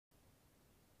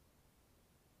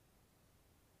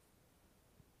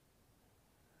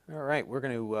All right, we're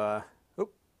going to,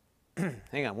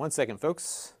 hang on one second,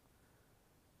 folks.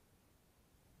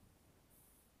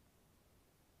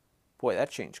 Boy, that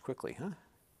changed quickly, huh?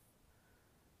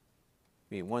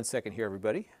 Give me 1 second here,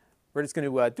 everybody. We're just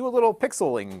going to do a little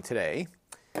pixeling today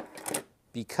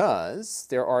because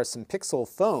there are some Pixel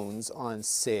phones on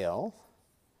sale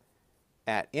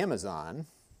at Amazon.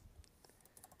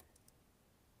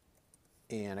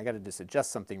 And I got to just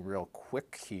adjust something real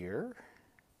quick here.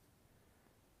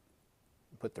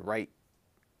 Put the right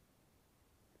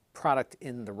product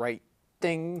in the right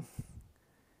thing,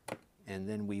 and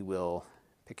then we will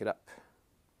pick it up.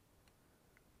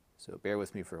 So bear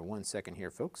with me for 1 second here,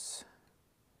 folks,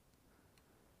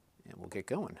 and we'll get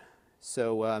going.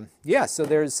 So yeah, so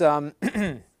there's some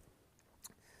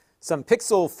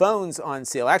Pixel phones on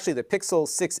sale. Actually, the Pixel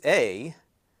 6a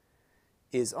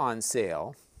is on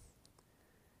sale.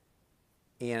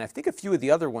 And I think a few of the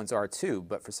other ones are too,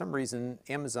 but for some reason,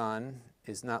 Amazon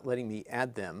is not letting me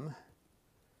add them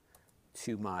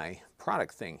to my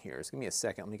product thing here. So give me a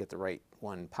second, let me get the right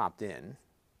one popped in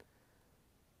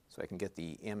so I can get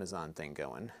the Amazon thing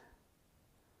going.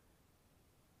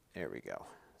 There we go.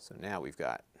 So now we've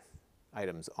got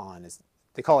items on,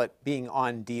 they call it being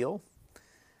on deal.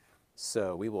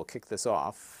 So we will kick this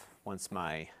off once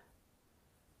my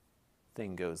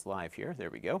thing goes live here.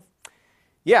 There we go.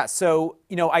 Yeah, so,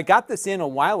 you know, I got this in a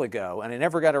while ago and I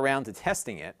never got around to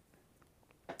testing it.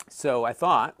 So I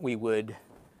thought we would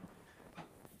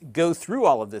go through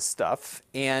all of this stuff.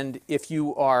 And if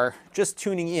you are just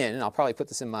tuning in, and I'll probably put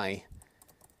this in my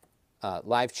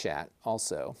live chat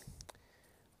also,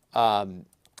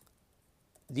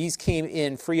 these came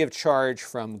in free of charge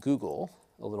from Google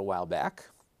a little while back.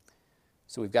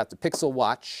 So we've got the Pixel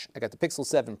Watch. I got the Pixel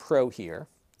 7 Pro here.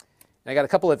 And I got a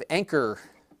couple of Anchor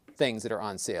things that are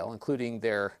on sale, including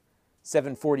their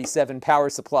 747 power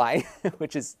supply,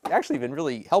 which has actually been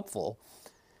really helpful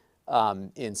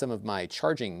in some of my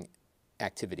charging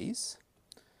activities.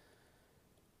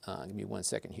 Give me 1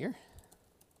 second here.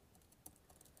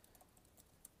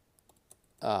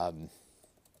 There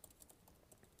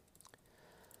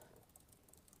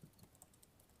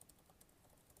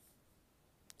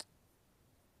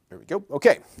we go.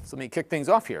 Okay, so let me kick things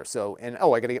off here. So, and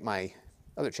oh, I got to get my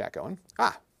other chat going.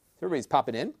 Everybody's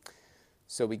popping in.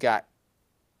 So we got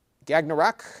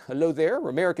Gagnarak, hello there.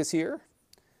 Romeric is here.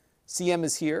 CM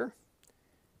is here.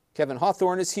 Kevin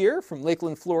Hawthorne is here from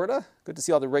Lakeland, Florida. Good to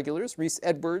see all the regulars. Reese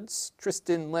Edwards,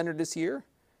 Tristan Leonard is here.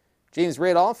 James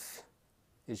Radolph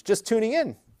is just tuning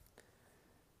in.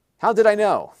 How did I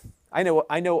know? I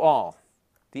know all.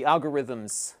 The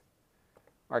algorithms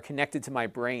are connected to my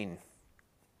brain.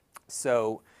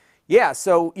 So yeah,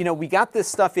 so, you know, we got this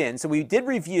stuff in. So we did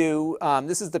review,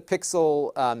 this is the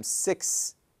Pixel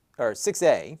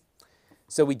 6a.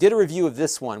 So we did a review of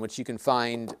this one, which you can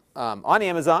find on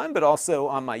Amazon, but also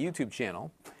on my YouTube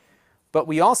channel. But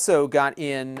we also got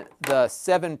in the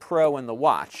 7 Pro and the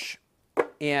Watch.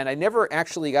 And I never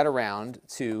actually got around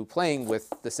to playing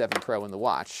with the 7 Pro and the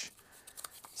Watch.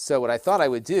 So what I thought I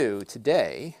would do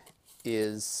today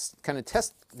is kind of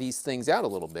test these things out a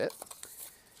little bit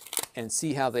and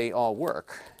see how they all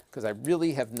work, because I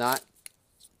really have not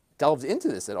delved into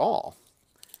this at all.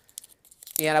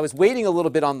 And I was waiting a little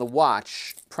bit on the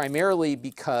watch, primarily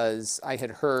because I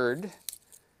had heard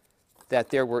that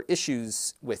there were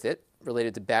issues with it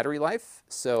related to battery life.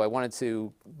 So I wanted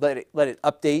to let it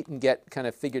update and get kind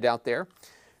of figured out there.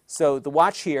 So the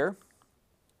watch here,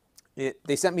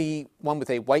 they sent me one with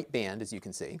a white band, as you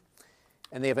can see.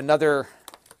 And they have another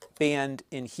band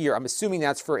in here. I'm assuming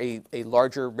that's for a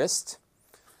larger wrist.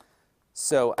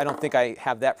 So I don't think I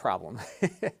have that problem.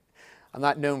 I'm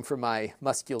not known for my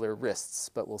muscular wrists,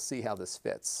 but we'll see how this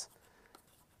fits.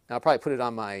 Now, I'll probably put it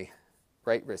on my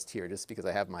right wrist here just because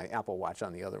I have my Apple Watch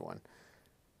on the other one.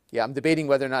 Yeah, I'm debating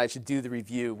whether or not I should do the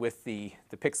review with the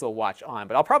Pixel Watch on,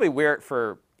 but I'll probably wear it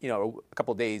for, you know, a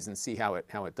couple days and see how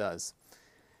it does.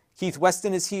 Keith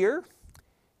Weston is here.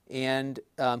 And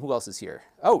who else is here?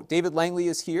 Oh, David Langley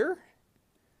is here.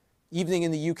 Evening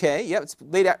in the UK. Yeah, it's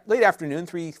late afternoon,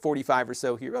 3:45 or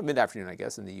so here. Well, mid-afternoon, I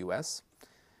guess, in the US.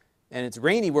 And it's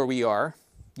rainy where we are.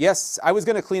 Yes, I was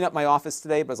going to clean up my office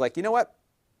today, but I was like, you know what?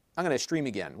 I'm going to stream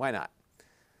again. Why not?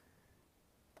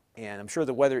 And I'm sure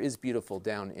the weather is beautiful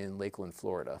down in Lakeland,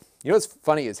 Florida. You know what's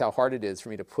funny is how hard it is for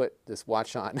me to put this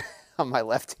watch on on my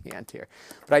left hand here.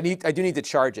 But I do need to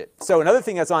charge it. So another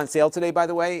thing that's on sale today, by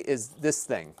the way, is this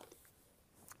thing.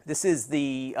 This is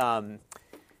the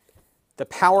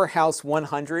Powerhouse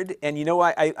 100. And you know,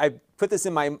 I put this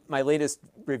in my latest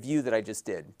review that I just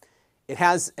did. It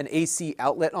has an AC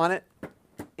outlet on it.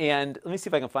 And let me see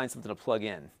if I can find something to plug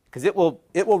in, because it will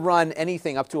run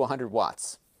anything up to 100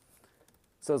 watts.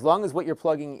 So as long as what you're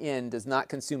plugging in does not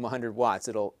consume 100 watts,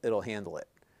 it'll handle it.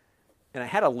 And I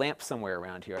had a lamp somewhere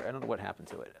around here. I don't know what happened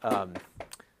to it. So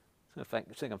if I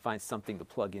can find something to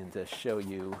plug in to show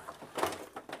you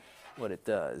what it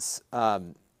does. Where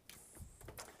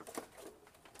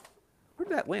did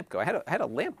that lamp go? I had a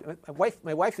lamp.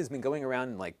 My wife has been going around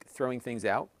and like throwing things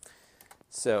out.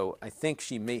 So I think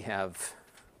she may have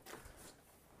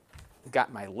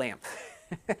got my lamp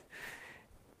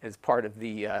as part of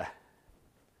the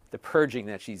purging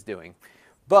that she's doing.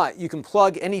 But you can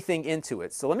plug anything into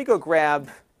it. So let me go grab,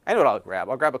 I know what I'll grab.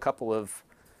 I'll grab a couple of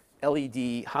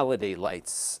LED holiday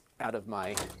lights out of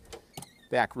my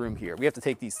back room here. We have to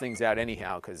take these things out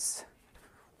anyhow because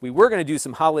we were going to do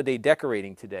some holiday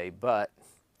decorating today, but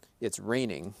it's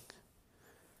raining,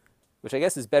 which I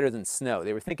guess is better than snow.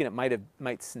 They were thinking it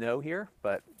might snow here,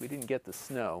 but we didn't get the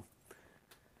snow.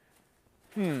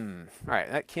 All right,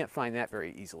 I can't find that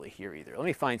very easily here either. Let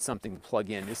me find something to plug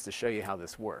in just to show you how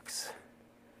this works.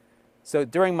 So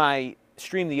during my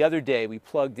stream the other day, we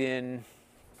plugged in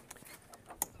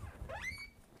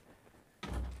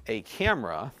a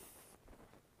camera,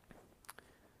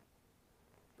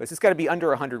 but it's just got to be under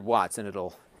 100 watts and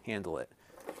it'll handle it.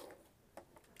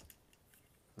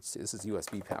 Let's see, this is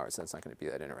USB powered, so that's not going to be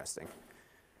that interesting.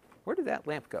 Where did that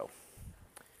lamp go?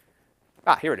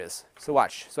 Ah, here it is. So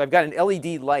watch. So I've got an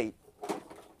LED light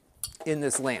in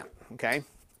this lamp, okay?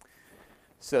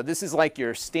 So this is like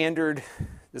your standard,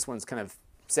 this one's kind of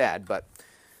sad, but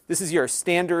this is your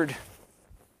standard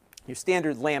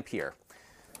lamp here.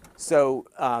 So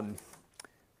let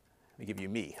me give you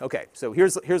me. Okay, so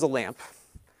here's a lamp,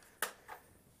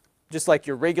 just like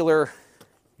your regular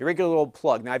old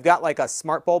plug. Now I've got like a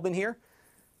smart bulb in here.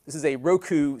 This is a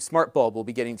Roku smart bulb we'll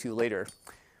be getting to later.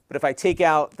 But if I take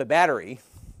out the battery,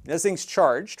 this thing's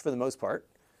charged for the most part.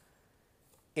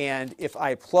 And if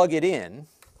I plug it in,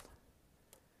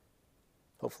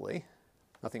 hopefully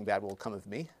nothing bad will come of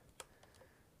me.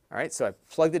 All right, so I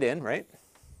plugged it in, right?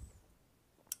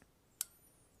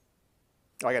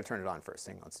 Oh, I got to turn it on first.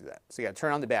 Hang on, let's do that. So you got to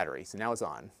turn on the battery. So now it's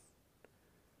on.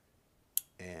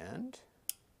 And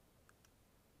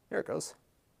there it goes.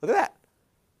 Look at that.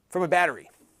 From a battery.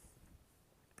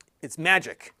 It's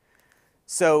magic.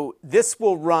 So this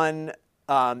will run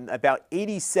about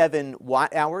 87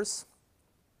 watt hours.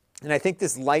 And I think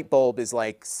this light bulb is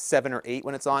like 7 or 8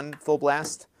 when it's on full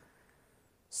blast.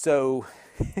 So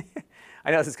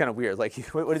I know this is kind of weird. Like,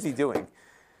 what is he doing?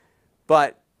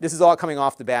 But this is all coming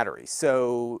off the battery.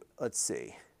 So let's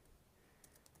see.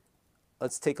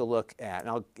 Let's take a look at, and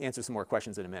I'll answer some more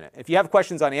questions in a minute. If you have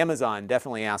questions on Amazon,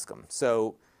 definitely ask them.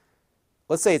 So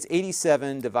let's say it's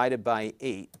 87 divided by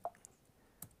 8.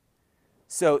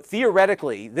 So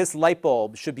theoretically, this light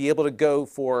bulb should be able to go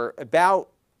for about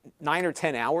 9 or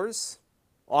 10 hours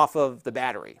off of the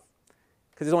battery,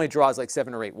 because it only draws like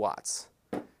 7 or 8 watts.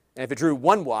 And if it drew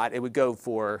 1 watt, it would go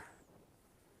for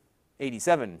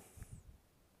 87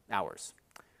 hours.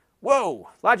 Whoa,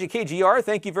 Logic KGR,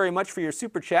 thank you very much for your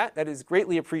super chat. That is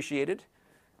greatly appreciated,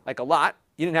 like a lot.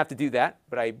 You didn't have to do that,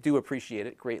 but I do appreciate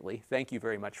it greatly. Thank you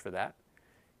very much for that.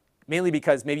 Mainly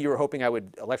because maybe you were hoping I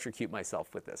would electrocute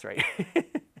myself with this, right?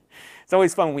 It's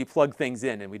always fun when we plug things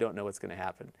in and we don't know what's going to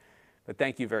happen. But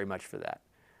thank you very much for that.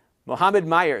 Mohammed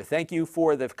Meyer, thank you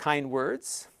for the kind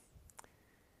words.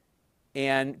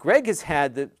 And Greg has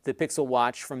had the Pixel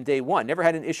Watch from day one. Never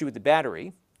had an issue with the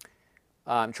battery.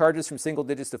 Charges from single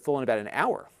digits to full in about an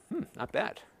hour. Not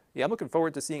bad. Yeah, I'm looking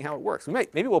forward to seeing how it works.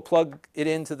 Maybe we'll plug it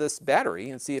into this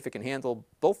battery and see if it can handle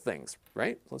both things,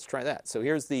 right? Let's try that. So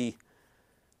here's this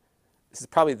is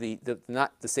probably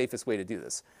not the safest way to do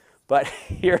this. But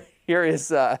here is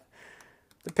the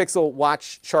Pixel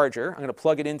Watch charger. I'm going to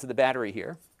plug it into the battery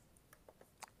here.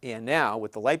 And now,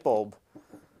 with the light bulb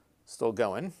still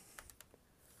going,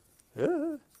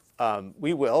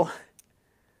 we will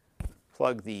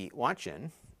plug the watch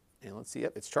in. And let's see,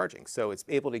 yep, it's charging. So it's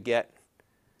able to get,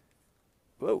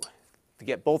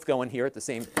 both going here at the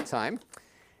same time.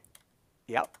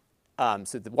 Yep.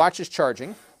 So the watch is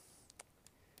charging.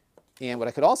 And what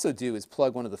I could also do is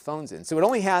plug one of the phones in. So it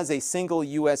only has a single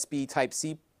USB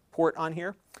Type-C port on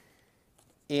here.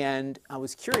 And I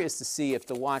was curious to see if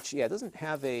the watch, it doesn't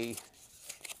have a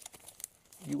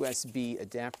USB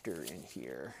adapter in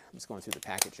here. I'm just going through the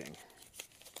packaging.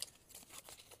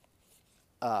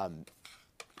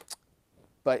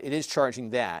 But it is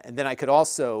charging that. And then I could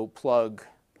also plug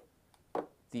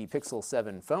the Pixel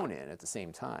 7 phone in at the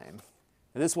same time.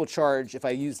 And this will charge, if I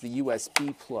use the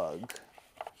USB plug,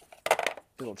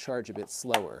 it'll charge a bit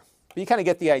slower. But you kind of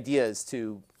get the idea as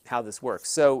to how this works.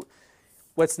 So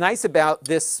what's nice about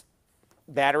this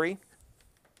battery,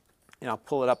 and I'll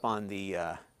pull it up on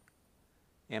the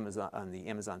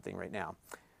Amazon thing right now.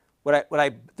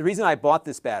 The reason I bought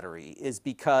this battery is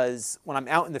because when I'm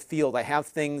out in the field, I have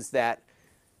things that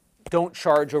don't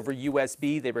charge over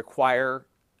USB. They require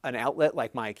an outlet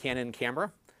like my Canon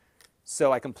camera.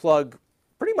 So I can plug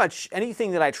pretty much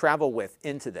anything that I travel with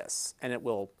into this, and it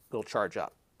will charge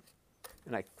up.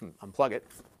 And I can unplug it,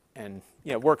 and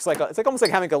it works like it's almost like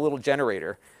having a little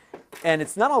generator. And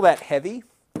it's not all that heavy,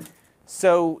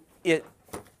 so it,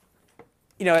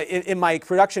 in my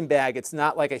production bag, it's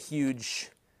not like a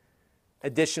huge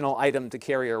additional item to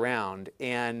carry around,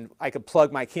 and I could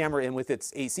plug my camera in with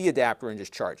its AC adapter and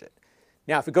just charge it.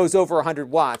 Now, if it goes over 100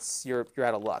 watts, you're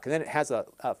out of luck. And then it has a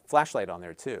flashlight on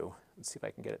there too. Let's see if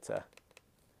I can get it to.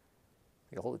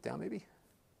 I can hold it down maybe.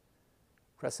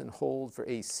 Press and hold for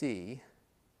AC.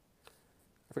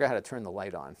 I forgot how to turn the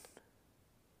light on.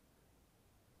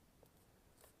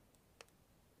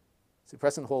 So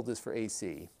press and hold is for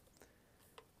AC.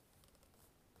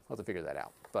 I'll have to figure that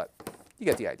out, but you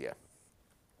get the idea.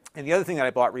 And the other thing that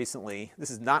I bought recently, this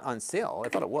is not on sale. I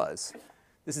thought it was.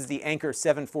 This is the Anker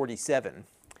 747.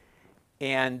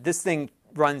 And this thing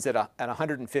runs at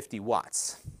 150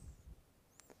 watts.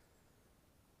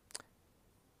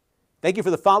 Thank you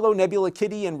for the follow, Nebula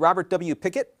Kitty and Robert W.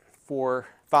 Pickett, for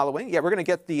following. Yeah, we're going to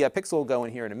get the Pixel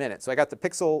going here in a minute. So I got the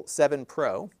Pixel 7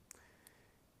 Pro,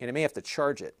 and I may have to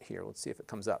charge it here. Let's see if it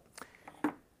comes up.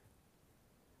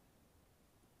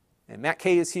 And Matt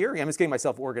K is here. I'm just getting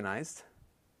myself organized.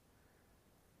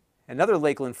 Another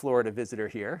Lakeland, Florida visitor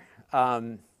here.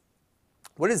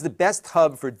 What is the best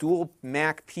hub for dual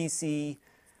Mac PC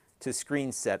to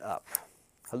screen setup?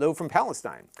 Hello from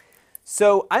Palestine.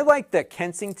 So I like the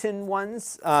Kensington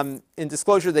ones. In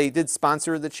disclosure, they did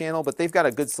sponsor the channel, but they've got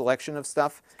a good selection of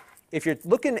stuff. If you're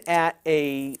looking at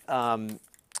a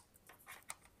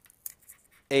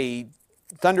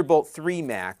Thunderbolt 3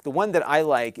 Mac, the one that I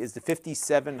like is the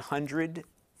 5700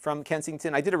 from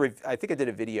Kensington. I think I did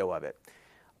a video of it.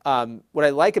 What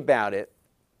I like about it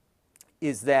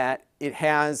is that it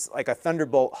has like a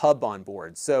Thunderbolt hub on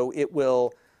board. So it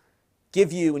will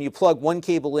give you, when you plug one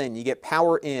cable in, you get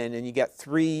power in, and you get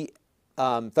 3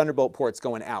 Thunderbolt ports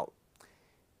going out.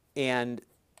 And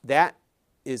that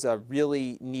is a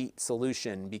really neat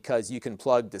solution because you can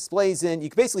plug displays in. You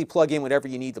can basically plug in whatever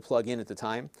you need to plug in at the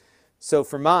time. So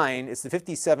for mine, it's the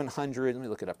 5700. Let me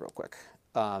look it up real quick.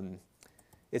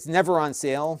 It's never on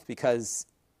sale because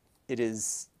it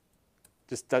is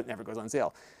never goes on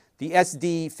sale. The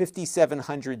SD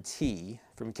 5700T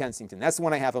from Kensington. That's the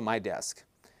one I have on my desk.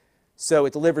 So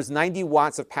it delivers 90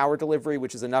 watts of power delivery,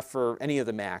 which is enough for any of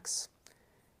the Macs.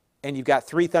 And you've got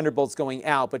 3 Thunderbolts going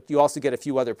out, but you also get a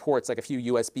few other ports, like a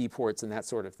few USB ports and that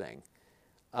sort of thing.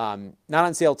 Not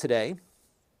on sale today.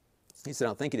 At least I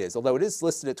don't think it is, although it is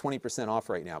listed at 20% off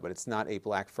right now, but it's not a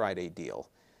Black Friday deal.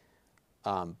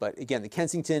 But again, the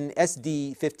Kensington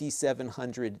SD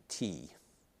 5700T.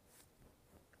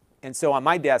 And so on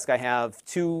my desk, I have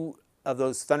 2 of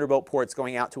those Thunderbolt ports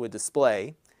going out to a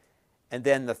display. And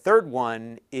then the third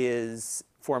one is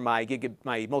for my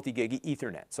multi-gig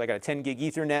Ethernet. So I got a 10 gig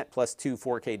Ethernet plus 2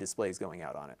 4K displays going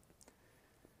out on it.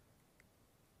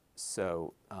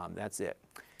 So that's it.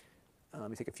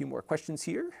 Let me take a few more questions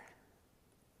here.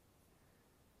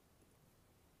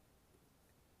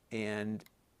 And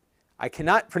I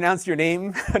cannot pronounce your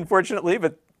name, unfortunately,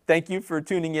 but thank you for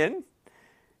tuning in.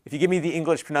 If you give me the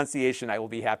English pronunciation, I will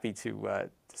be happy to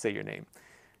say your name.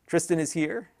 Tristan is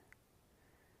here.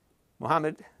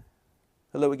 Mohammed,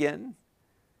 hello again.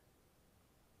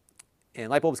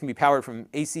 And light bulbs can be powered from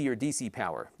AC or DC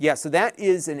power. Yeah, so that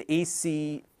is an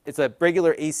AC, it's a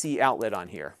regular AC outlet on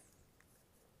here.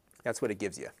 That's what it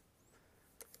gives you.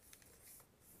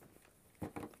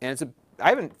 And I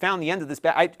haven't found the end of this.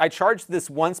 I charged this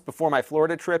once before my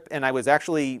Florida trip, and I was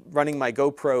actually running my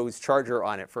GoPro's charger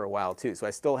on it for a while too. So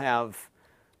I still have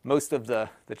most of the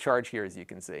charge here, as you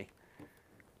can see.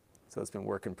 So it's been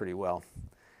working pretty well.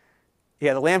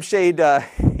 Yeah, the lampshade, yeah,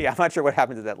 I'm not sure what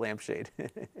happened to that lampshade.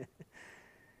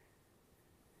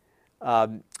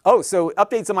 Oh, so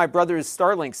updates on my brother's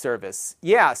Starlink service.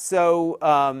 Yeah,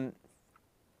 so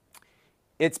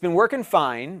it's been working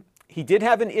fine. He did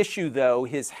have an issue, though.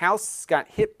 His house got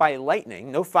hit by lightning.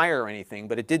 No fire or anything,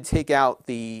 but it did take out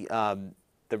the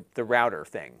router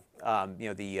thing,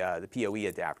 the PoE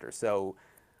adapter. So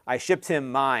I shipped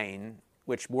him mine,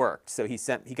 which worked. So he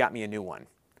got me a new one.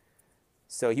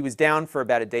 So he was down for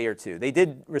about a day or 2. They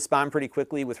did respond pretty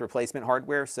quickly with replacement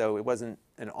hardware, so it wasn't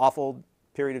an awful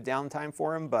period of downtime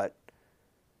for him, but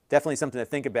definitely something to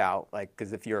think about, like,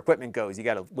 because if your equipment goes, you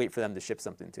got to wait for them to ship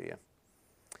something to you.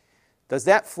 Does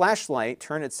that flashlight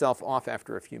turn itself off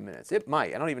after a few minutes? It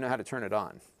might. I don't even know how to turn it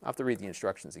on. I'll have to read the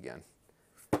instructions again.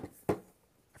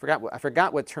 I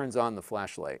forgot what turns on the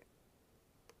flashlight.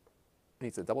 It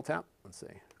needs a double tap. Let's see.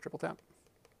 Triple tap.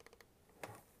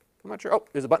 I'm not sure. Oh,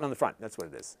 there's a button on the front. That's what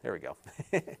it is. There we go.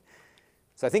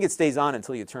 So I think it stays on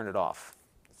until you turn it off.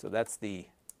 So that's the,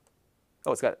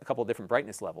 oh, it's got a couple of different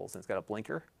brightness levels, and it's got a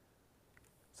blinker.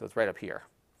 So it's right up here.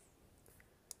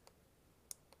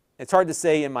 It's hard to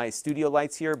say in my studio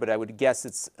lights here, but I would guess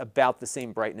it's about the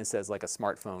same brightness as like a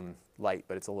smartphone light,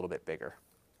 but it's a little bit bigger.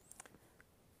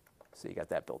 So you got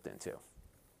that built in too.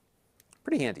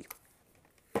 Pretty handy.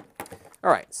 All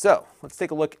right, so let's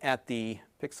take a look at the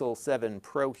Pixel 7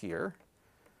 Pro here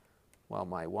while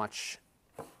my watch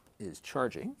is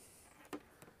charging.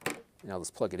 And I'll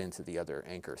just plug it into the other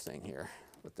Anchor thing here.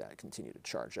 Let that continue to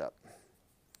charge up.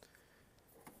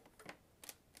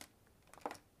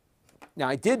 Now,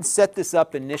 I did set this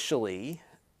up initially.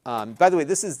 By the way,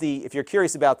 this is the, if you're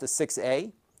curious about the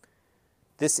 6A,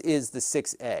 this is the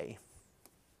 6A.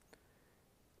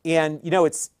 And, you know,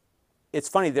 it's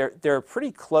funny, they're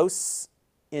pretty close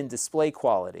in display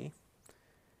quality.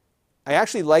 I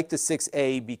actually like the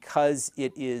 6A because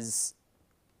it is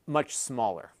much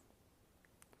smaller.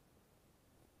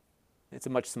 It's a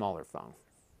much smaller phone.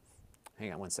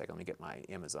 Hang on one second, let me get my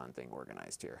Amazon thing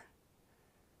organized here.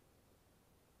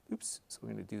 Oops, so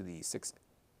we're going to do the 6,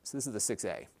 so this is the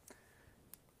 6A.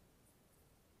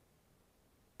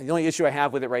 And the only issue I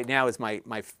have with it right now is my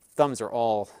thumbs are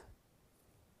all,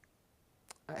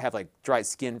 I have like dry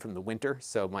skin from the winter,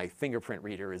 so my fingerprint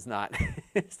reader is not,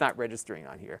 it's not registering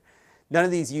on here. None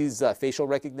of these use facial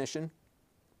recognition,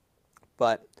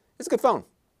 but it's a good phone.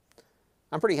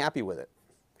 I'm pretty happy with it.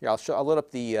 Here, I'll load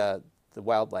up the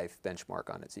wildlife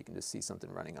benchmark on it so you can just see something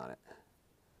running on it.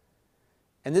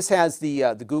 And this has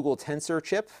the Google Tensor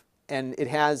chip, and it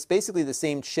has basically the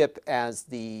same chip as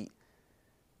the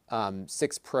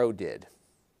 6 Pro did.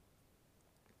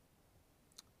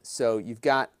 So you've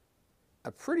got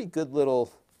a pretty good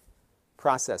little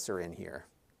processor in here.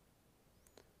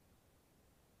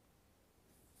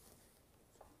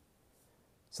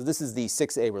 So this is the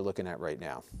 6A we're looking at right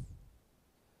now.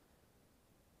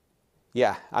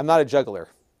 Yeah, I'm not a juggler.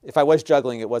 If I was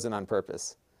juggling, it wasn't on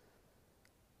purpose.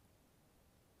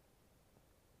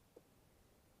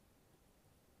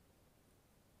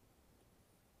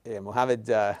 Yeah, Mohammed,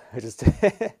 just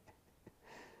hey,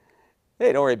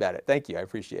 don't worry about it. Thank you, I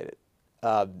appreciate it.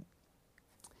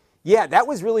 Yeah, that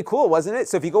was really cool, wasn't it?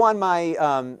 So if you go on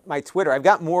my my Twitter, I've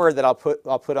got more that I'll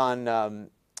put on.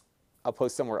 I'll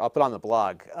post somewhere. I'll put on the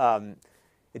blog.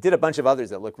 It did a bunch of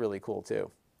others that look really cool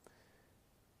too.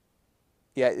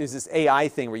 Yeah, there's this AI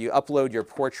thing where you upload your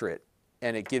portrait,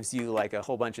 and it gives you like a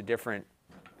whole bunch of different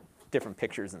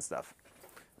pictures and stuff.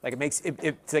 Like it makes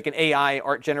it's like an AI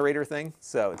art generator thing,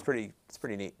 so it's pretty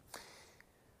neat.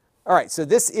 All right, so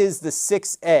this is the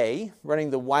 6A running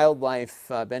the wildlife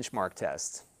benchmark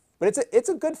test, but it's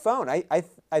a good phone. I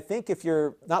think if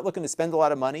you're not looking to spend a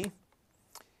lot of money,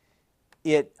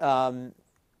 it you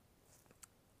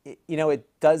know, it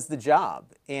does the job,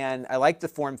 and I like the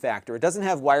form factor. It doesn't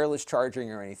have wireless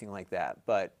charging or anything like that,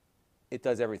 but it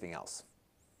does everything else.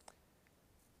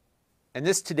 And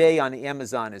this today on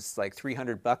Amazon is like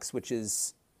 $300, which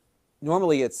is,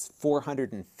 normally it's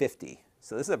 $450.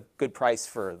 So this is a good price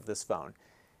for this phone.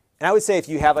 And I would say if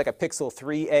you have like a Pixel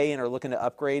 3A and are looking to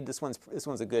upgrade, this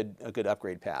one's a good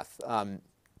upgrade path.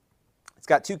 It's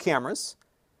got 2 cameras.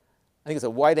 I think it's a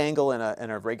wide angle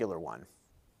and a regular one.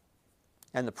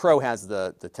 And the Pro has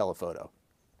the telephoto.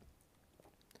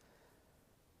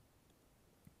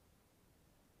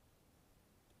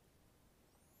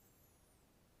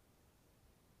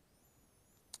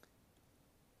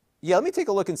 Yeah, let me take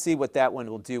a look and see what that one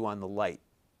will do on the light.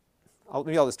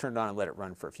 Maybe I'll just turn it on and let it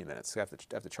run for a few minutes. I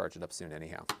have to charge it up soon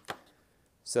anyhow.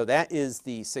 So that is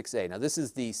the 6A. Now this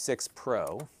is the 6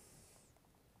 Pro.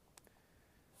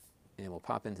 And we'll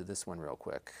pop into this one real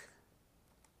quick.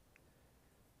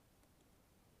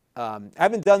 I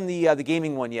haven't done the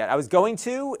gaming one yet. I was going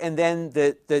to, and then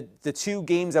the 2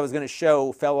 games I was going to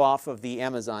show fell off of the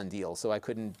Amazon deal, so I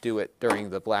couldn't do it during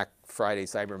the Black Friday,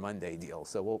 Cyber Monday deal.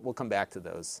 So we'll come back to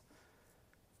those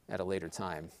at a later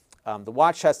time. The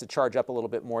watch has to charge up a little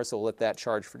bit more, so we'll let that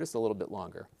charge for just a little bit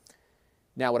longer.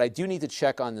 Now, what I do need to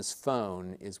check on this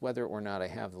phone is whether or not I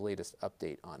have the latest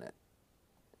update on it,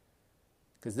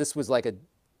 because this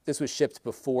was shipped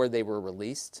before they were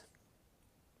released.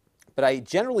 But I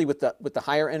generally, with the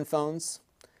higher end phones,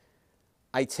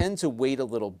 I tend to wait a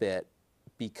little bit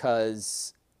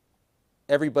because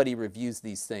everybody reviews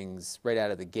these things right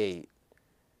out of the gate,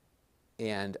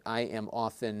 and I am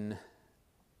often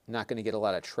not going to get a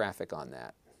lot of traffic on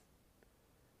that.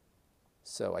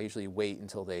 So I usually wait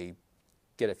until they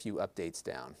get a few updates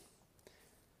down.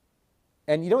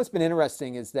 And you know what's been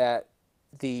interesting is that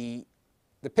the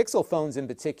Pixel phones in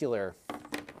particular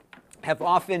have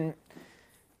often,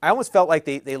 I almost felt like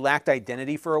they lacked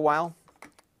identity for a while.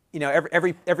 You know,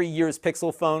 every year's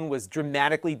Pixel phone was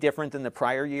dramatically different than the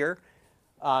prior year.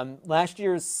 Last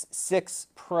year's 6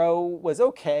 Pro was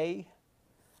okay,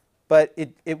 but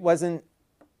it didn't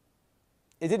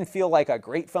feel like a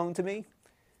great phone to me.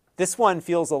 This one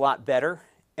feels a lot better,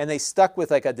 and they stuck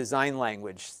with like a design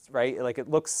language, right? Like it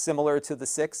looks similar to the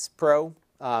 6 Pro,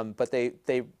 but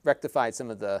they rectified some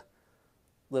of the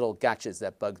little gotchas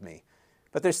that bugged me.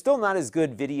 But they're still not as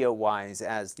good video-wise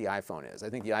as the iPhone is. I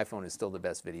think the iPhone is still the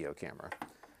best video camera.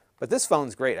 But this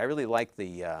phone's great. I really like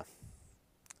the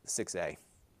 6A.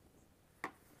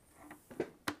 All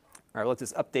right, let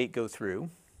this update go through.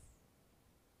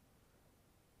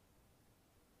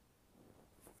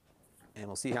 And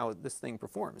we'll see how this thing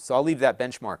performs. So I'll leave that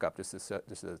benchmark up just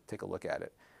to take a look at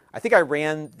it. I think I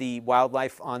ran the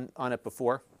wildlife on it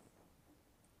before.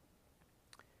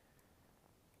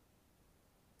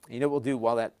 You know what we'll do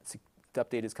while that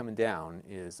update is coming down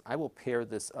is I will pair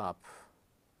this up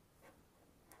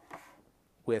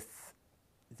with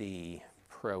the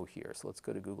Pro here. So let's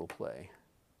go to Google Play.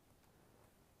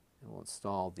 And we'll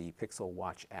install the Pixel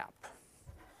Watch app.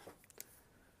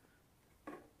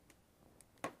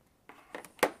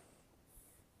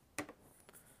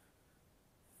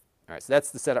 All right, so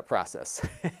that's the setup process,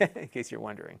 in case you're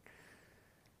wondering.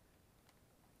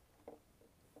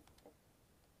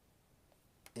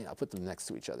 And I'll put them next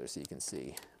to each other so you can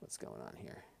see what's going on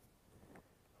here.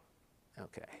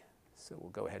 Okay, so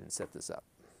we'll go ahead and set this up.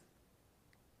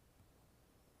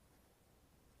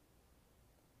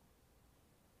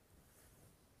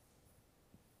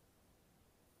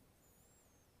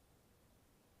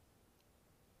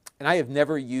 And I have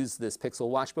never used this Pixel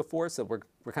Watch before, so we're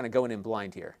kind of going in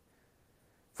blind here.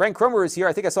 Frank Cromer is here.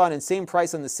 I think I saw an insane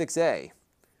price on the 6A.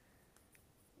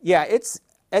 Yeah, it's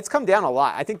come down a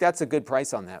lot. I think that's a good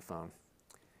price on that phone.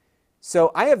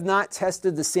 So I have not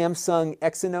tested the Samsung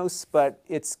Exynos, but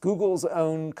it's Google's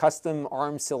own custom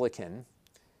ARM silicon.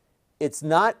 It's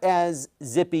not as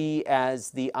zippy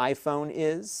as the iPhone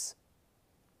is,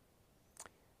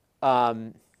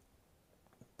 but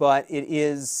it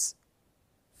is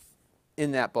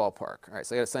in that ballpark. All right,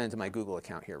 so I got to sign into my Google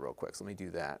account here real quick. So let me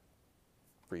do that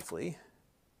briefly.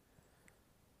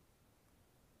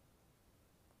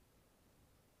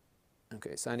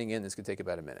 Okay, signing in, this could take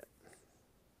about a minute.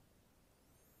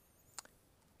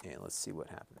 And let's see what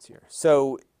happens here.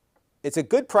 So it's a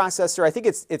good processor. I think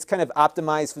it's kind of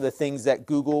optimized for the things that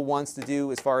Google wants to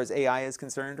do as far as AI is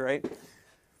concerned, right?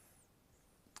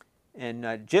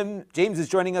 And James is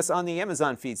joining us on the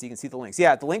Amazon feed, so you can see the links.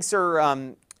 Yeah, the links are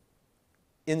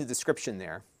in the description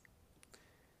there.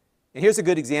 And here's a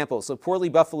good example. So Poorly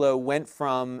Buffalo went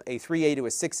from a 3A to a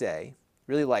 6A.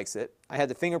 Really likes it. I had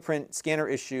the fingerprint scanner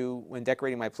issue when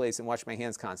decorating my place and washed my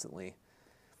hands constantly.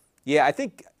 Yeah, I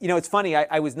think, you know, it's funny.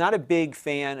 I was not a big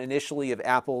fan initially of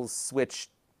Apple's switch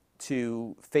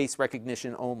to face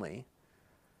recognition only.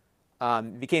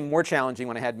 It became more challenging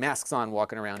when I had masks on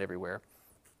walking around everywhere.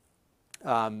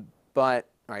 But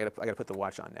I gotta put the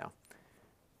watch on now.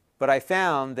 But I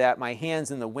found that my hands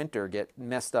in the winter get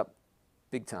messed up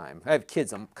big time. I have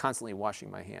kids. I'm constantly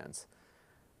washing my hands.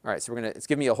 All right, so it's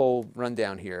giving me a whole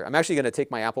rundown here. I'm actually going to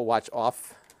take my Apple Watch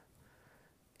off,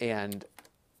 and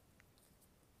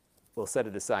we'll set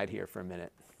it aside here for a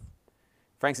minute.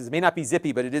 Frank says, it may not be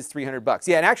zippy, but it is $300.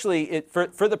 Yeah, and actually,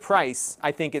 for the price,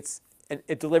 I think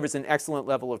it delivers an excellent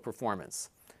level of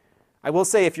performance. I will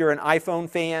say, if you're an iPhone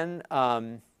fan,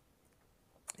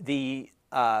 the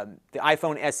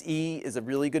iPhone SE is a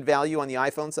really good value on the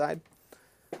iPhone side.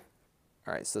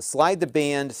 All right, so slide the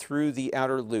band through the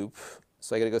outer loop.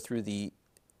 So I got to go through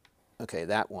okay,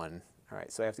 that one. All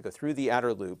right, so I have to go through the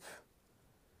outer loop,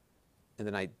 and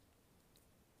then I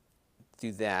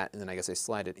do that, and then I guess I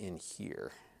slide it in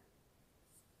here.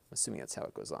 I'm assuming that's how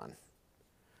it goes on.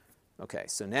 Okay,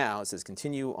 so now it says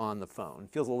continue on the phone.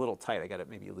 Feels a little tight. I got to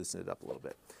maybe loosen it up a little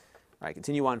bit. All right,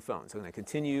 continue on phone. So I'm going to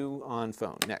continue on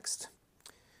phone. Next.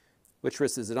 Which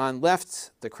wrist is it on?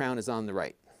 Left. The crown is on the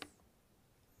right.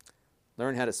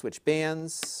 Learn how to switch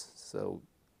bands. So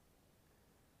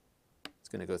it's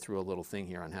going to go through a little thing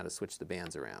here on how to switch the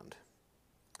bands around.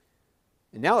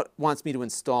 And now it wants me to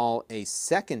install a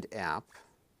second app.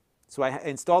 So I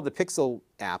installed the Pixel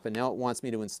app, and now it wants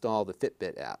me to install the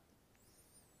Fitbit app.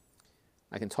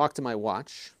 I can talk to my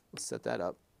watch. Let's set that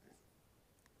up.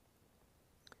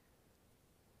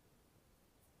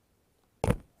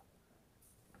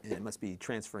 And it must be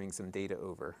transferring some data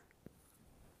over.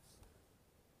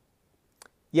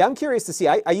 Yeah, I'm curious to see.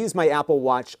 I use my Apple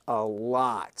Watch a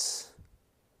lot.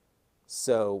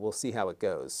 So we'll see how it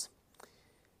goes.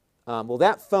 Will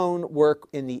that phone work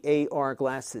in the AR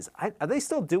glasses? Are they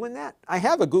still doing that? I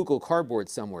have a Google Cardboard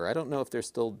somewhere. I don't know if they're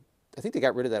still, I think they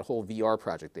got rid of that whole VR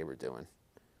project they were doing.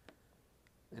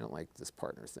 I don't like this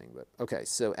partner thing, but okay.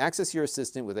 So access your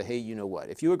assistant with a hey, you know what.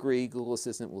 If you agree, Google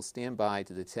Assistant will stand by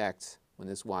to detect when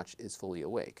this watch is fully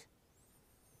awake.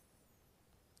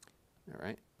 All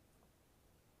right.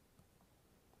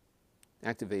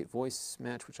 Activate voice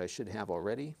match, which I should have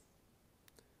already.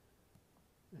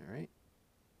 All right.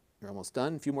 You're almost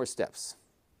done. A few more steps.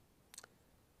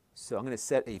 So I'm going to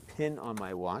set a pin on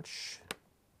my watch.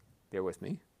 Bear with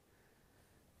me.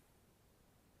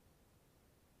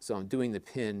 So I'm doing the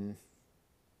pin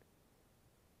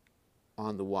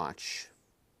on the watch.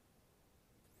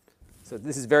 So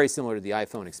this is very similar to the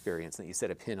iPhone experience that you set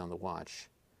a pin on the watch.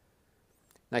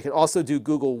 And I could also do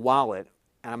Google Wallet.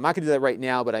 And I'm not going to do that right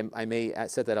now, but I may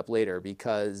set that up later,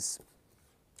 because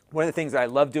one of the things that I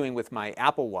love doing with my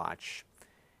Apple Watch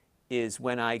is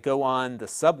when I go on the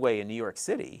subway in New York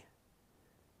City,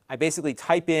 I basically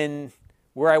type in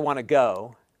where I want to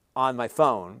go on my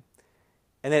phone,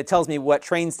 and then it tells me what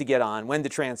trains to get on, when to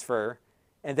transfer,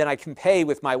 and then I can pay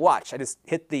with my watch. I just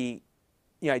hit the,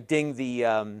 I ding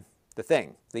the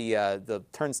thing, the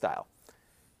turnstile,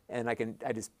 and I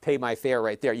just pay my fare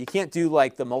right there. You can't do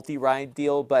like the multi-ride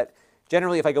deal, but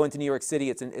generally if I go into New York City,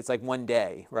 it's like one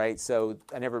day, right? So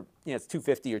I never, it's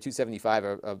 $250 or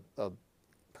 $275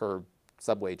 per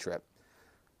subway trip.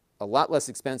 A lot less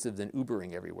expensive than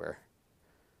Ubering everywhere.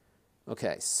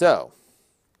 Okay, so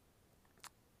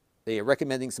they are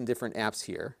recommending some different apps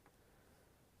here.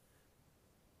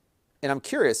 And I'm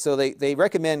curious, so they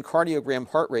recommend cardiogram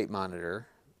heart rate monitor,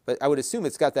 but I would assume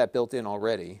it's got that built in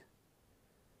already.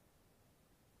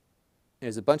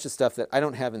 There's a bunch of stuff that I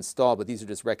don't have installed, but these are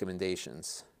just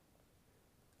recommendations.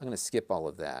 I'm going to skip all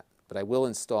of that, but I will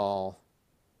install,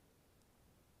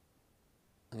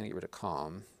 I'm going to get rid of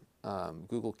Calm.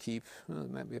 Google Keep,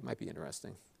 it might be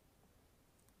interesting.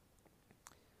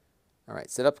 All right,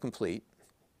 setup complete.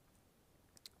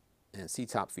 And see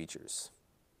top features.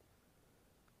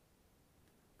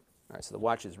 All right, so the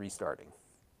watch is restarting.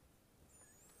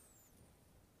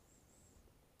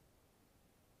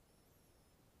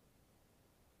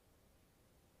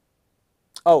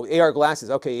 Oh, AR glasses.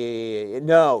 Okay, yeah.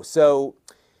 No, so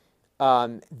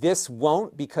this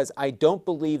won't, because I don't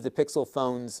believe the Pixel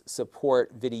phones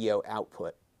support video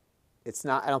output. It's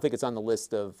not. I don't think it's on the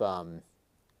list of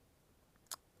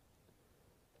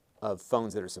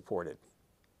phones that are supported.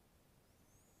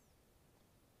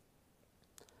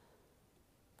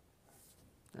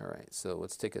 All right, so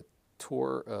let's take a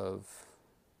tour of.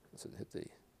 Let's hit the.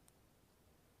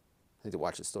 I think the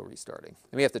watch is still restarting.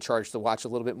 I may have to charge the watch a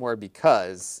little bit more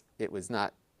because it was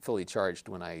not fully charged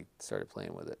when I started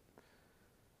playing with it.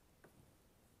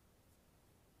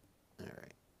 All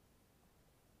right.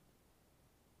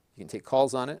 You can take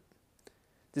calls on it.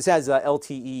 This has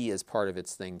LTE as part of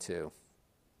its thing too.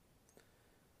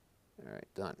 All right,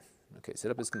 done. Okay,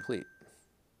 setup is complete.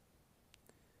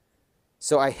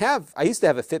 So I used to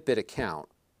have a Fitbit account,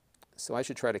 so I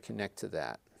should try to connect to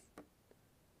that.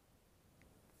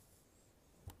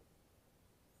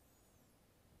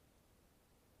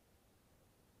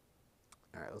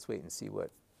 All right, let's wait and see what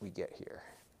we get here.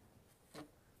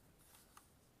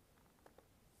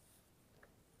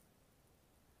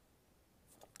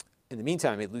 In the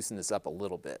meantime, I may loosen this up a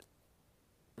little bit.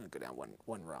 I'm going to go down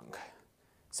one rung.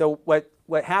 So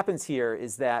what happens here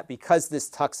is that because this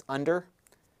tucks under,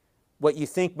 what you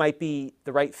think might be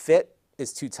the right fit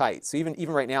is too tight. So even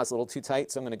right now, it's a little too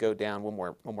tight. So I'm going to go down one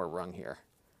more rung here.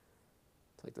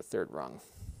 It's like the third rung.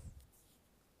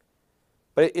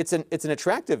 But it's an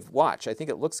attractive watch. I think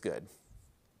it looks good.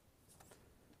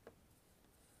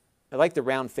 I like the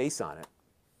round face on it.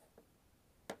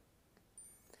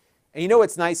 And you know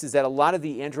what's nice is that a lot of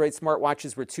the Android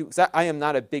smartwatches were too, because I am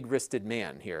not a big-wristed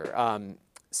man here.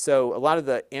 So a lot of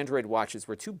the Android watches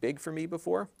were too big for me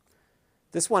before.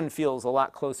 This one feels a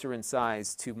lot closer in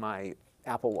size to my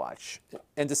Apple Watch.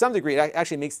 And to some degree, it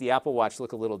actually makes the Apple Watch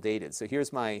look a little dated. So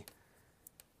here's my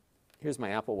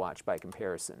Apple Watch by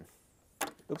comparison.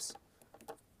 Oops.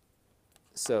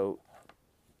 So,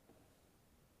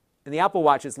 and the Apple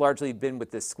Watch has largely been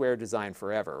with this square design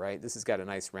forever, right? This has got a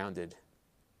nice rounded,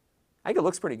 I think it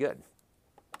looks pretty good.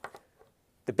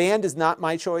 The band is not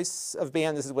my choice of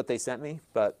band. This is what they sent me,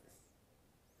 but.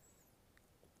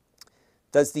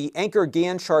 Does the Anker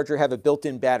GAN charger have a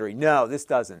built-in battery? No, this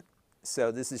doesn't.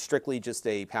 So this is strictly just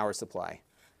a power supply.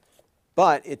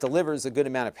 but it delivers a good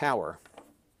amount of power.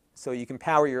 So you can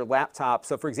power your laptop.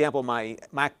 So for example, my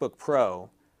MacBook Pro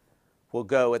will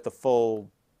go at the full,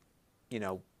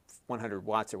 100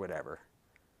 watts or whatever,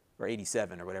 or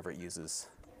 87 or whatever it uses.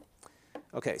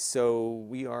 Okay, so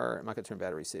I'm not going to turn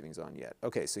battery savings on yet.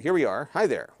 Okay, so here we are. Hi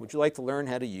there. Would you like to learn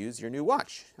how to use your new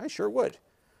watch? I sure would.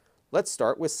 Let's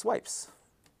start with swipes.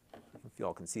 If you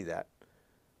all can see that.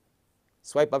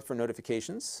 Swipe up for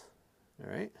notifications.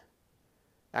 All right.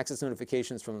 Access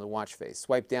notifications from the watch face.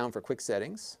 Swipe down for quick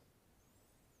settings.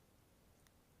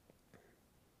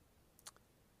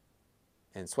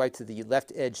 And swipe to the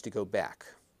left edge to go back.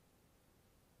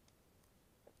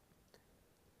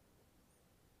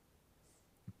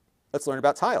 Let's learn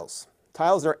about tiles.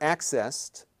 Tiles are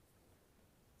accessed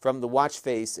from the watch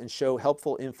face and show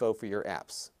helpful info for your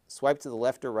apps. Swipe to the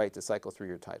left or right to cycle through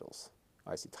your titles.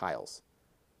 Oh, I see tiles.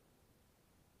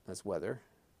 That's weather.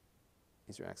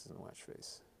 These are accessed in the watch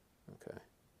face. Okay.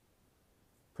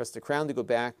 Press the crown to go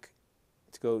back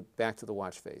to the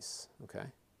watch face. Okay.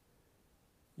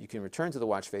 You can return to the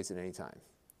watch face at any time.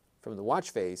 From the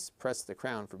watch face, press the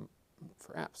crown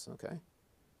for apps. Okay.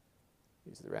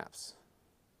 These are the apps.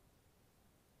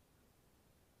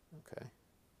 Okay.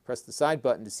 Press the side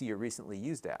button to see your recently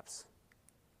used apps.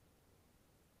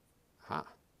 Aha.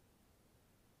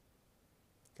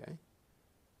 Okay.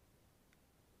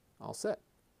 All set.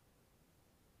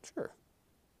 Sure.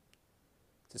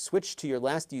 To switch to your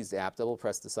last used app, double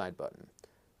press the side button.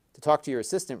 To talk to your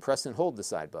assistant, press and hold the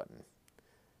side button.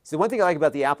 So the one thing I like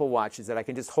about the Apple Watch is that I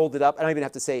can just hold it up. I don't even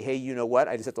have to say, hey, you know what?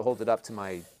 I just have to hold it up to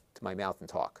my mouth and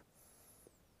talk.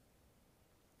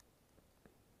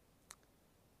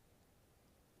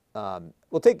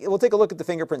 We'll take a look at the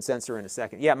fingerprint sensor in a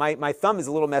second. Yeah, my thumb is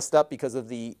a little messed up because of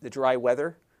the dry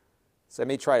weather. So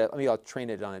maybe I'll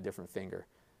train it on a different finger.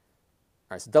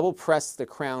 All right, so double press the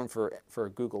crown for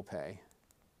Google Pay.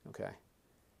 Okay.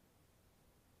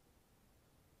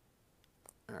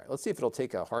 All right, let's see if it'll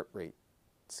take a heart rate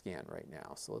scan right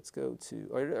now. So let's go to,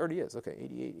 oh, it already is. Okay,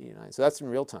 88, 89. So that's in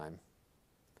real time.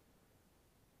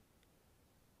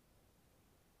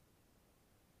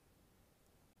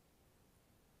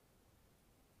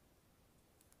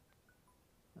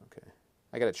 Okay.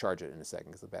 I got to charge it in a second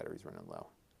because the battery's running low.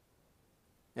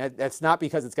 And that's not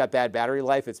because it's got bad battery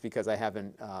life. It's because I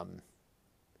haven't.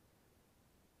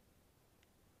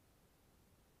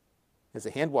 There's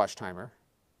a hand wash timer.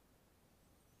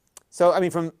 So, I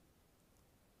mean, from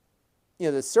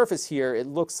the surface here, it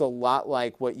looks a lot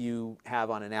like what you have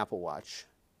on an Apple Watch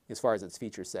as far as its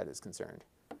feature set is concerned.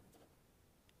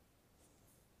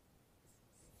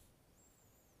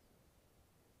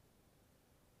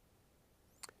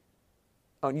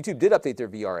 Oh, and YouTube did update their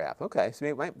VR app. Okay, so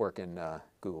maybe it might work in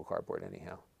Google Cardboard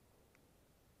anyhow.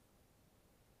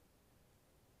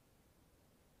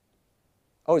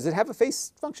 Oh, does it have a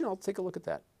face function? I'll take a look at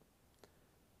that.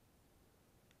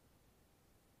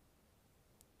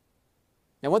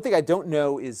 Now, one thing I don't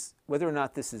know is whether or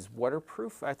not this is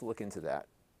waterproof. I have to look into that.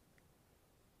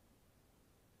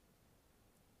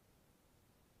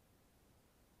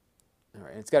 All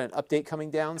right, it's got an update coming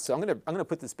down, so I'm gonna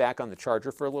put this back on the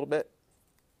charger for a little bit,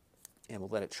 and we'll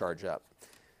let it charge up.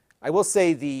 I will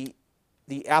say the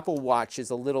Apple Watch is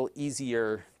a little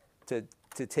easier to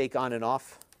take on and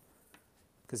off,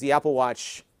 because the Apple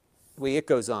Watch, the way it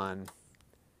goes on.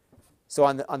 So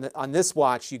on this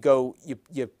watch, you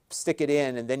stick it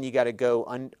in, and then you got to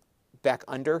go back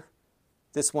under.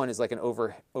 This one is like an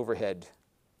overhead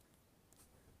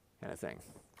kind of thing.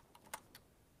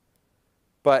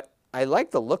 But I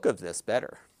like the look of this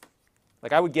better.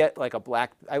 Like I would get like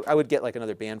I would get like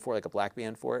another band for it, like a black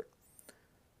band for it.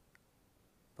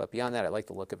 But beyond that, I like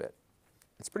the look of it.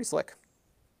 It's pretty slick.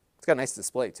 It's got a nice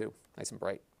display too, nice and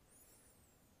bright.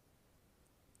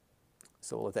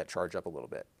 So we'll let that charge up a little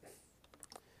bit.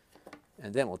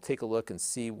 And then we'll take a look and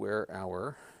see where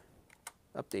our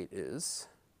update is.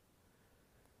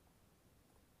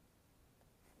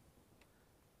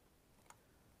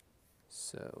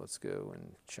 So let's go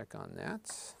and check on that.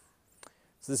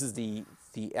 So this is the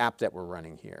app that we're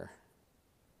running here.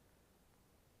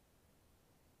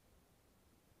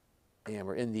 And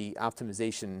we're in the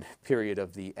optimization period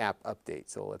of the app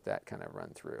update, so we'll let that kind of run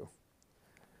through.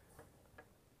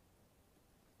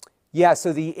 Yeah,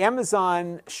 so the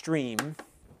Amazon stream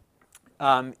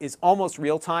is almost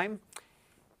real time,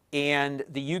 and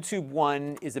the YouTube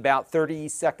one is about 30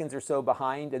 seconds or so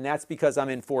behind, and that's because I'm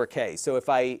in 4K. So if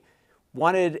I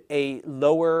wanted a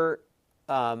lower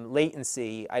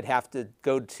latency, I'd have to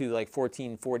go to like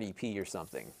 1440p or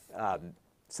something.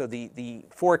 So the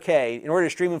 4K, in order to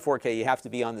stream in 4K, you have to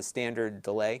be on the standard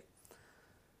delay.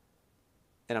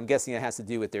 And I'm guessing it has to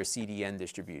do with their CDN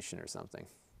distribution or something.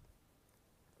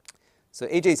 So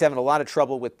AJ's having a lot of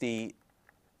trouble with the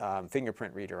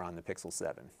fingerprint reader on the Pixel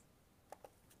 7.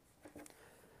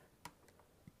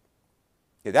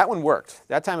 Yeah, that one worked.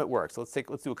 That time it worked. So let's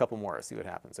do a couple more, see what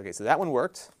happens. Okay, so that one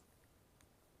worked.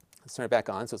 Let's turn it back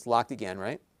on. So it's locked again,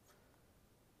 right?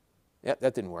 Yep,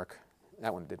 that didn't work.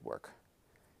 That one did work.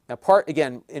 Now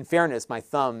again, in fairness, my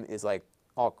thumb is like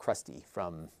all crusty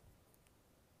from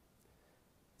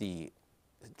the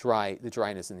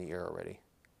dryness in the ear already.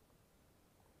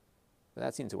 But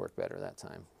that seemed to work better that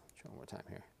time. Try one more time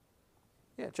here.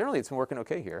 Yeah, generally it's been working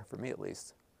okay here, for me at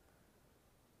least.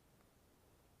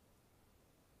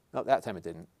 No, that time it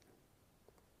didn't.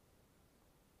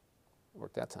 It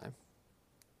worked that time.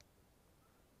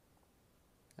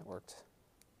 That worked.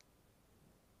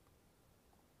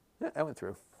 Yeah, that went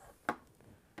through.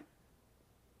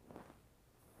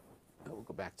 Now we'll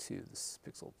go back to this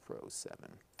Pixel Pro 7.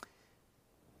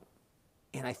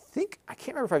 And I can't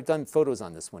remember if I've done photos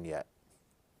on this one yet.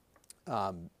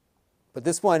 But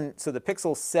this one, so the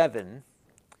Pixel 7,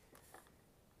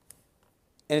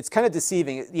 and it's kind of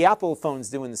deceiving. The Apple phone's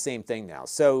doing the same thing now.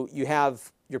 So you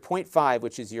have your 0.5,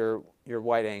 which is your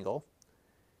wide angle.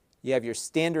 You have your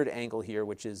standard angle here,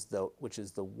 which is the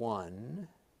 1.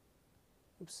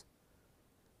 Oops.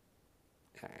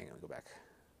 I'm going to go back.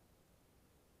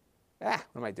 What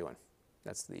am I doing?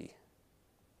 That's the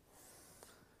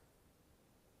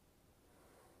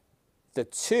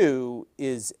 2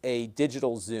 is a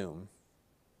digital zoom.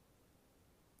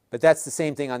 But that's the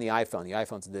same thing on the iPhone. The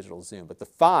iPhone's a digital zoom. But the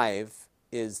 5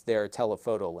 is their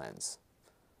telephoto lens.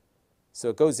 So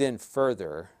it goes in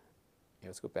further. Here,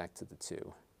 let's go back to the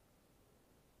 2.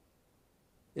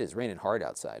 It is raining hard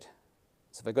outside.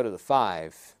 So if I go to the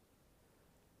 5,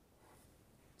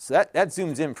 so that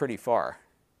zooms in pretty far.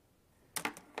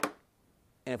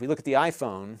 And if we look at the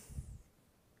iPhone,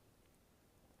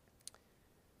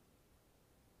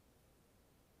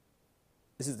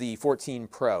 this is the 14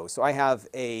 Pro. So I have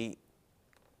here,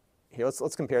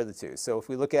 let's compare the two. So if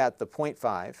we look at the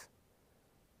 0.5,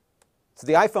 so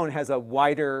the iPhone has a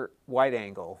wide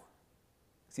angle.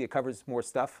 See, it covers more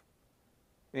stuff.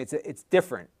 I mean, it's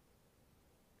different,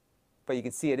 but you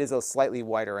can see it is a slightly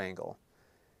wider angle.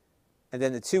 And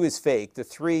then the 2 is fake. The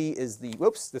 3 is the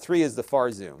 3 is the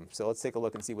far zoom. So let's take a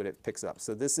look and see what it picks up.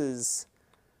 So this is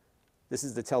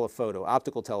the telephoto,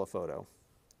 optical telephoto.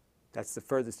 That's the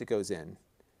furthest it goes in.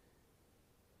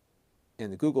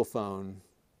 And the Google phone,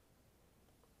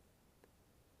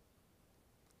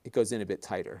 it goes in a bit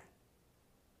tighter.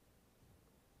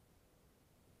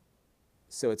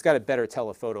 So it's got a better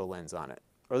telephoto lens on it.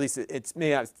 Or at least it's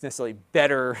maybe not necessarily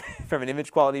better from an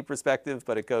image quality perspective,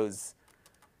 but it goes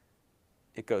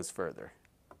further.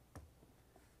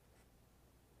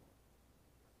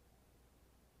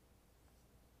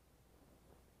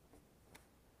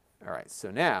 All right, so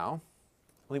now,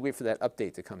 let me wait for that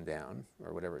update to come down,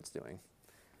 or whatever it's doing.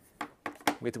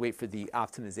 We have to wait for the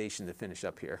optimization to finish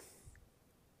up here.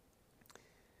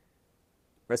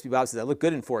 Recipe Bob says, I look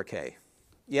good in 4K.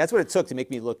 Yeah, that's what it took to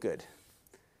make me look good.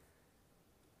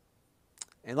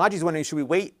 And Logi's wondering, should we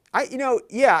wait?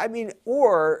 Yeah, I mean,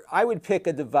 or I would pick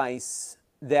a device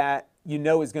that you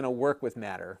know is going to work with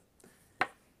Matter.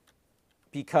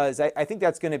 Because I think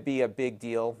that's going to be a big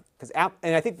deal.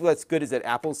 And I think what's good is that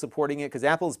Apple's supporting it, because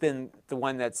Apple's been the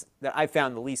one that I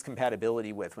found the least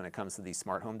compatibility with when it comes to these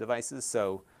smart home devices.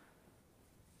 So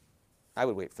I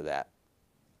would wait for that.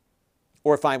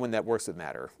 Or find one that works with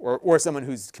Matter, or someone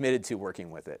who's committed to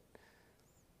working with it.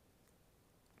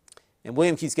 And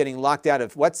William keeps getting locked out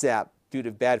of WhatsApp due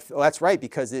to bad. Oh, that's right,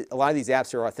 because a lot of these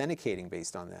apps are authenticating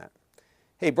based on that.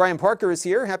 Hey, Brian Parker is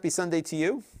here. Happy Sunday to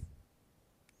you.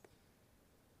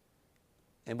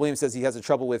 And William says he has a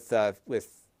trouble with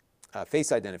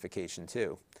face identification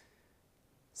too.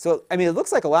 So, I mean, it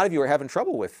looks like a lot of you are having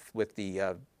trouble with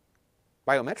the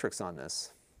biometrics on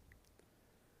this.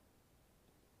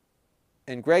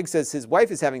 And Greg says his wife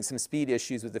is having some speed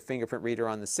issues with the fingerprint reader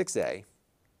on the 6A.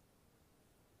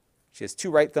 She has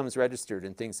 2 right thumbs registered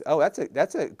and thinks, oh,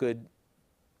 that's a good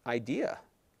idea.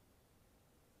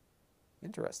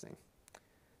 Interesting.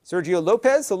 Sergio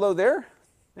Lopez, hello there.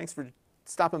 Thanks for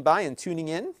stopping by and tuning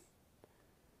in.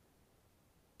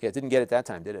 Yeah, it didn't get it that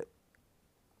time, did it?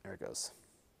 There it goes.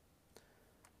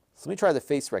 So let me try the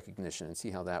face recognition and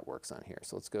see how that works on here.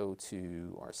 So let's go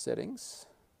to our settings.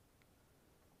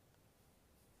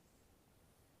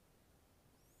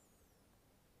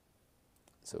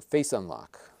 So face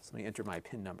unlock. So let me enter my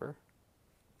PIN number.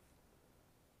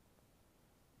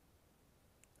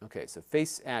 Okay, so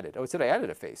face added. Oh, it said I added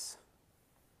a face.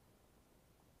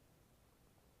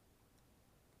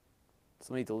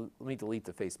 So let me delete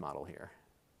the face model here.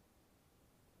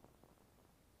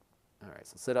 All right,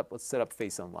 so let's set up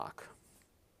face unlock.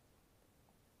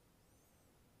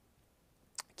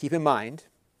 Keep in mind,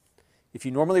 if you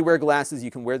normally wear glasses,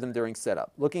 you can wear them during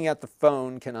setup. Looking at the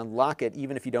phone can unlock it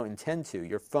even if you don't intend to.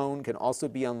 Your phone can also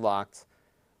be unlocked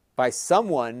by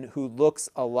someone who looks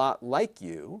a lot like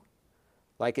you,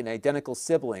 like an identical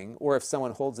sibling, or if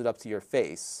someone holds it up to your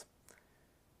face.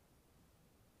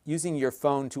 Using your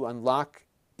phone to unlock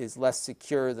is less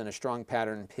secure than a strong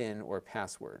pattern PIN or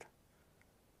password.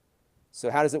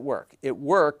 So how does it work? It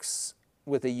works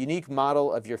with a unique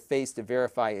model of your face to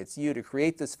verify it's you. To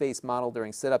create this face model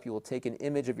during setup, you will take an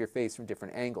image of your face from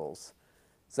different angles.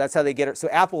 So that's how they get it. So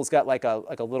Apple's got like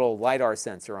a little LiDAR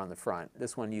sensor on the front.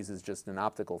 This one uses just an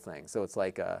optical thing. So it's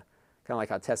like kind of like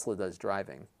how Tesla does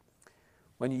driving.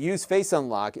 When you use Face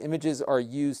Unlock, images are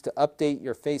used to update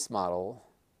your face model.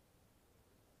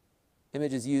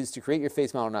 Image is used to create your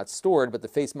face model, not stored, but the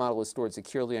face model is stored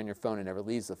securely on your phone and never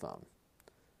leaves the phone.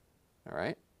 All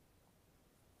right?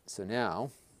 So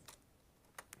now,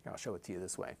 I'll show it to you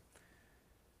this way.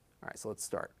 All right, so let's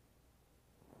start.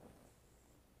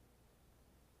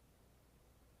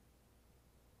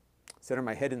 Center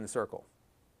my head in the circle.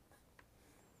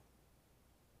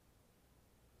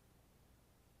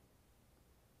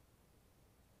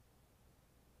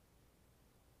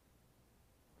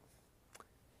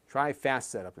 Try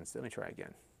fast setup instead. Let me try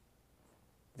again.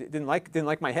 Didn't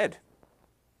like my head.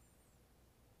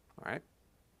 All right.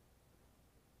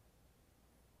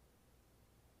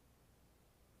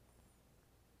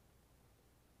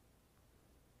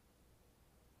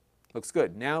 Looks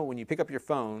good. Now when you pick up your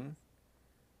phone,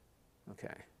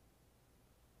 okay.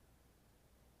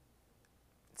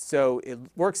 So it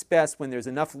works best when there's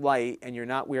enough light and you're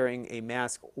not wearing a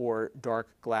mask or dark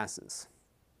glasses.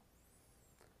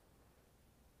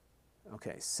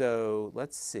 Okay, so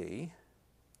let's see.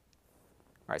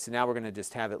 All right, so now we're going to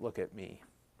just have it look at me.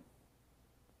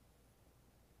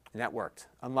 And that worked.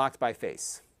 Unlocked by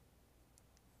face.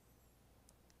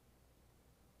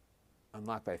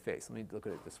 Unlocked by face. Let me look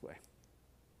at it this way.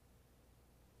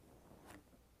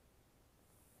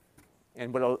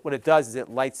 And what it does is it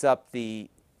lights up the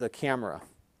camera,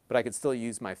 but I could still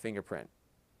use my fingerprint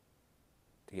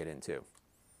to get in too.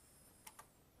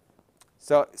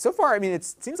 So far, I mean, it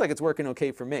seems like it's working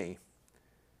okay for me.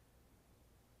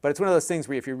 But it's one of those things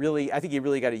where if you really, I think you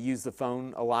really got to use the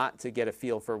phone a lot to get a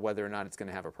feel for whether or not it's going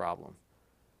to have a problem.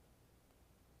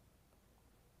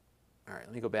 All right,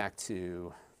 let me go back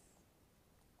to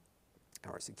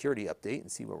our security update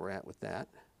and see where we're at with that.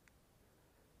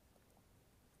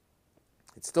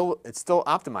 It's still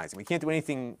optimizing. We can't do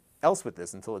anything else with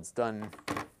this until it's done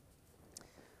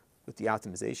with the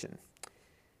optimization.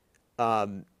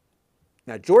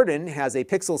 Now, Jordan has a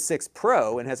Pixel 6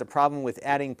 Pro and has a problem with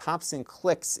adding pops and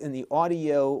clicks in the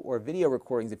audio or video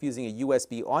recordings if using a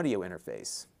USB audio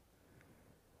interface.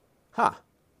 Huh.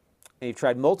 And you've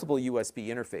tried multiple USB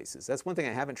interfaces. That's one thing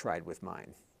I haven't tried with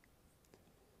mine.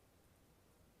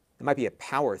 It might be a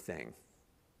power thing.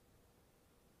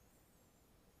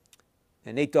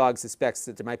 And Nate Dogg suspects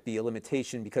that there might be a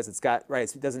limitation because it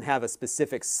doesn't have a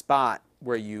specific spot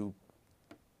where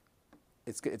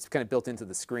it's kind of built into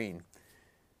the screen.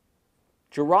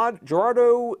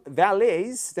 Gerardo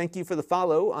Valles, thank you for the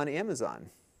follow on Amazon.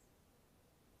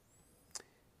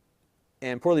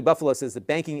 And Poorly Buffalo says the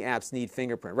banking apps need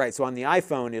fingerprint. Right, so on the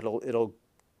iPhone,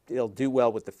 it'll do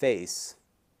well with the face.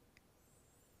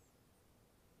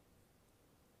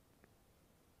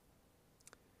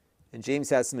 And James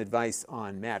has some advice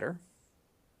on Matter.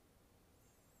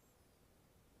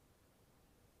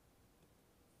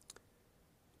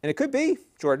 And it could be,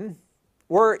 Jordan.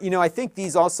 Or, I think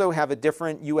these also have a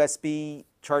different USB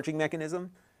charging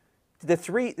mechanism. The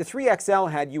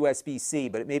 3XL had USB-C,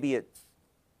 but maybe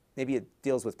it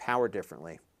deals with power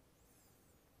differently.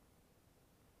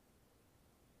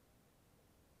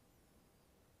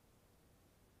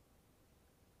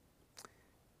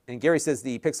 And Gary says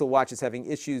the Pixel Watch is having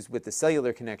issues with the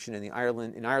cellular connection in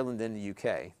Ireland and the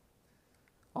UK.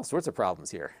 All sorts of problems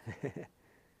here.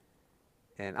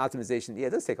 And optimization, yeah, it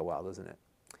does take a while, doesn't it?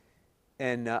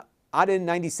 And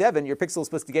Odin97, your Pixel is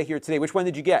supposed to get here today. Which one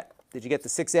did you get? Did you get the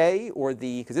 6A or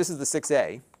because this is the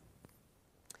 6A.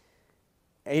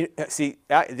 And see,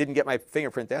 it didn't get my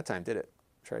fingerprint that time, did it?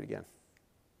 Try it again.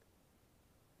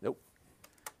 Nope.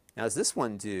 Now, does this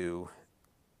one do?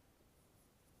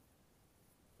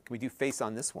 Can we do face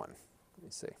on this one? Let me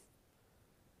see.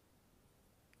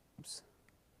 Oops.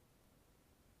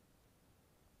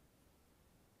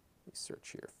 Let me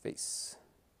search here. Face.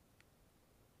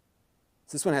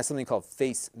 So this one has something called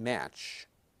Face Match.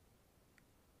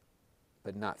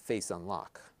 but not face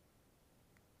unlock.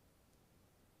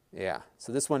 Yeah,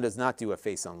 so this one does not do a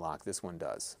face unlock. This one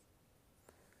does.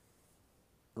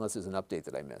 Unless there's an update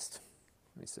that I missed.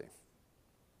 Let me see.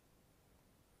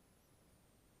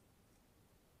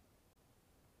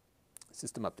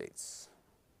 System updates.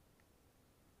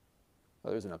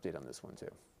 Oh, there's an update on this one too.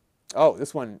 Oh,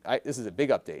 this one, this is a big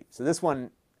update. So this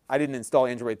one, I didn't install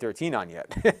Android 13 on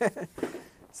yet.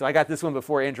 So I got this one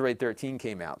before Android 13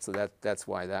 came out. So that's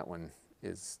why that one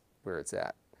is where it's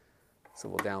at. So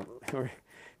we'll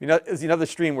it's another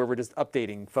stream where we're just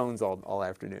updating phones all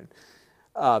afternoon.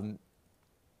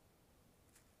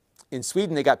 In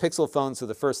Sweden, they got Pixel phones for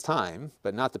the first time,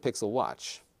 but not the Pixel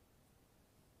Watch.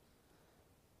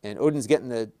 And Odin's getting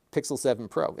the Pixel 7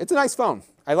 Pro. It's a nice phone.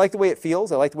 I like the way it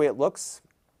feels. I like the way it looks.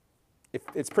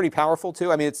 It's pretty powerful,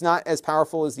 too. I mean, it's not as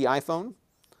powerful as the iPhone.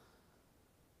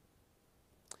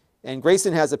 And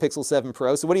Grayson has a Pixel 7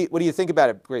 Pro. So what do you think about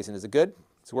it, Grayson? Is it good?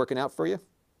 It's working out for you?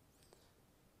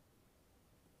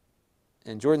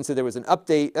 And Jordan said there was an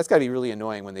update. That's got to be really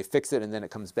annoying when they fix it and then it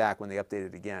comes back when they update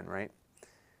it again, right?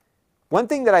 One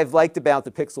thing that I've liked about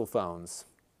the Pixel phones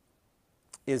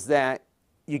is that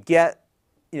you get,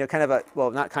 kind of a,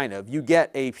 well, not kind of, you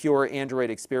get a pure Android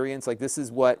experience. Like this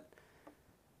is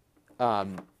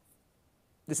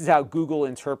how Google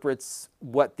interprets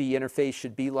what the interface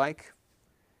should be like.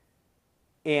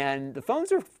 And the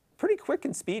phones are pretty quick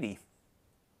and speedy.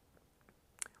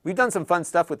 We've done some fun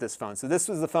stuff with this phone. So this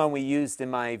was the phone we used in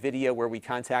my video where we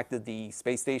contacted the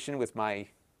space station with my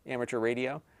amateur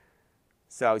radio.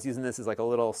 So I was using this as like a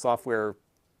little software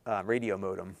radio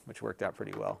modem, which worked out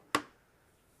pretty well.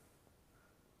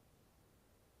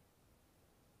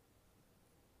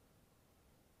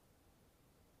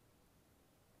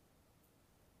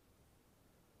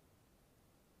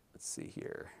 Let's see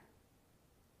here.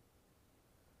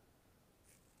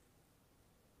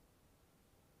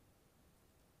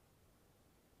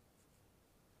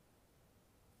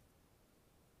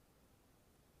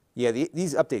 Yeah,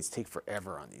 these updates take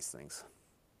forever on these things.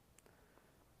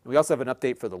 We also have an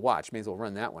update for the watch. May as well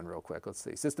run that one real quick. Let's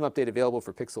see. System update available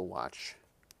for Pixel Watch.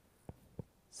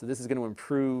 So this is going to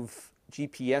improve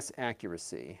GPS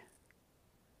accuracy.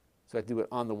 So I have to do it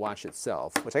on the watch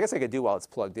itself, which I guess I could do while it's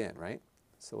plugged in, right?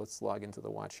 So let's log into the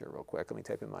watch here real quick. Let me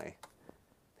type in my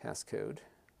passcode.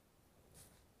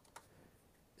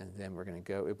 And then we're going to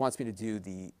go. It wants me to do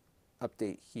the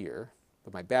update here,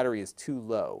 but my battery is too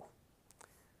low.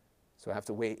 So I have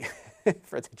to wait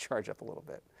for it to charge up a little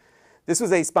bit. This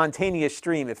was a spontaneous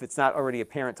stream if it's not already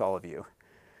apparent to all of you.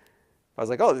 I was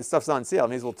like, oh, this stuff's on sale. I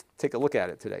may as well take a look at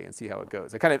it today and see how it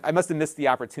goes. I must have missed the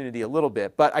opportunity a little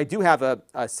bit, but I do have a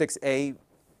 6A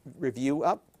review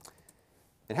up.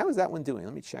 And how is that one doing?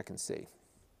 Let me check and see.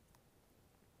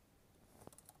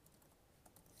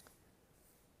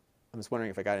 I'm just wondering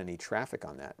if I got any traffic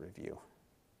on that review.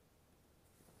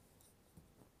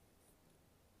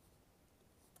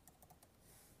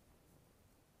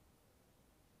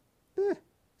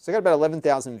 So I got about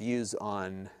 11,000 views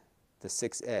on the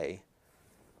 6A.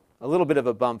 A little bit of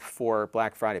a bump for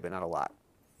Black Friday, but not a lot.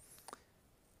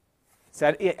 So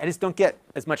I just don't get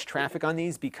as much traffic on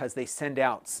these because they send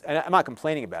out, and I'm not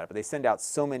complaining about it, but they send out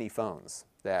so many phones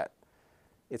that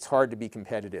it's hard to be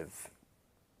competitive.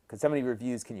 Because how many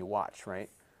reviews can you watch, right?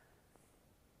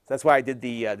 So that's why I did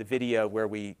the video where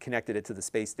we connected it to the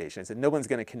space station. I said no one's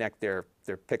going to connect their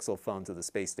Pixel phone to the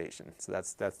space station. So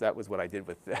that was what I did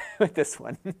with, with this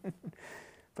one.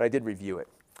 But I did review it.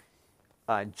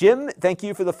 Jim, thank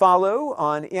you for the follow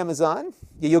on Amazon.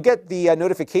 Yeah, you'll get the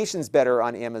notifications better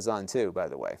on Amazon too, by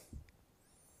the way.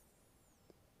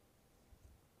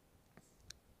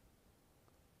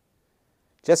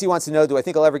 Jesse wants to know, do I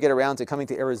think I'll ever get around to coming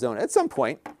to Arizona? At some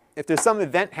point. If there's some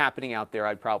event happening out there,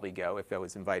 I'd probably go if I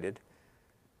was invited.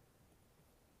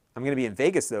 I'm going to be in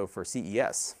Vegas, though, for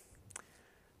CES.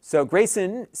 So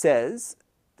Grayson says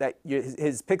that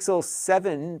his Pixel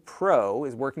 7 Pro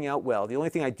is working out well. The only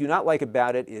thing I do not like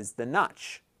about it is the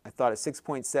notch. I thought a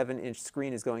 6.7-inch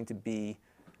screen is going to be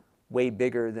way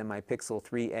bigger than my Pixel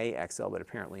 3a XL, but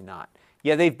apparently not.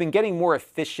 Yeah, they've been getting more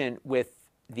efficient with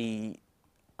the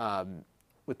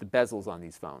bezels on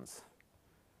these phones.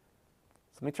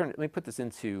 So let me put this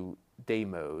into day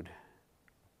mode.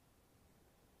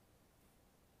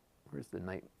 Where's the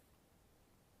night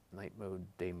mode,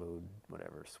 day mode,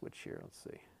 whatever switch here? Let's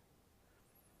see.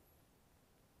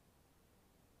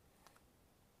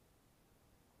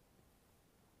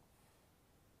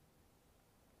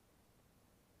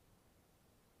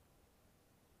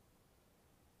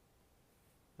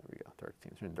 There we go. Dark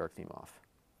theme. Turn dark theme off.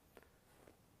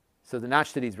 So the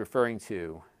notch that he's referring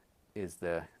to is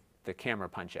the camera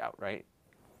punch out, right?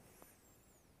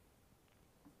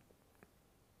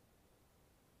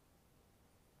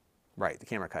 Right, the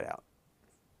camera cut out.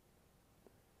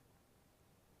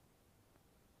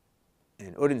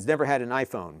 And Odin's never had an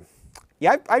iPhone.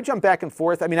 Yeah, I jump back and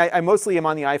forth. I mean, I mostly am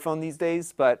on the iPhone these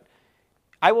days, but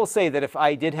I will say that if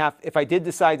I did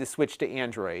decide to switch to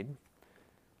Android,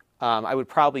 I would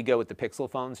probably go with the Pixel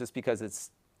phones just because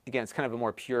it's kind of a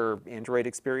more pure Android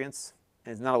experience.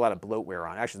 And there's not a lot of bloatware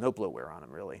on it. Actually, no bloatware on them,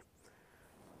 really.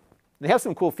 They have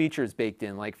some cool features baked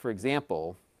in. Like, for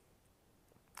example,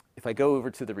 if I go over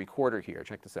to the recorder here,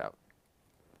 check this out.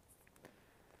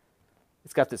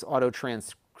 It's got this auto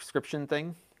transcription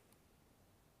thing.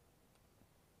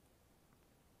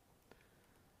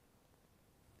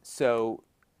 So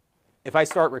if I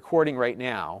start recording right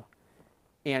now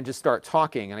and just start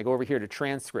talking and I go over here to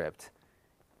transcript,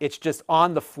 it's just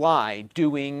on the fly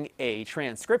doing a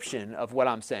transcription of what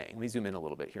I'm saying. Let me zoom in a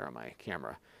little bit here on my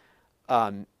camera.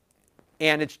 And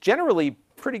it's generally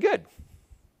pretty good,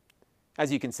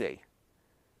 as you can see.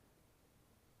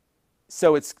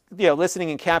 So it's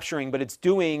listening and capturing, but it's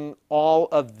doing all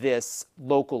of this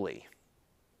locally.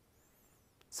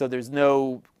 So there's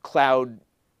no cloud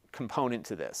component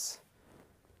to this.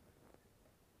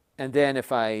 And then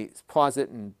if I pause it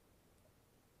and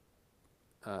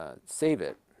save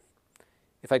it,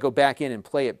 if I go back in and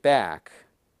play it back,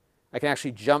 I can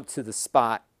actually jump to the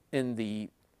spot in the...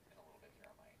 a little bit here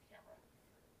on my camera.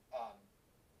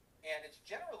 And it's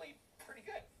generally pretty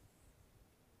good,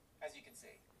 as you can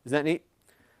see. Isn't that neat?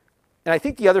 And I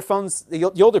think the other phones, the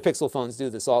older Pixel phones do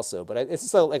this also, but it's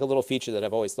just like a little feature that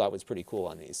I've always thought was pretty cool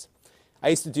on these. I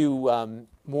used to do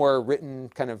more written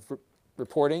kind of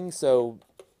reporting, so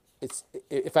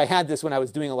if I had this when I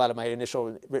was doing a lot of my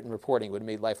initial written reporting, it would have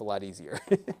made life a lot easier.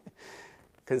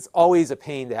 Because it's always a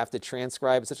pain to have to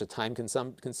transcribe. It's such a time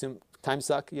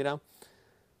suck, you know?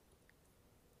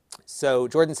 So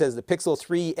Jordan says the Pixel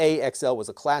 3a XL was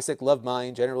a classic. Love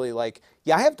mine. Generally like,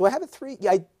 yeah, do I have a 3?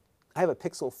 Yeah, I have a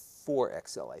Pixel 4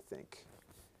 XL, I think.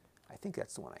 I think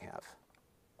that's the one I have.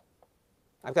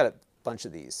 I've got a bunch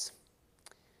of these.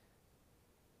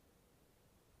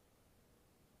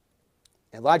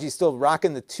 And Logi's still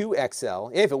rocking the 2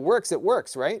 XL. Yeah, if it works,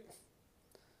 right?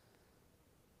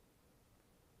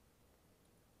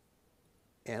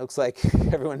 And it looks like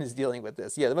everyone is dealing with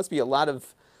this. Yeah, there must be a lot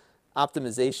of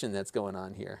optimization that's going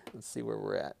on here. Let's see where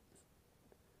we're at.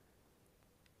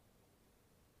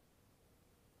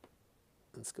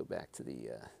 Let's go back to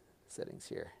the settings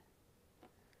here.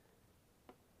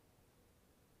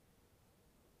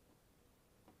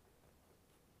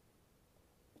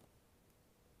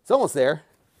 It's almost there.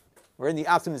 We're in the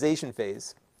optimization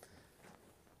phase.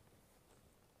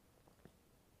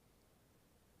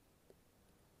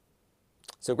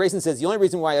 So Grayson says, the only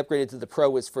reason why I upgraded to the Pro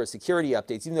was for security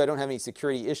updates. Even though I don't have any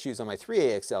security issues on my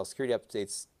 3A XL, security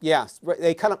updates, yeah.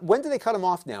 They cut them, when do they cut them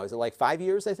off now? Is it like 5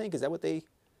 years, I think? Is that what they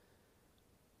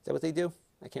do?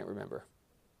 I can't remember.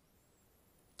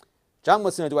 John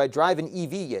wants to know, do I drive an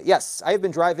EV yet? Yes, I have been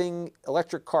driving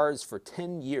electric cars for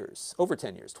 10 years, over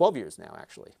 10 years, 12 years now,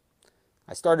 actually.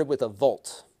 I started with a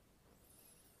Volt.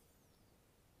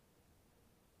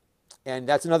 And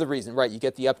that's another reason, right? You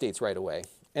get the updates right away.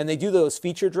 And they do those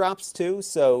feature drops too,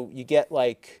 so you get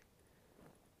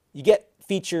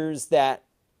features that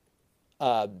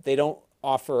they don't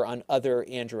offer on other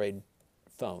Android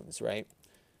phones, right?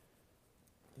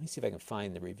 Let me see if I can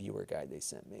find the reviewer guide they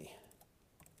sent me.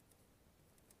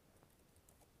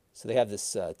 So they have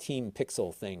this Team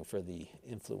Pixel thing for the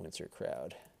influencer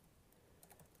crowd.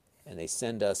 And they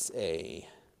send us they're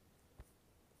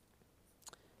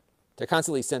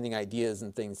constantly sending ideas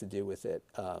and things to do with it.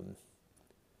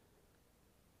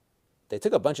 They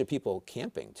took a bunch of people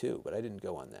camping too, but I didn't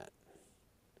go on that.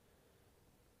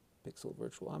 Pixel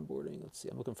virtual onboarding. Let's see.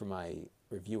 I'm looking for my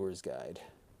reviewer's guide.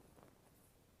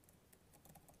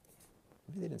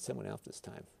 Maybe they didn't send one out this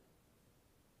time.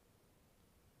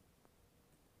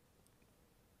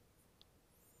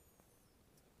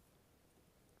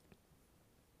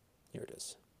 Here it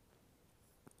is.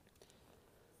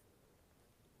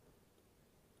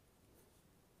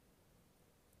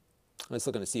 I'm just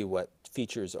looking to see what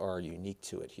features are unique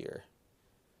to it here.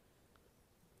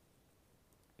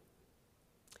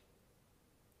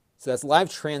 So that's live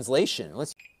translation. All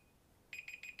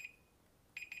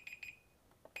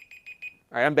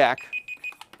right, I'm back.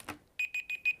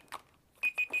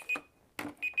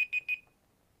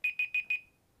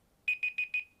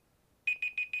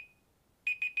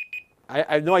 I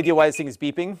have no idea why this thing is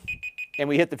beeping, and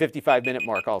we hit the 55-minute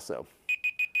mark also.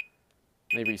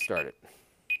 Let me restart it.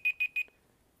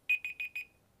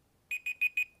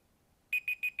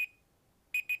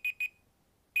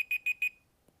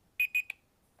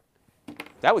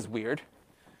 That was weird.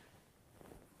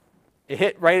 It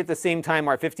hit right at the same time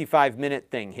our 55-minute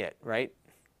thing hit, right?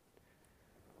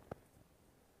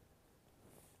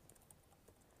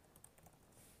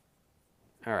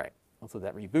 All right, let's let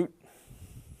that reboot.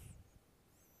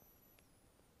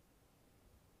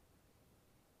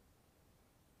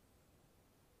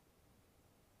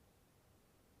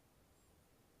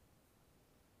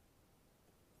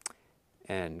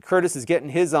 And Curtis is getting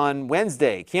his on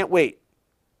Wednesday. Can't wait.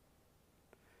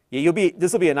 Yeah,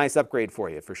 this will be a nice upgrade for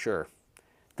you for sure.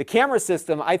 The camera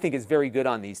system, I think, is very good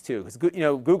on these too. Because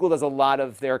Google does a lot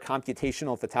of their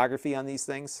computational photography on these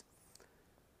things.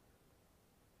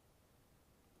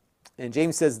 And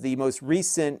James says the most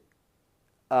recent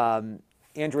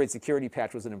Android security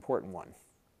patch was an important one.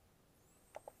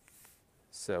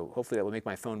 So hopefully that will make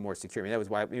my phone more secure.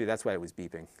 Maybe that's why it was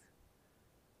beeping.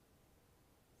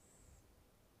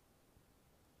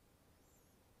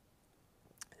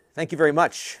 Thank you very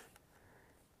much.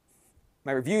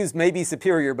 My reviews may be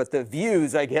superior, but the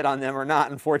views I get on them are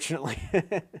not, unfortunately.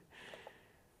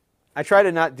 I try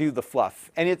to not do the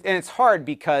fluff. And it's hard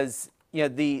because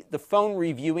the phone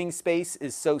reviewing space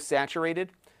is so saturated.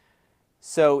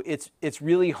 So it's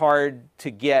really hard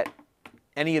to get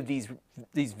any of these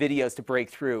videos to break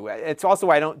through. It's also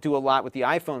why I don't do a lot with the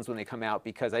iPhones when they come out,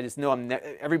 because I just know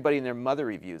everybody and their mother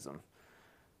reviews them.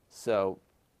 So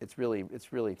it's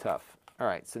really tough. All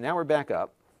right, so now we're back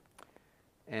up.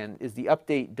 And is the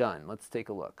update done? Let's take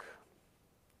a look.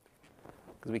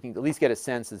 Because we can at least get a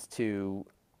sense as to,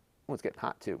 oh, it's getting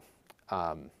hot too.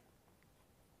 Let's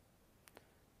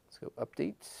go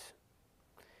update.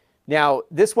 Now,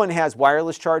 this one has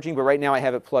wireless charging, but right now I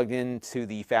have it plugged into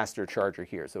the faster charger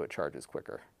here, so it charges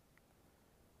quicker.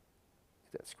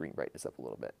 Get that screen brightness up a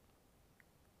little bit.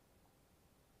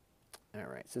 All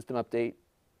right, system update.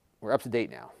 We're up to date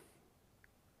now.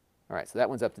 All right, so that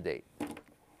one's up to date.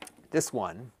 This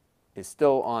one is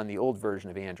still on the old version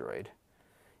of Android.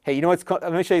 Hey, you know what's cool?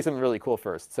 Let me show you something really cool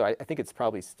first. So I think it's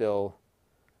probably still,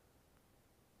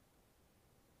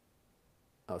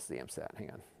 oh, it's the MSAT,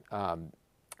 hang on.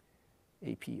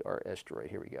 APRS Droid,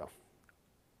 here we go.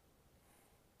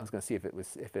 I was gonna see if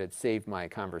it had saved my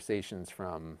conversations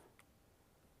from,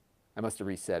 I must have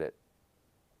reset it.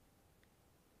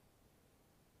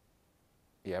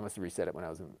 Yeah, I must have reset it when I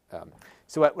was in.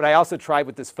 So what I also tried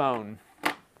with this phone,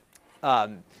 because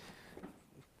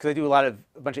I do a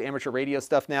bunch of amateur radio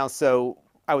stuff now, so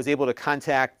I was able to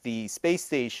contact the space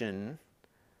station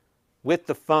with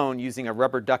the phone using a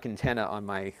rubber duck antenna on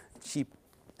my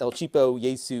El Cheapo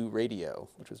Yaesu radio,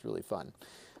 which was really fun.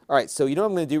 All right, so you know what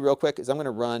I'm going to do real quick is I'm going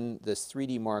to run this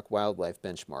 3D Mark Wildlife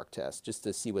benchmark test just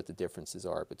to see what the differences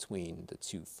are between the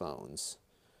two phones.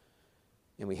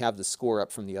 And we have the score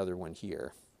up from the other one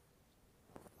here.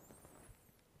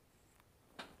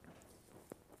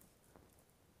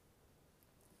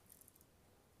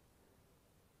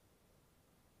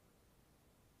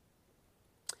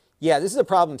 Yeah, this is a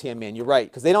problem, Tam Man. You're right,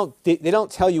 because they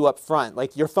don't tell you up front.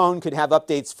 Like your phone could have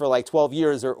updates for like 12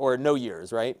 years or no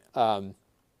years, right? Am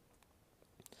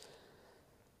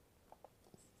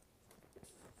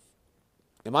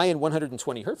I in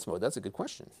 120 hertz mode? That's a good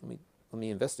question. Let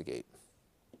me investigate.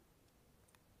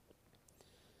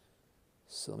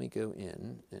 So let me go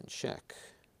in and check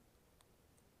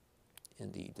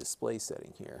in the display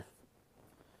setting here.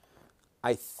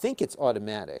 I think it's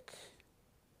automatic.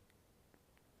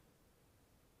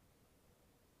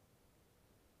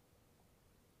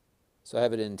 So I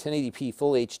have it in 1080p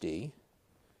full HD.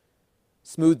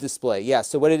 Smooth display. Yeah,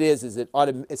 so what it is it's an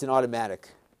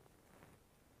automatic.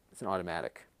 It's an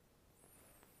automatic.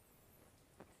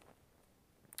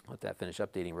 Let that finish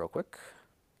updating real quick.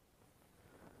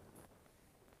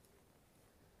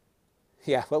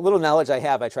 Yeah, what little knowledge I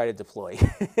have, I try to deploy.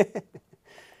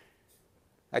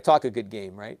 I talk a good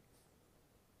game, right?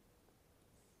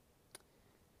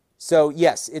 So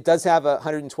yes, it does have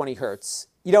 120 hertz.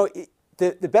 You know,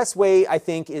 the best way, I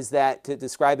think, is that to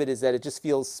describe it is that it just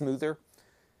feels smoother.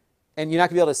 And you're not going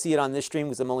to be able to see it on this stream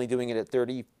because I'm only doing it at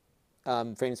 30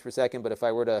 frames per second. But if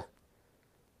I were to,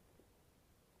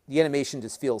 the animation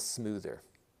just feels smoother.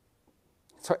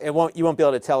 You won't be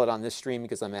able to tell it on this stream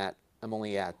because I'm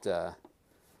only at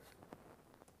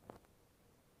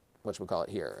whatchamacallit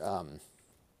here,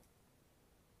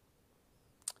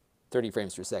 30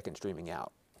 frames per second streaming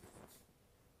out.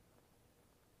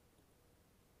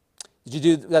 Did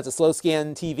you do, that's a slow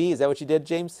scan TV? Is that what you did,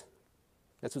 James?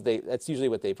 That's usually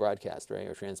what they broadcast, right,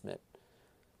 or transmit.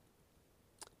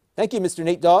 Thank you, Mr.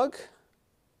 Nate Dogg.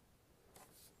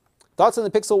 Thoughts on the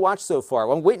Pixel Watch so far?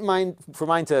 Well, I'm waiting for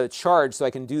mine to charge so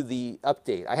I can do the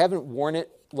update. I haven't worn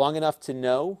it long enough to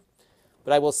know,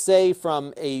 but I will say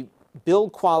from a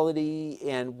build quality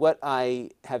and what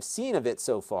I have seen of it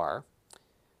so far,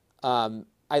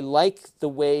 I like the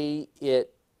way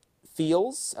it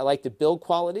feels. I like the build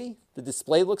quality. The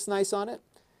display looks nice on it.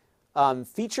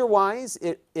 Feature-wise,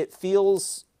 it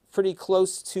feels pretty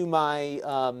close to my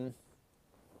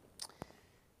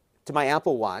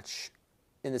Apple Watch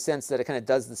in the sense that it kind of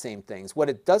does the same things. What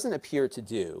it doesn't appear to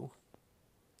do,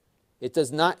 it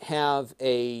does not have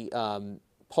a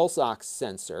pulse ox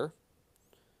sensor.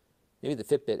 Maybe the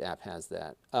Fitbit app has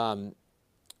that.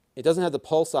 It doesn't have the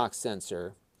pulse ox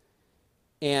sensor,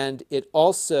 and it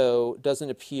also doesn't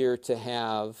appear to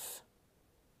have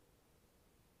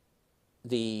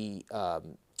the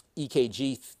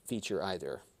EKG feature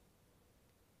either.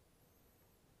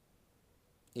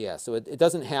 Yeah, so it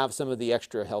doesn't have some of the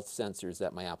extra health sensors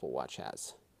that my Apple Watch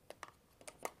has,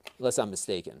 unless I'm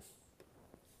mistaken.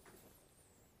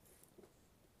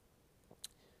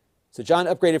 So John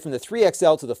upgraded from the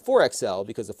 3XL to the 4XL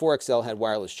because the 4XL had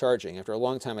wireless charging. After a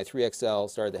long time, my 3XL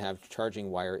started to have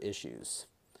charging wire issues.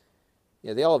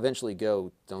 Yeah, they all eventually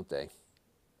go, don't they?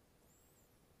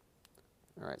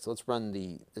 All right, so let's run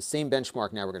the same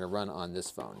benchmark now we're going to run on this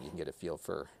phone. You can get a feel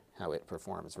for how it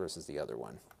performs versus the other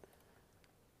one.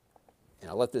 And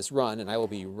I'll let this run, and I will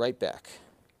be right back.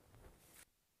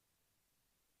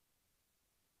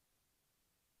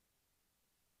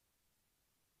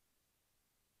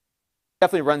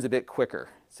 Definitely runs a bit quicker.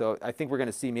 So I think we're going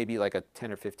to see maybe like a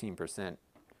 10 or 15%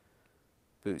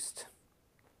 boost.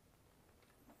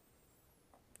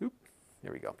 Oop,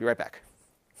 there we go. Be right back.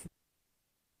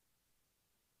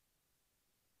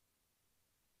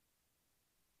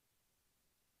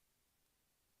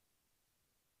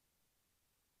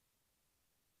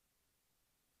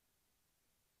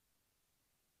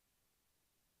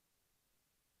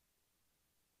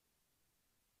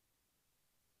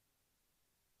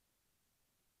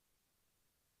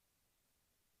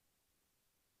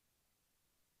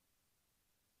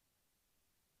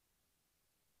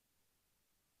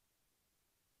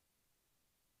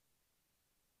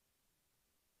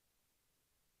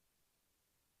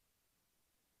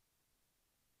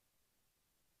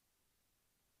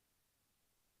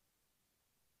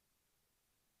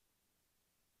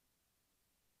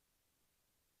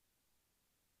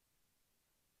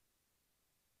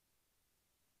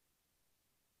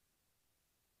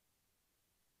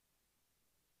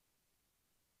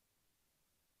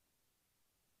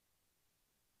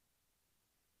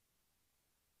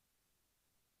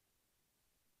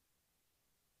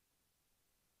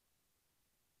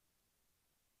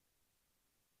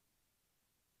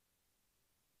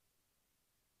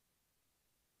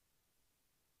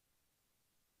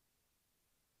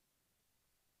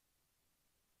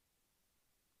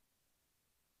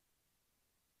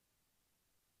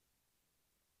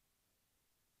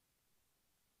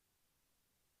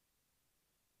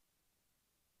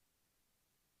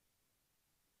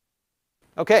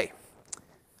 Okay,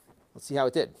 let's see how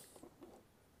it did.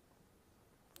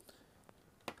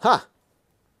 Huh,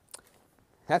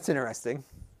 that's interesting.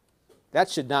 That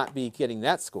should not be getting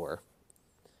that score.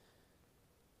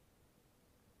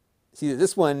 See,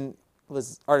 this one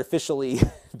was artificially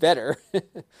better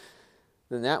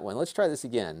than that one. Let's try this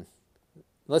again.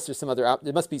 Unless there's some other,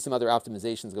 there must be some other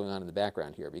optimizations going on in the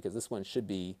background here, because this one should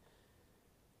be,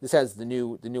 this has the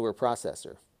newer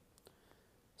processor.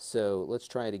 So let's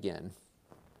try it again.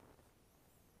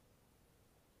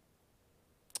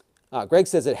 Greg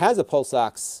says it has a pulse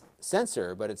ox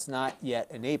sensor, but it's not yet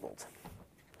enabled.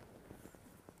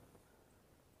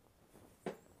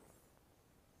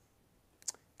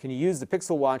 Can you use the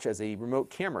Pixel Watch as a remote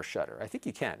camera shutter? I think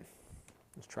you can.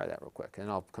 Let's try that real quick,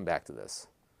 and I'll come back to this.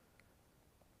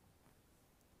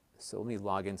 So let me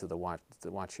log into the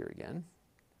watch here again.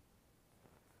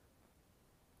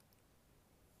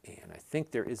 And I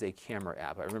think there is a camera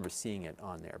app. I remember seeing it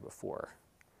on there before.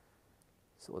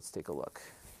 So let's take a look.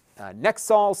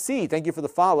 Nexol C, thank you for the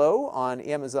follow on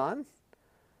Amazon.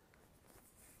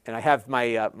 And I have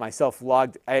my myself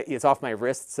logged. It's off my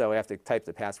wrist, so I have to type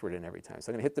the password in every time.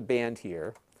 So I'm going to hit the band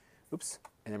here. Oops.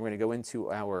 And then we're going to go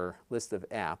into our list of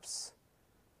apps.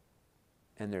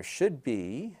 And there should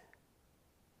be,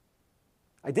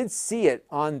 I did see it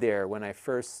on there when I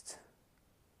first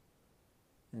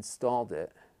installed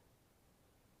it.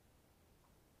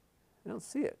 I don't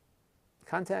see it.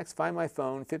 Contacts, Find My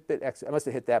Phone, Fitbit X. I must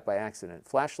have hit that by accident.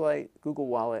 Flashlight, Google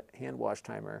Wallet, hand wash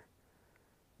timer,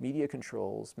 media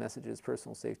controls, messages,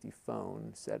 personal safety,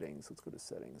 phone, settings. Let's go to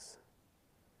settings.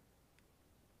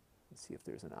 Let's see if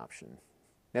there's an option.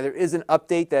 Now there is an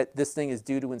update that this thing is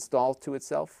due to install to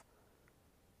itself.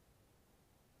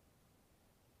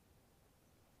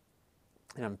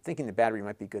 And I'm thinking the battery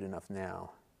might be good enough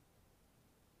now.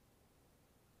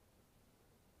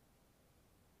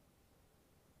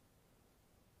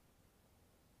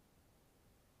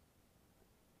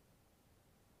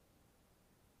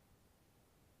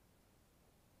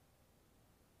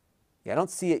 Yeah, I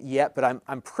don't see it yet, but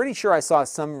I'm pretty sure I saw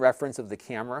some reference of the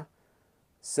camera.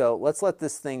 So let's let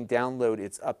this thing download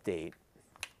its update,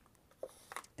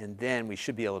 and then we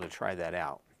should be able to try that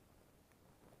out.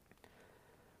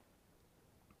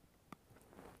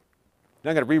 Now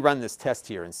I'm going to rerun this test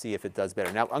here and see if it does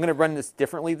better. Now I'm going to run this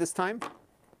differently this time.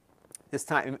 This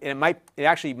time, it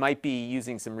actually might be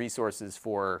using some resources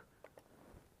for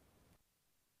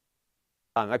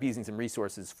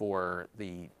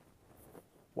the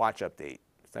watch update.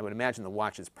 So I would imagine the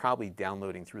watch is probably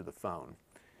downloading through the phone.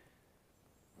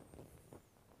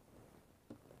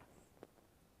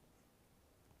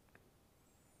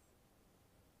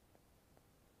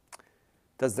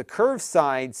 Does the curved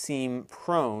side seem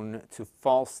prone to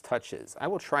false touches? I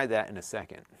will try that in a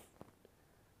second.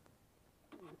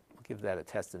 I'll give that a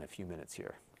test in a few minutes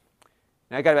here.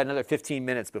 Now I got about another 15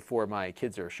 minutes before my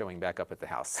kids are showing back up at the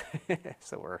house.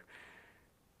 So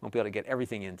won't be able to get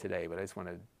everything in today, but I just want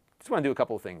to do a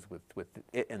couple of things with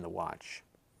it and the watch.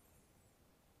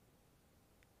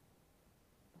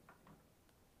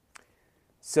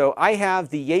 So I have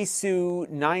the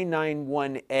Yaesu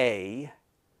 991A.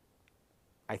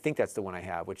 I think that's the one I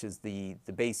have, which is the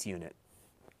base unit.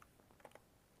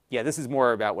 Yeah, this is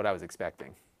more about what I was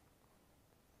expecting.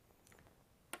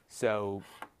 So,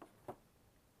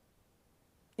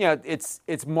 it's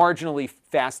marginally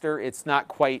faster. It's not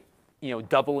quite,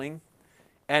 doubling.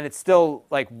 And it's still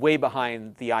like way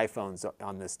behind the iPhones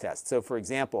on this test. So for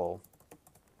example,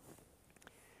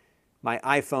 my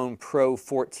iPhone Pro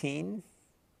 14,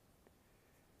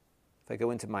 if I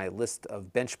go into my list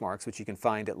of benchmarks, which you can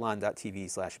find at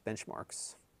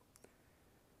Lon.TV/benchmarks,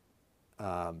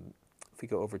 if we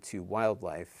go over to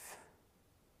wildlife,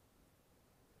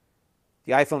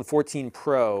 the iPhone 14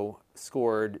 Pro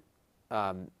scored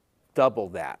double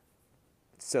that.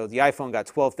 So the iPhone got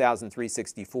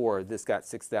 12,364, this got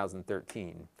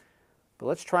 6,013. But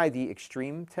let's try the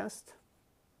extreme test.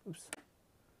 Oops.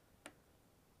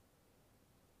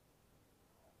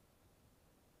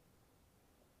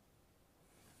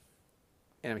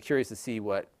 And I'm curious to see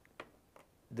what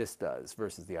this does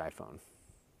versus the iPhone.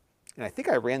 And I think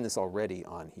I ran this already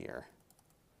on here.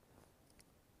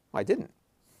 Oh, I didn't.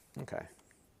 Okay.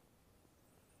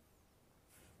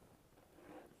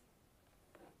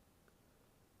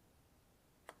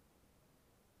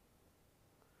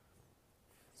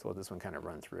 So let this one kind of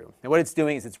run through. And what it's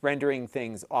doing is it's rendering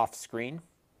things off screen.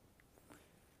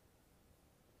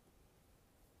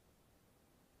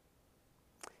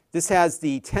 This has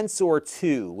the Tensor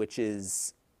 2, which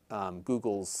is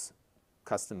Google's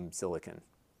custom silicon.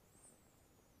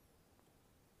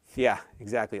 Yeah,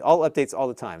 exactly. All updates all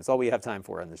the time. It's all we have time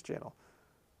for on this channel.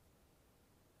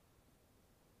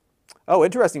 Oh,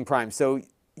 interesting, Prime. So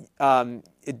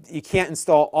you can't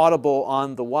install Audible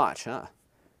on the watch, huh?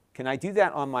 Can I do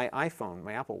that on my iPhone,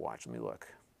 my Apple Watch? Let me look.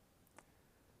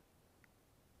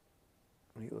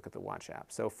 Let me look at the Watch app.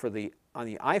 So on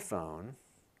the iPhone,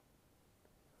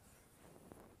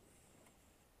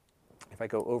 if I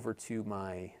go over to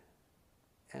my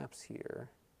apps here,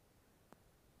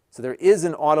 so there is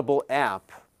an Audible app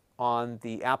on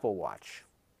the Apple Watch.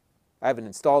 I haven't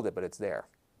installed it, but it's there.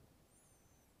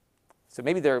 So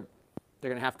maybe they're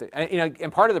going to have to,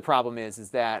 and part of the problem is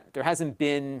that there hasn't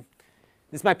been.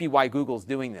 This might be why Google's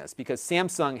doing this, because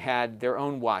Samsung had their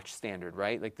own watch standard,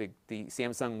 right? Like the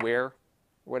Samsung Wear or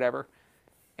whatever.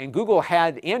 And Google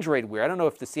had Android Wear. I don't know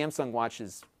if the Samsung watch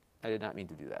is, I did not mean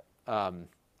to do that.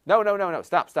 No,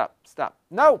 stop.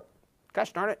 No,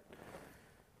 gosh darn it.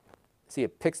 See,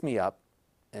 it picks me up,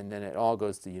 and then it all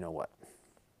goes to you-know-what.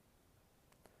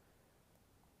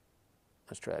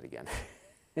 Let's try that again.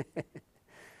 Now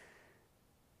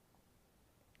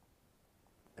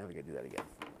we gotta do that again.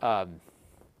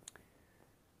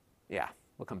 Yeah,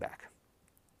 we'll come back.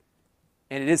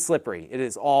 And it is slippery. It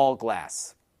is all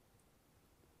glass.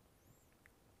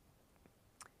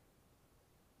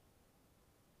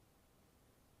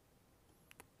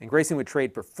 And Grayson would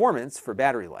trade performance for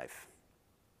battery life.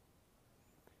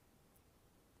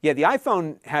 Yeah, the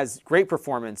iPhone has great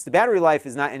performance. The battery life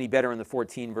is not any better in the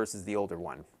 14 versus the older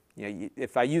one.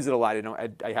 If I use it a lot,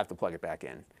 I have to plug it back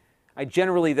in. I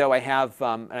generally, though, I have,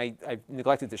 and I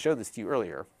neglected to show this to you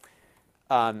earlier.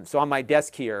 So on my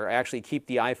desk here, I actually keep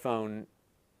the iPhone,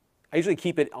 I usually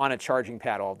keep it on a charging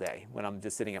pad all day when I'm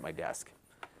just sitting at my desk.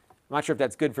 I'm not sure if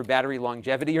that's good for battery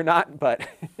longevity or not, but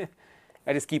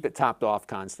I just keep it topped off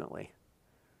constantly.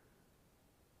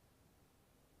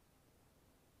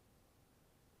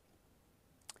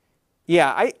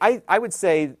 Yeah, I would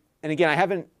say, and again, I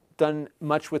haven't done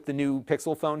much with the new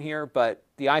Pixel phone here, but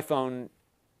the iPhone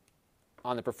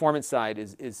on the performance side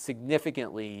is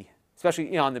significantly,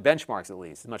 especially on the benchmarks at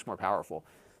least, is much more powerful.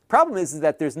 Problem is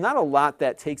that there's not a lot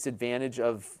that takes advantage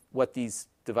of what these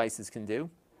devices can do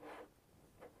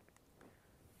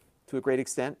to a great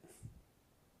extent.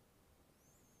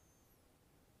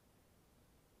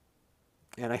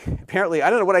 And apparently, I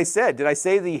don't know what I said. Did I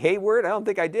say the hey word? I don't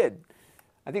think I did.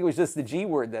 I think it was just the G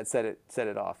word that set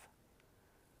it off.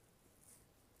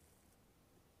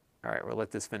 All right, we'll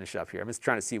let this finish up here. I'm just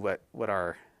trying to see what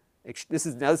our this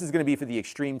is going to be for the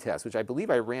extreme test, which I believe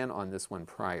I ran on this one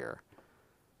prior.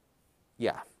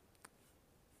 Yeah.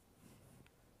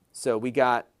 So we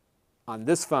got on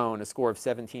this phone a score of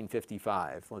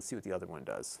 1755. Let's see what the other one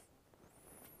does.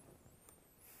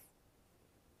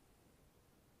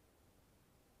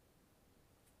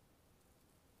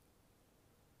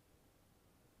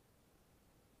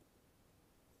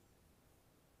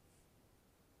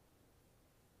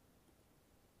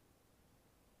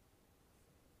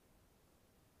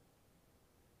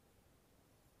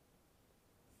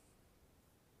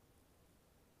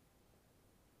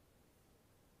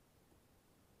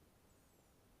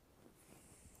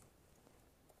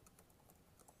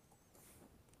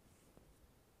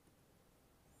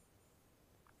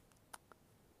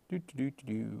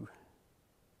 Do.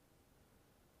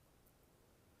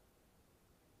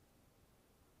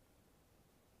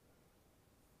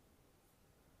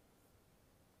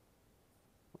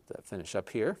 Let that finish up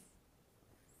here.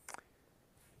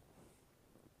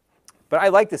 But I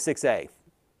like the 6A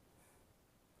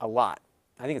a lot.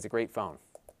 I think it's a great phone.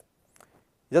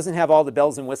 It doesn't have all the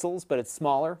bells and whistles, but it's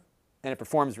smaller and it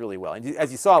performs really well. And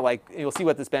as you saw, like you'll see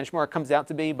what this benchmark comes out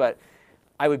to be, but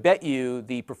I would bet you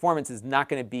the performance is not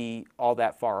going to be all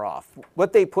that far off.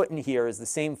 What they put in here is the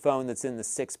same phone that's in the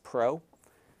 6 Pro.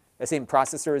 The same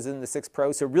processor is in the 6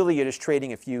 Pro. So really you're just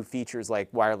trading a few features like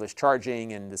wireless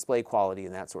charging and display quality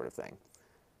and that sort of thing.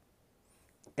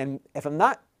 And if I'm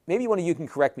not, maybe one of you can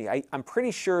correct me. I'm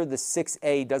pretty sure the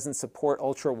 6A doesn't support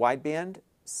ultra wideband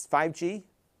 5G.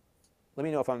 Let me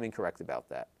know if I'm incorrect about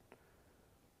that.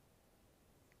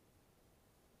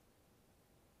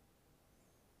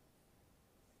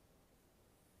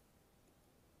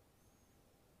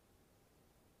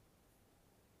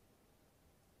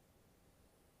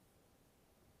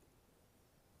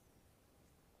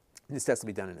 This test will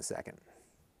be done in a second.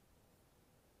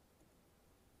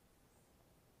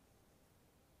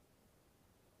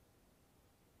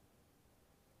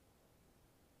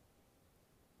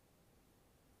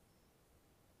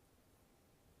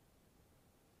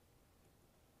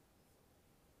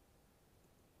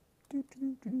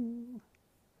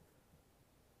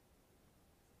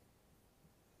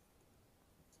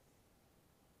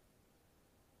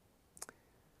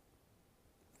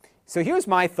 So here's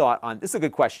my thought on, this is a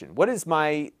good question. What is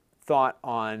my thought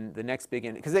on the next big,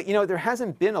 because there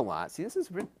hasn't been a lot. See, this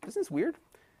is weird.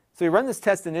 So we run this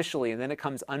test initially and then it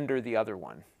comes under the other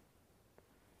one.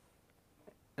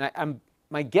 And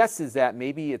my guess is that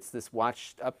maybe it's this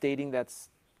watch updating that's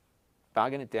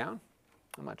bogging it down.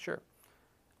 I'm not sure.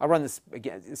 I'll run this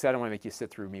again, so I don't want to make you sit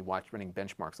through me running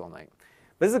benchmarks all night.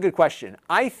 But this is a good question.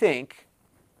 I think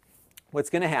what's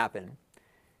going to happen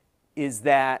is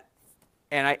that,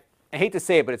 and I hate to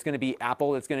say it, but it's going to be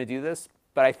Apple that's going to do this,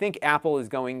 but I think Apple is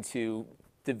going to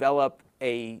develop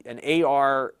an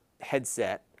AR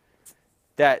headset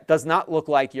that does not look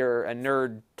like you're a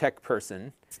nerd tech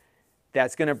person,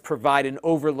 that's going to provide an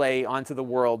overlay onto the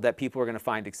world that people are going to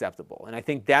find acceptable. And I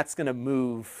think that's going to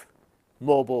move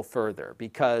mobile further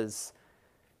because,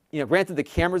 granted the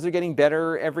cameras are getting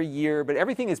better every year, but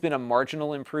everything has been a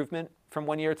marginal improvement from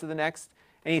one year to the next.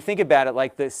 And you think about it,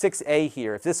 like the 6A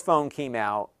here, if this phone came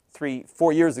out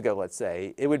 4 years ago, let's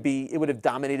say, it would have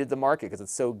dominated the market because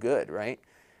it's so good, right?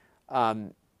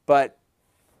 But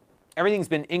everything's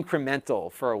been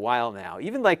incremental for a while now.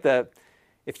 Even like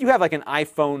if you have like an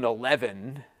iPhone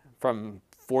 11 from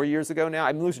 4 years ago now,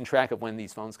 I'm losing track of when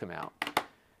these phones come out.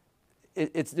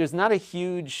 There's not a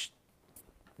huge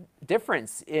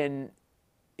difference in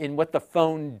what the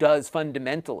phone does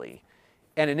fundamentally.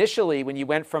 And initially, when you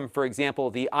went from, for example,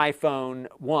 the iPhone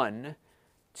 1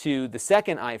 to the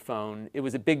second iPhone, it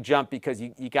was a big jump because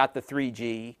you got the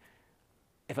 3G.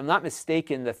 If I'm not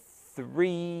mistaken, the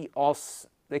 3 also,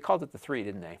 they called it the 3,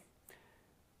 didn't they?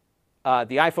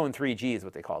 The iPhone 3G is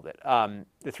what they called it.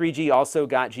 The 3G also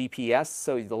got GPS,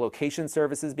 so the location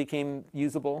services became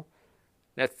usable.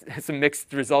 That's some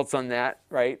mixed results on that,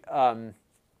 right?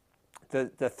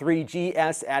 The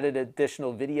 3GS added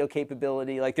additional video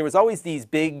capability. Like there was always these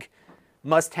big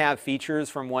must-have features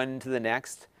from one to the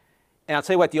next. And I'll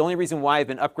tell you what, the only reason why I've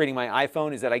been upgrading my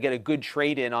iPhone is that I get a good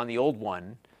trade-in on the old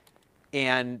one.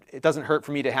 And it doesn't hurt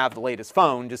for me to have the latest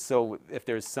phone, just so if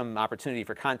there's some opportunity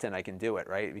for content, I can do it,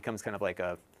 right? It becomes kind of like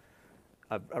a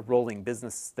rolling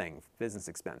business thing, business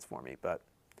expense for me.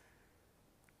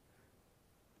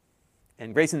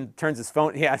 And Grayson turns his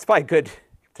phone, yeah, it's probably good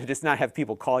to just not have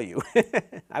people call you.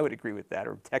 I would agree with that,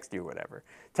 or text you or whatever.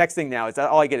 Texting now,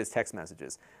 all I get is text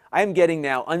messages. I am getting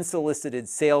now unsolicited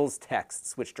sales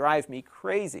texts, which drive me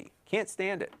crazy. Can't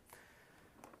stand it.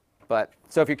 But,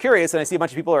 so if you're curious, and I see a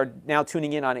bunch of people are now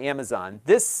tuning in on Amazon,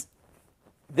 this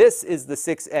is the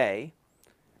 6A.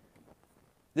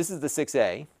 This is the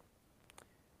 6A.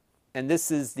 And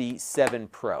this is the 7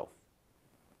 Pro.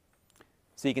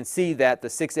 So you can see that the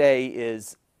 6A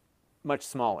is much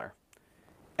smaller.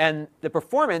 And the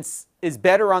performance is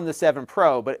better on the 7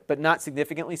 Pro, but not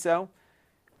significantly so.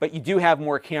 But you do have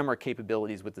more camera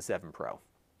capabilities with the 7 Pro.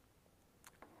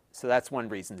 So that's one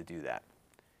reason to do that.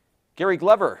 Gary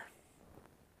Glover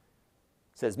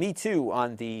says, me too,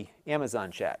 on the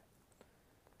Amazon chat.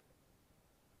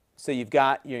 So you've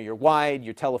got your wide,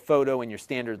 your telephoto, and your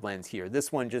standard lens here.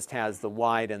 This one just has the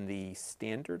wide and the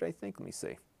standard, I think. Let me see.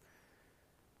 Let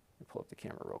me pull up the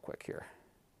camera real quick here.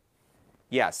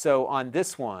 Yeah, so on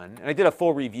this one, and I did a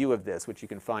full review of this, which you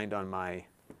can find on my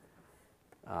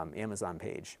Amazon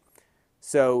page.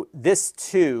 So this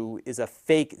too is a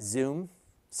fake zoom.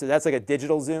 So that's like a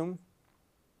digital zoom.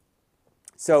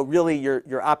 So really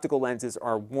your optical lenses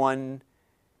are 1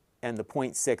 and the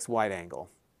 0.6 wide angle.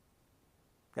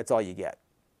 That's all you get.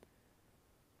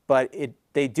 But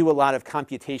they do a lot of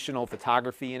computational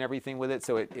photography and everything with it,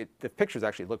 so the pictures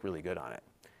actually look really good on it.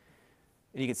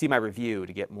 And you can see my review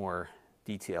to get more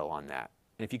detail on that.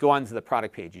 And if you go onto the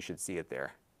product page, you should see it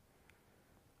there.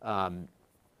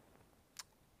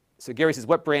 So Gary says,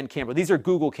 what brand camera? These are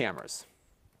Google cameras.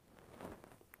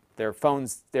 They're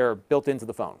phones, they're built into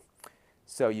the phone.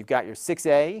 So you've got your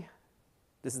 6A.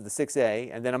 This is the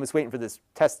 6A, and then I'm just waiting for this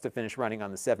test to finish running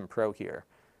on the 7 Pro here.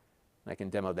 I can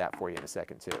demo that for you in a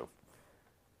second too.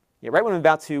 Yeah, right when I'm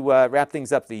about to wrap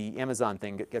things up, the Amazon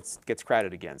thing gets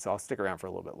crowded again, so I'll stick around for a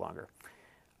little bit longer.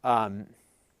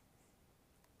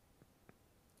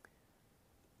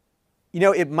 You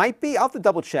know, it might be, I'll have to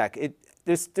double check.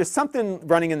 There's something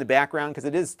running in the background because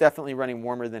it is definitely running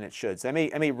warmer than it should. So I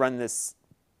may run this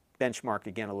benchmark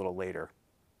again a little later.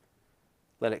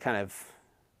 Let it kind of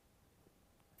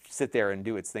sit there and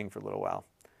do its thing for a little while.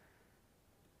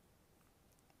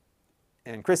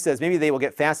 And Chris says maybe they will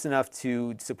get fast enough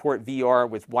to support VR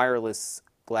with wireless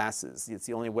glasses. It's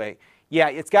the only way. Yeah,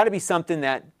 it's got to be something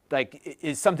that like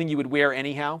is something you would wear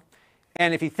anyhow.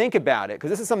 And if you think about it,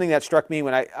 because this is something that struck me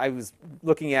when I was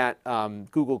looking at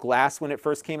Google Glass when it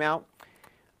first came out,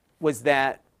 was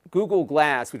that Google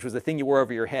Glass, which was the thing you wore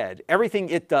over your head, everything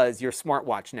it does, your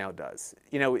smartwatch now does.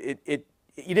 You know,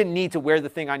 you didn't need to wear the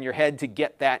thing on your head to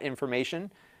get that information.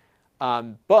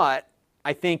 But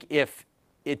I think if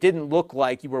it didn't look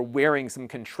like you were wearing some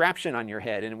contraption on your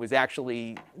head and it was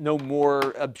actually no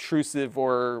more obtrusive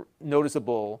or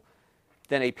noticeable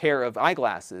than a pair of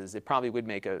eyeglasses, it probably would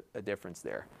make a difference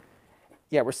there.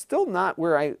 Yeah, we're still not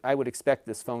where I would expect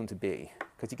this phone to be,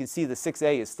 because you can see the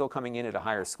 6A is still coming in at a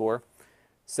higher score.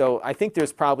 So I think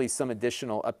there's probably some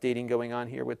additional updating going on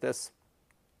here with this.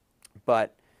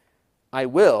 But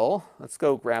let's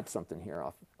go grab something here.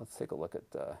 Let's take a look at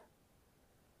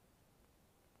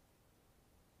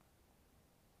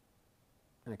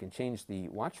and I can change the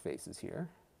watch faces here.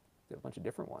 There are a bunch of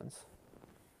different ones.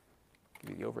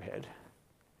 Give you the overhead.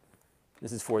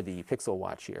 This is for the Pixel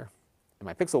Watch here. And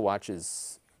my Pixel Watch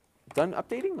is done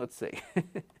updating? Let's see.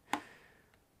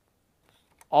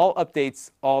 All updates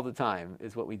all the time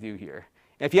is what we do here.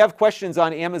 And if you have questions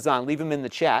on Amazon, leave them in the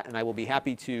chat, and I will be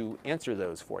happy to answer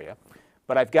those for you.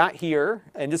 But I've got here,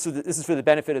 and this is for the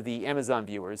benefit of the Amazon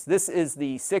viewers, this is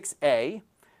the 6A.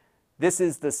 This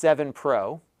is the 7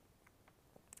 Pro.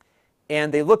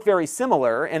 And they look very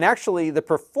similar, and actually the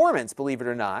performance, believe it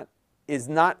or not, is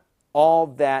not all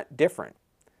that different.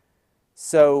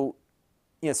 So,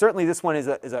 you know, certainly this one is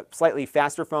a slightly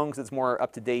faster phone because it's more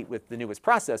up to date with the newest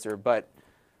processor, but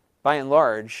by and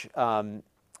large, you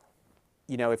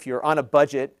know, if you're on a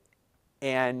budget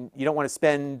and you don't want to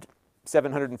spend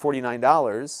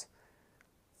 $749,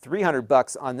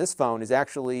 $300 on this phone is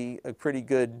actually a pretty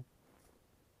good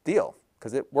deal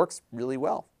because it works really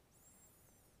well.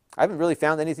 I haven't really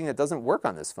found anything that doesn't work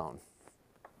on this phone.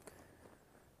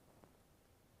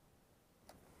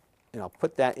 And I'll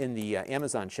put that in the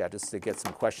Amazon chat just to get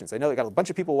some questions. I know they've got a bunch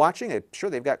of people watching. I'm sure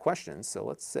they've got questions. So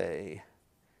let's say,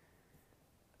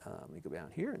 let me go down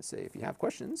here and say if you have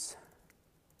questions.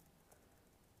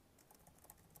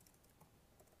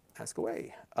 ask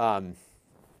away.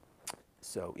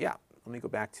 So yeah, let me go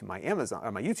back to my Amazon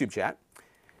or my YouTube chat.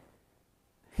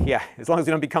 Yeah, as long as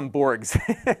we don't become Borgs.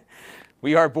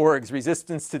 We are Borgs.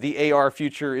 Resistance to the AR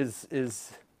future is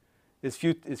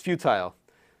futile.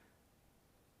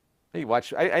 Hey,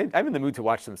 I'm in the mood to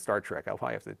watch some Star Trek. I'll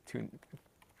probably have to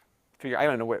figure. I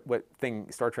don't know what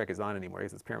thing Star Trek is on anymore. I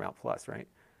guess it's Paramount Plus, right?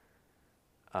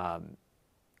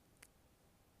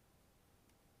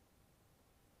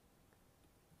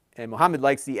 And Mohammed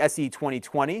likes the SE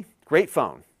 2020. Great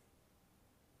phone.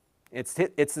 It's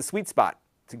the sweet spot.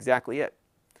 It's exactly it.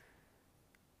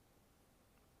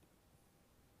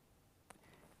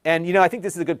 And I think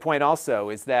this is a good point also,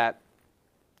 is that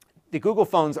the Google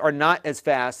phones are not as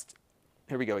fast.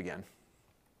 Here we go again.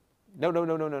 No.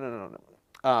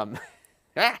 I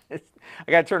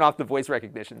got to turn off the voice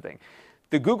recognition thing.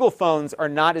 The Google phones are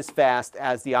not as fast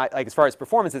as as far as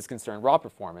performance is concerned, raw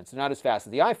performance, they're not as fast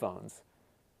as the iPhones,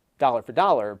 dollar for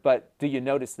dollar. But do you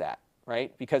notice that,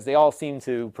 right? Because they all seem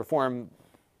to perform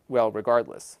well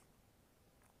regardless.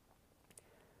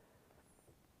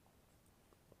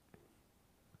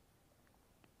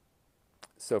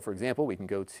 So, for example, we can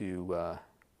go to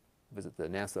visit the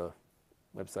NASA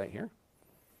website here.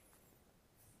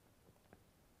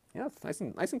 Yeah, it's nice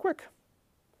and quick.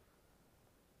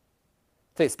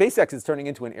 I'll tell you, SpaceX is turning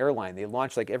into an airline. They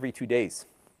launch like every 2 days.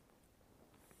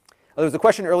 There was a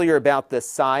question earlier about the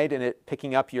side and it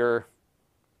picking up your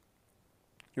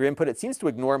input. It seems to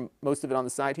ignore most of it on the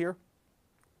side here.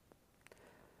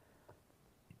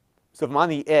 So if I'm on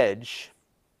the edge,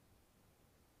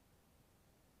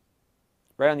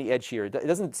 right on the edge here, it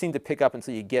doesn't seem to pick up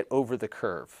until you get over the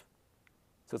curve.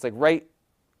 So it's like right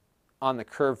on the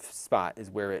curve spot is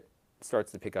where it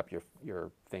starts to pick up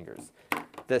your fingers.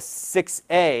 The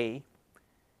 6A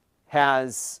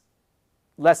has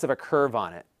less of a curve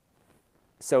on it.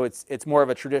 So it's more of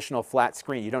a traditional flat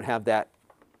screen. You don't have that.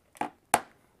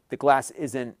 The glass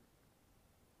isn't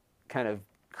kind of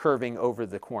curving over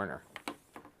the corner.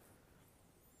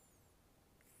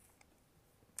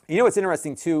 What's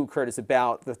interesting too, Curtis,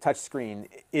 about the touch screen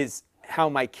is how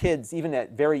my kids, even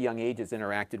at very young ages,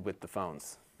 interacted with the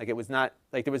phones. Like it was not,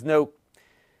 like there was no,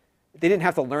 they didn't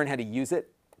have to learn how to use it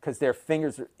because their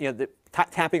fingers, the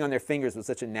tapping on their fingers was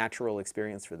such a natural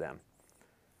experience for them.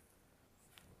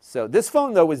 So this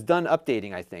phone though was done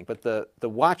updating, I think, but the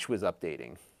watch was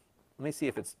updating. Let me see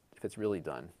if it's really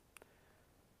done.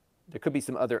 There could be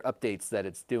some other updates that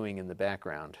it's doing in the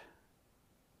background.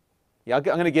 Yeah, I'm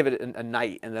going to give it a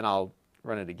night and then I'll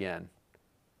run it again.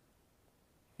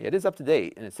 Yeah, it is up to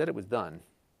date and it said it was done.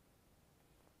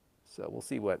 So we'll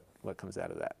see what comes out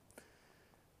of that.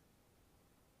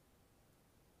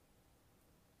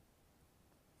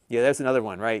 Yeah, that's another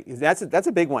one, right? That's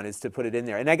a big one, is to put it in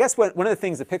there. And I guess one of the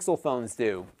things the Pixel phones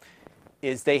do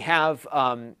is they have,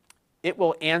 it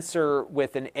will answer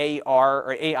with an AR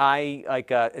or AI like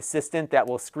assistant that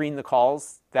will screen the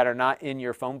calls that are not in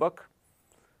your phone book.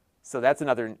 So that's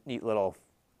another neat little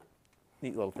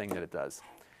thing that it does.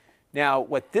 Now,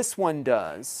 what this one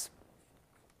does,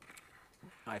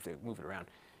 I have to move it around.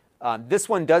 This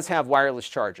one does have wireless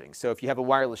charging. So if you have a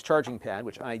wireless charging pad,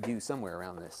 which I do somewhere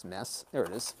around this mess, there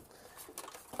it is.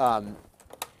 Let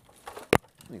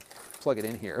me plug it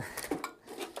in here.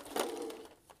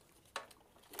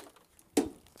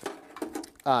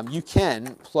 You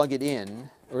can plug it in,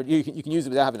 or you can use it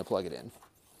without having to plug it in.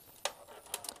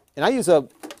 And I use a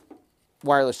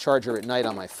wireless charger at night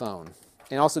on my phone,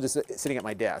 and also just sitting at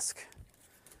my desk.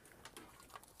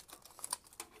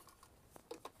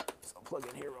 So I'll plug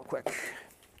in here real quick.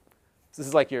 So this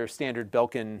is like your standard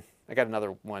Belkin. I got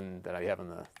another one that I have on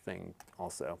the thing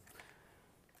also.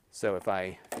 So if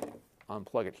I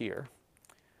unplug it here,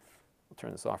 I'll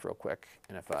turn this off real quick,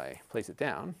 and if I place it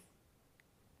down,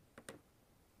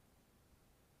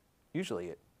 usually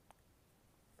it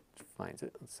finds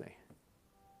it. Let's see.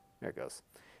 There it goes.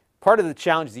 Part of the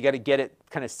challenge is you got to get it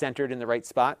kind of centered in the right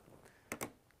spot.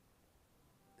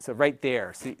 So right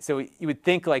there. So you would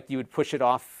think like you would push it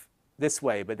off this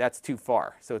way, but that's too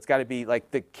far. So it's got to be like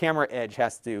the camera edge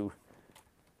has to,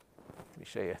 let me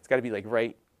show you. It's got to be like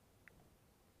right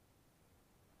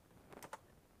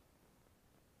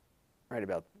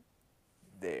about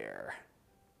there.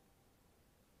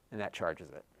 And that charges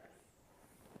it.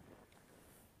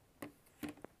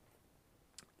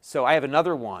 So I have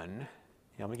another one.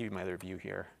 Let me give you my other view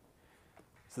here.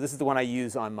 So this is the one I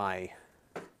use on my,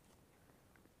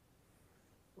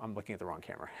 I'm looking at the wrong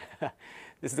camera.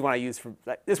 This is the one I use for,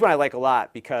 this one I like a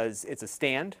lot because it's a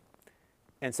stand.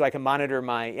 And so I can monitor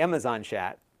my Amazon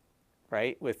chat,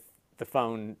 right, with the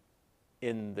phone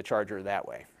in the charger that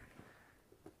way.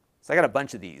 So I got a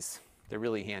bunch of these. They're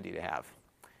really handy to have.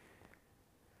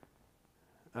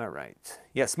 All right.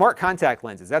 Yeah, smart contact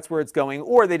lenses. That's where it's going,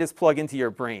 or they just plug into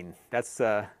your brain. That's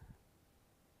how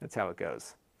it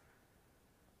goes.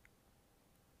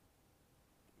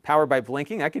 Powered by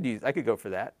blinking. I could go for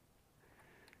that.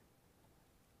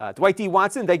 Dwight D.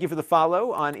 Watson, thank you for the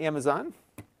follow on Amazon.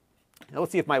 Now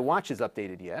let's see if my watch is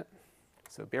updated yet.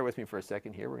 So bear with me for a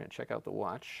second here. We're going to check out the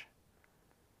watch.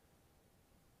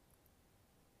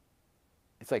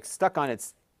 It's like stuck on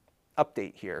its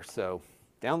update here. So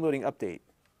downloading update.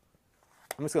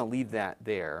 I'm just going to leave that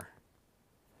there,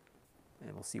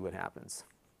 and we'll see what happens.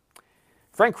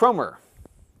 Frank Cromer,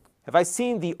 have I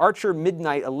seen the Archer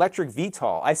Midnight Electric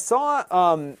VTOL? I saw,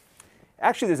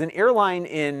 actually there's an airline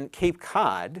in Cape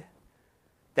Cod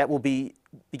that will be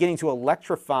beginning to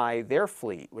electrify their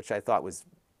fleet, which I thought was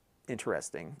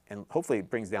interesting, and hopefully it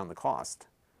brings down the cost.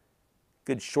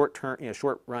 Good short-term,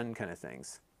 short-run kind of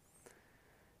things.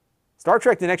 Star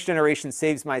Trek: The Next Generation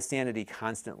saves my sanity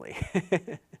constantly.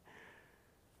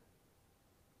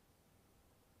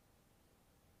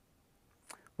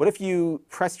 What if you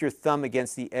press your thumb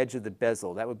against the edge of the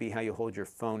bezel? That would be how you hold your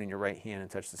phone in your right hand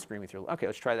and touch the screen with your... Okay,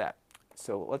 let's try that.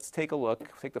 So let's take a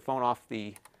look. Take the phone off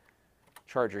the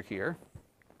charger here,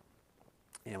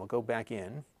 and we'll go back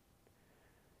in.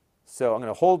 So I'm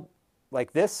going to hold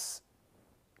like this,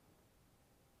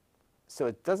 so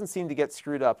it doesn't seem to get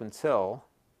screwed up until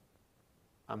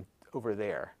I'm over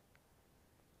there.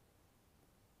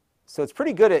 So it's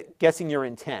pretty good at guessing your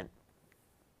intent.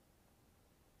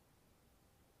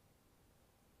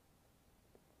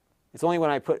 It's only when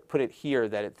I put it here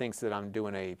that it thinks that I'm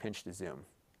doing a pinch to zoom.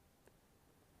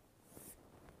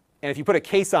 And if you put a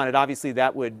case on it, obviously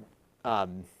that would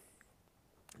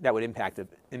impact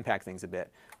things a bit.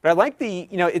 But I like the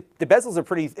the bezels are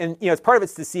pretty, and it's part of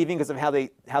it's deceiving because of how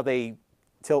they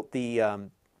tilt the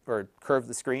or curve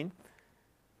the screen.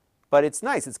 But it's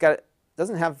nice.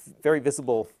 Doesn't have very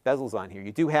visible bezels on here.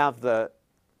 You do have the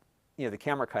the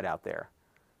camera cut out there.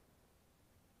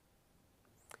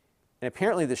 And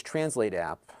apparently this Translate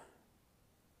app,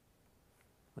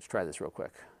 let's try this real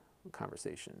quick,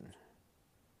 conversation.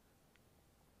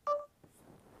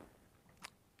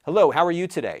 Hello, how are you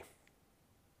today?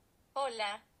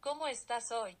 Hola, ¿cómo estás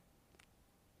hoy?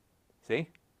 See?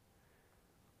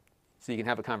 So you can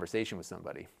have a conversation with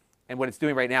somebody. And what it's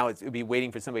doing right now is it would be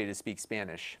waiting for somebody to speak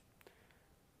Spanish.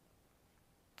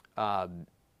 Can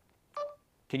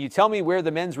you tell me where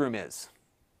the men's room is?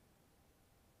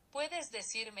 ¿Puedes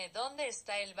decirme dónde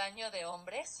está el baño de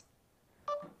hombres?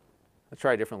 Let's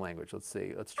try a different language. Let's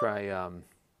see. Let's try,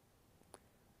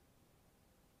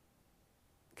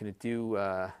 can it do,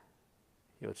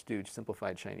 let's do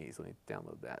simplified Chinese. Let me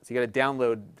download that. So you got to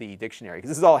download the dictionary, because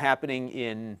this is all happening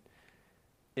in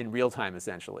real time,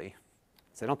 essentially.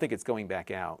 So I don't think it's going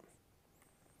back out.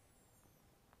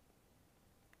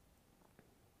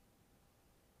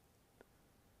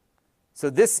 So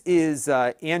this is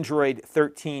Android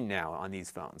 13 now on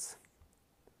these phones.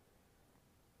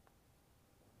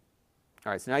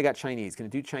 All right, so now I got Chinese. Can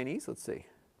it do Chinese? Let's see.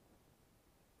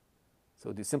 So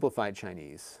we'll do simplified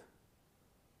Chinese.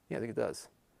 Yeah, I think it does.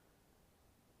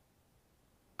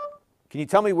 Can you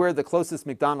tell me where the closest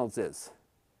McDonald's is?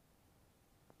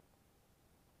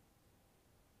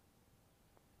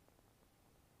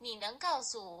 ¿你能告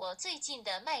诉我最近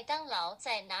的麦当劳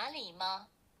在哪里吗?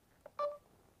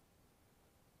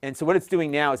 And so what it's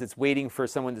doing now is it's waiting for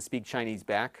someone to speak Chinese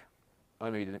back. Oh,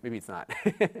 maybe it's not.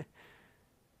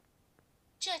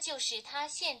 这就是他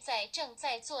现在正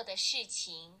在做的事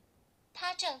情。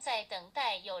他正在等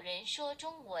待有人说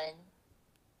中文。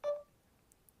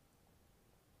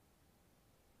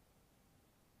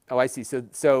 Oh, I see.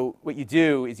 So what you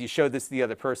do is you show this to the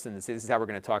other person and say, this is how we're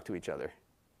going to talk to each other.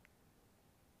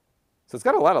 So it's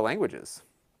got a lot of languages.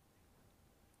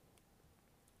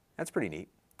 That's pretty neat.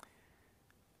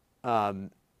 And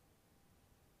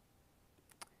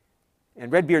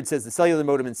Redbeard says the cellular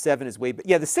modem in 7 is way...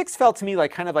 Yeah, the 6 felt to me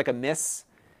like kind of like a miss.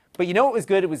 But you know what was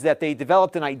good? It was that they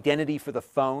developed an identity for the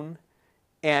phone.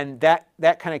 And that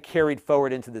kind of carried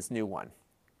forward into this new one.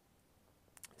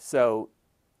 So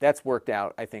that's worked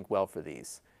out, I think, well for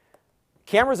these.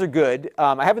 Cameras are good.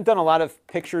 I haven't done a lot of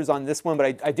pictures on this one,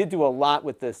 but I did do a lot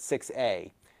with the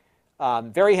 6A.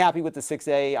 Very happy with the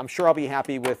 6A. I'm sure I'll be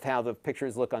happy with how the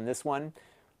pictures look on this one.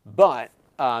 But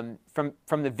from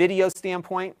the video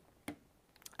standpoint,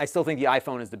 I still think the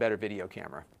iPhone is the better video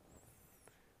camera.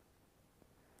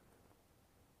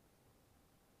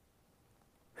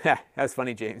 That's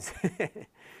funny, James.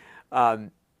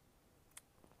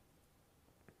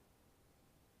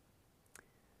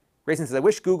 Grayson says, I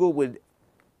wish Google would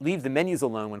leave the menus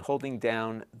alone when holding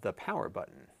down the power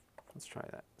button. Let's try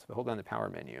that. So hold down the power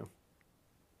menu.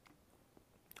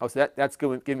 Oh, so that's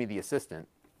giving me the assistant.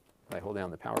 If I hold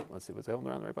down the power, let's see, was I holding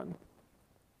down the right button?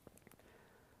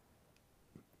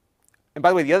 And by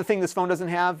the way, the other thing this phone doesn't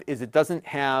have is it doesn't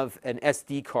have an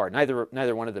SD card.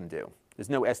 Neither one of them do. There's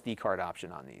no SD card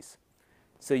option on these.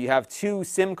 So you have two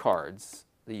SIM cards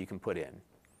that you can put in.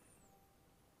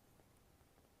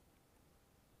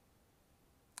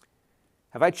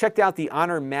 Have I checked out the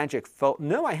Honor Magic phone?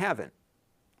 No, I haven't.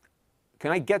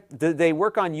 Can I get, do they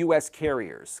work on US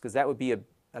carriers? Because that would be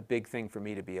a big thing for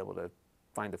me to be able to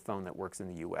find a phone that works in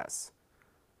the US.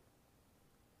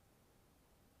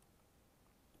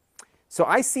 So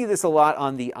I see this a lot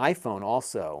on the iPhone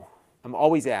also. I'm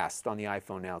always asked on the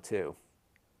iPhone now too.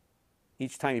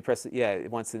 Each time you press it, yeah,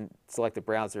 it wants to select the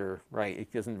browser, right,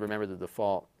 it doesn't remember the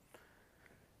default.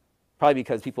 Probably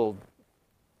because people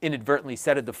inadvertently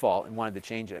set a default and wanted to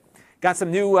change it. Got some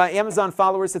new Amazon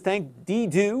followers to thank.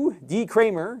 D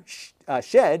Kramer,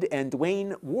 Shed, and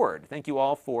Dwayne Ward. Thank you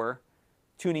all for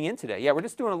tuning in today. Yeah, we're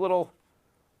just doing a little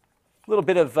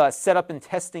bit of setup and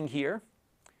testing here.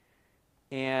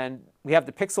 And we have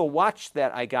the Pixel Watch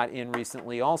that I got in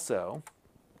recently also.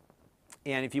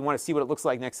 And if you want to see what it looks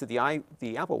like next to the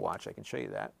Apple Watch, I can show you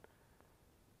that.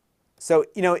 So,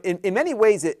 you know, in many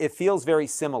ways, it feels very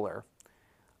similar.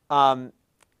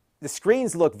 The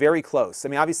screens look very close. I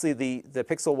mean, obviously, the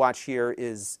Pixel Watch here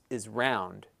is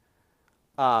round.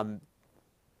 But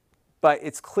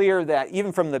it's clear that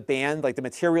even from the band, like the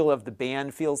material of the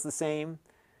band feels the same.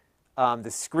 The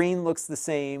screen looks the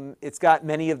same. It's got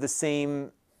many of the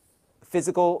same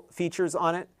physical features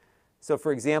on it. So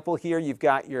for example, here you've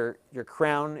got your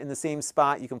crown in the same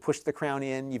spot. You can push the crown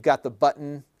in. You've got the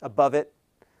button above it.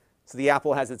 So the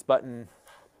Apple has its button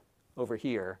over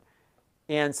here.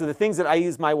 And so the things that I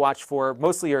use my watch for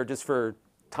mostly are just for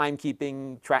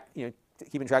timekeeping,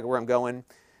 keeping track of where I'm going.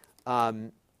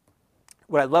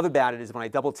 What I love about it is when I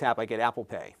double tap, I get Apple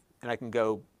Pay, and I can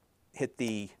go hit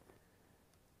the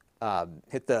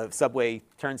subway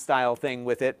turnstile thing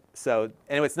with it. So,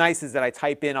 and what's nice is that I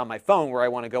type in on my phone where I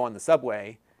want to go on the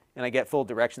subway, and I get full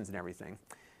directions and everything.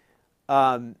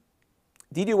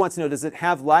 Didu wants to know, does it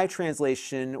have live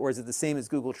translation, or is it the same as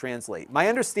Google Translate? My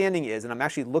understanding is, and I'm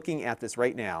actually looking at this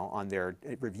right now on their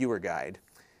reviewer guide.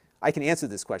 I can answer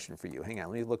this question for you. Hang on,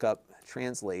 let me look up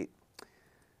Translate.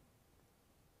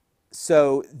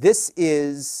 So this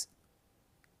is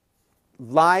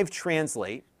live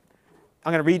translate.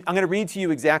 I'm going to read to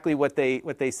you exactly what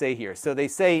they say here. So they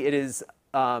say it is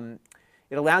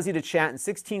it allows you to chat in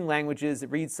 16 languages.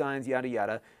 It reads signs, yada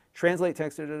yada. Translate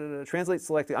text, translate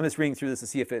selected. I'm just reading through this to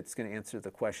see if it's going to answer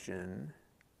the question.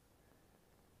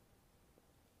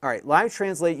 All right, live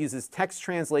translate uses text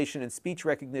translation and speech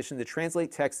recognition to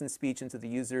translate text and speech into the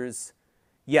user's.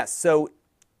 Yes, so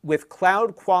with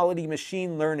cloud quality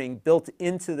machine learning built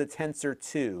into the Tensor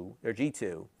 2 or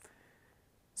G2.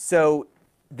 So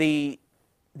these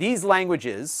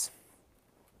languages,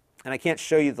 and I can't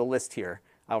show you the list here.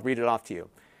 I'll read it off to you.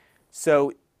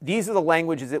 So these are the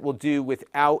languages it will do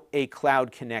without a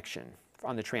cloud connection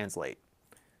on the translate.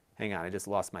 Hang on, I just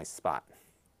lost my spot.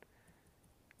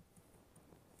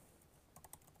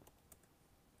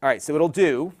 All right, so it'll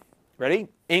do, ready?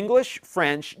 English,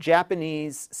 French,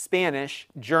 Japanese, Spanish,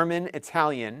 German,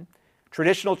 Italian,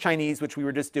 traditional Chinese, which we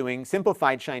were just doing,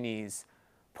 simplified Chinese,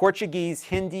 Portuguese,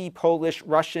 Hindi, Polish,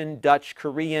 Russian, Dutch,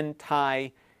 Korean,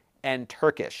 Thai, and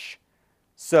Turkish.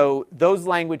 So those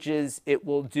languages it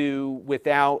will do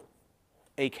without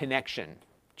a connection,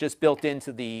 just built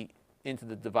into the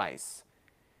device.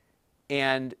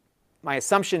 And my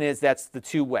assumption is that's the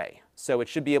two-way. So it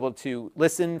should be able to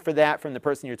listen for that from the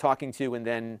person you're talking to and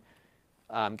then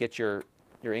get your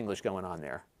English going on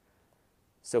there.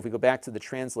 So if we go back to the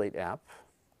Translate app,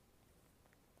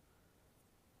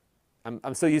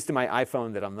 I'm so used to my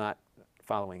iPhone that I'm not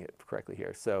following it correctly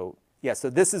here. So yeah,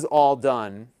 so this is all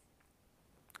done.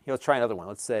 Here, let's try another one.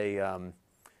 Let's say,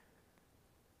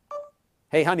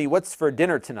 hey, honey, what's for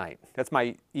dinner tonight? That's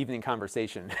my evening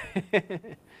conversation.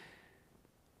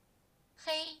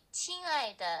 嘿，亲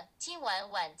爱的，今晚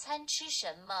晚餐吃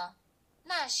什么？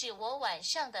那是我晚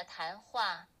上的谈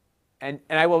话。 And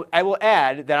I will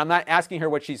add that I'm not asking her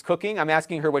what she's cooking. I'm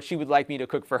asking her what she would like me to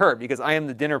cook for her because I am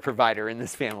the dinner provider in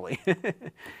this family.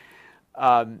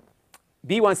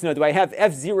 B wants to know, do I have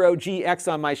F-Zero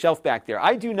GX on my shelf back there?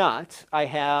 I do not. I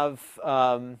have,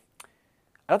 I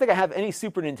don't think I have any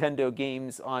Super Nintendo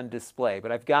games on display,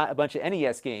 but I've got a bunch of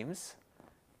NES games.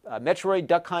 Metroid,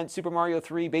 Duck Hunt, Super Mario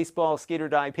 3, Baseball, Skate or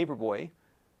Die, Paperboy.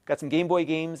 Got some Game Boy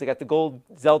games. I got the gold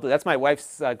Zelda. That's my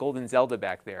wife's golden Zelda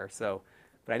back there. So,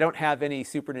 but I don't have any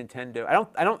Super Nintendo.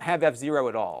 I don't have F-Zero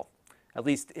at all. at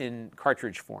least in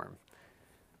cartridge form.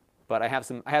 But I have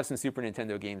some Super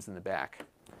Nintendo games in the back.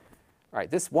 All right,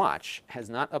 this watch has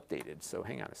not updated, so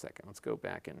hang on a second. Let's go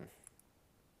back and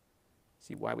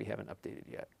see why we haven't updated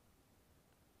yet.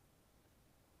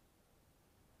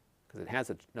 Because it has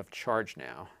enough charge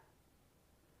now.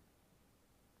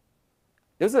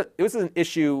 It was an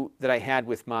issue that I had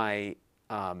with my,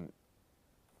 oh,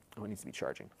 it needs to be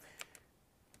charging.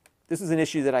 This is an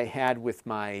issue that I had with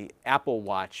my Apple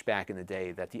Watch back in the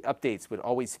day, that the updates would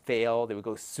always fail. They would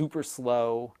go super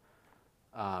slow.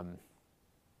 All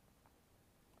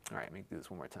right, let me do this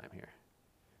one more time here.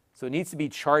 So it needs to be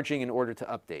charging in order to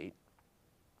update.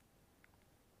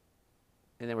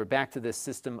 And then we're back to this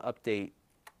system update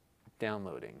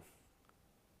downloading.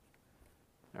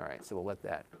 All right, so we'll let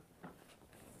that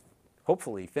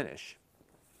hopefully finish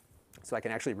so I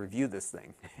can actually review this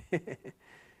thing.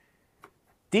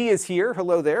 D is here.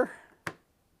 Hello there.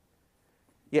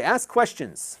 Yeah, ask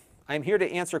questions. I'm here to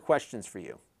answer questions for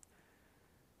you.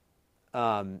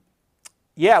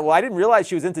 Yeah, well, I didn't realize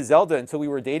she was into Zelda until we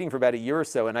were dating for about a year or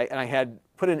so, and I had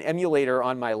put an emulator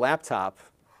on my laptop,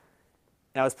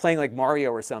 and I was playing like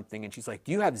Mario or something, and she's like,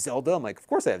 "Do you have Zelda?" I'm like, "Of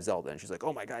course I have Zelda." And she's like,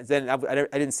 "Oh my God." Then I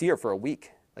didn't see her for a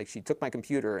week. Like, she took my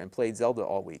computer and played Zelda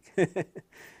all week.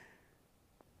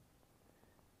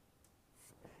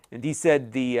 And Dee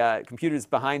said the computers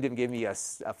behind him gave me a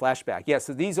flashback. Yeah,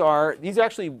 so these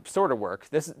actually sort of work.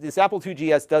 This Apple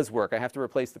IIgs does work. I have to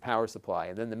replace the power supply.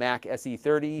 And then the Mac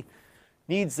SE30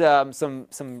 needs some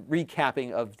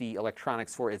recapping of the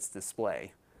electronics for its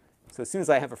display. So as soon as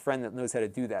I have a friend that knows how to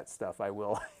do that stuff, I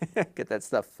will get that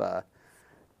stuff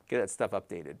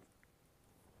updated.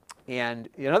 And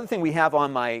another thing we have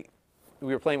on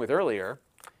we were playing with earlier.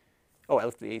 Oh, I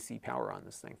left the AC power on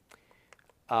this thing.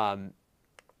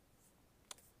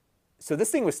 So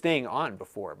this thing was staying on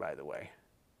before, by the way.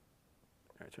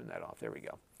 All right, turn that off. There we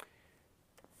go.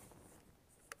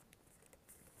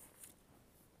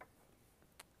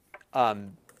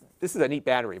 This is a neat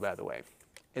battery, by the way.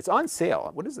 It's on sale.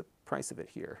 What is the price of it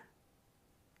here?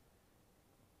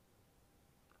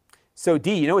 So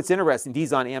D, you know what's interesting?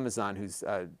 D's on Amazon, who's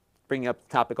bringing up the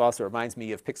topic also reminds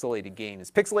me of pixelated games.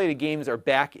 Pixelated games are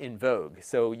back in vogue.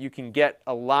 So you can get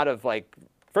a lot of, like,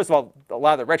 first of all, a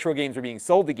lot of the retro games are being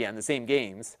sold again, the same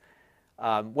games.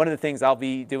 One of the things I'll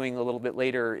be doing a little bit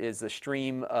later is a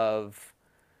stream of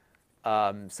the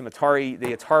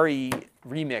Atari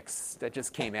remix that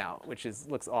just came out, which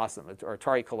looks awesome. Or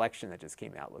Atari collection that just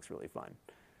came out looks really fun.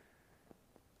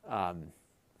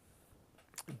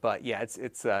 But yeah,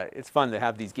 it's fun to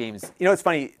have these games. You know, it's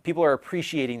funny. People are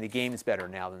appreciating the games better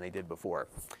now than they did before.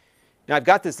 Now I've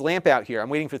got this lamp out here. I'm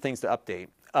waiting for things to update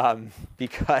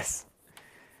because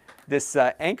this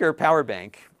Anker power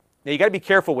bank. Now you got to be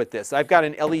careful with this. I've got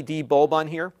an LED bulb on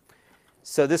here,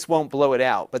 so this won't blow it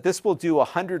out. But this will do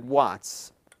 100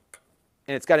 watts,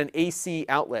 and it's got an AC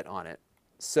outlet on it.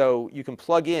 So you can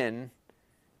plug in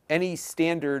any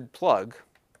standard plug,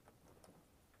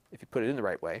 if you put it in the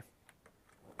right way.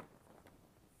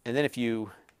 And then if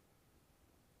you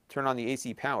turn on the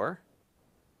AC power,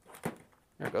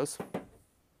 there it goes.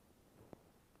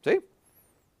 See?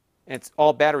 And it's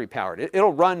all battery powered.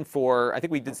 It'll run for, I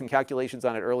think we did some calculations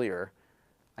on it earlier.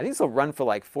 I think this will run for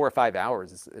like 4 or 5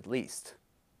 hours at least,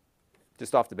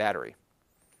 just off the battery.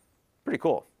 Pretty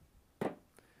cool.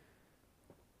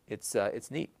 It's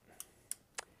neat.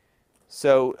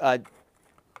 So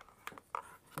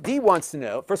Dee wants to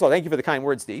know, first of all, thank you for the kind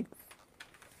words, Dee.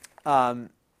 Why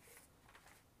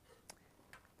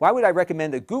would I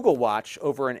recommend a Google Watch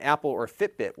over an Apple or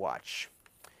Fitbit watch?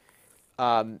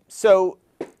 So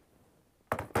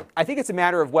I think it's a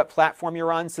matter of what platform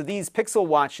you're on. So these Pixel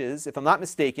watches, if I'm not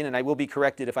mistaken, and I will be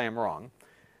corrected if I am wrong,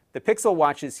 the Pixel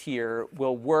watches here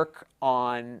will work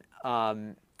on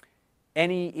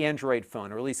any Android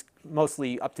phone, or at least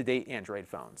mostly up-to-date Android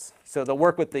phones. So they'll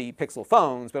work with the Pixel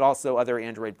phones, but also other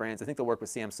Android brands. I think they'll work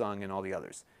with Samsung and all the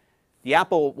others. The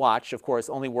Apple Watch, of course,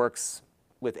 only works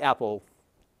with Apple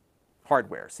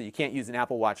hardware. So you can't use an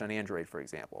Apple Watch on Android, for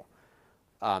example.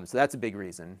 So that's a big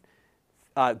reason.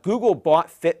 Google bought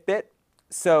Fitbit.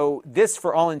 So this,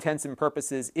 for all intents and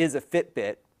purposes, is a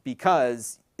Fitbit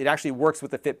because it actually works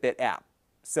with the Fitbit app.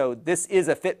 So this is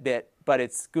a Fitbit, but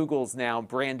it's Google's now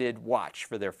branded watch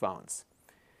for their phones.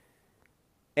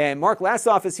 And Mark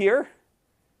Lassoff is here.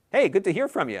 Hey, good to hear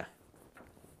from you.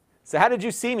 So how did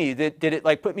you see me? Did it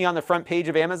like put me on the front page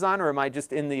of Amazon, or am I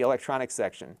just in the electronics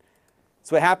section?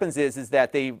 So what happens is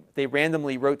that they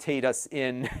randomly rotate us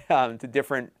in to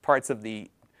different parts of the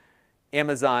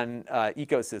Amazon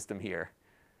ecosystem here.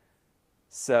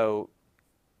 So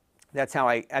that's how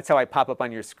I pop up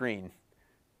on your screen.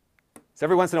 So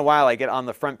every once in a while, I get on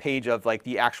the front page of like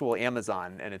the actual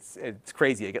Amazon, and it's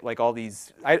crazy. I get like all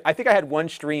these. I think I had one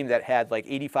stream that had like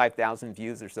 85,000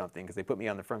 views or something because they put me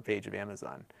on the front page of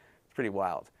Amazon. It's pretty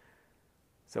wild.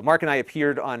 So Mark and I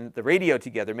appeared on the radio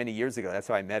together many years ago. That's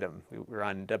how I met him. We were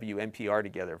on WNPR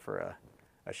together for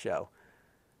a show.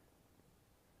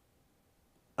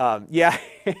 Yeah,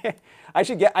 I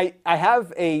should get. I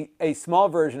have a small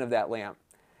version of that lamp.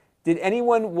 Did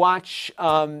anyone watch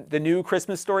the new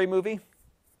Christmas Story movie?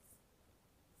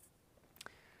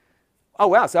 Oh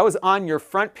wow! So I was on your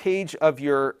front page of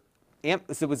your amp.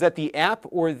 So was that the app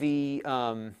or the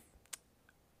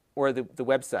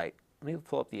website? Let me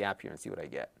pull up the app here and see what I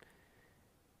get.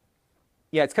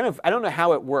 Yeah, it's kind of, I don't know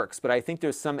how it works, but I think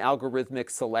there's some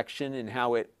algorithmic selection in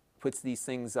how it puts these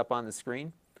things up on the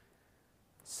screen.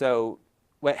 So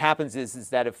what happens is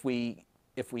that if we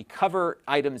cover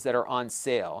items that are on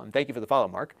sale, and thank you for the follow,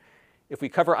 Mark. If we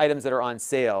cover items that are on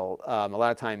sale, a lot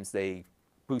of times they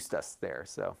boost us there.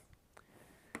 So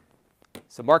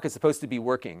Mark is supposed to be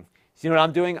working. So you know what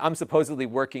I'm doing? I'm supposedly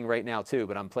working right now too,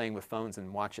 but I'm playing with phones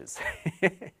and watches.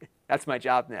 That's my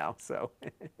job now. So,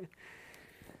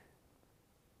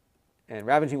 and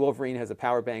Ravaging Wolverine has a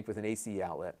power bank with an AC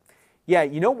outlet. Yeah,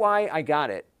 you know why I got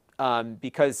it?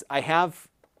 Because I have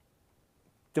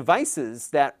devices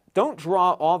that don't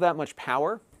draw all that much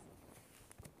power,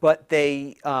 but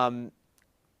they don't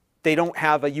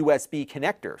have a USB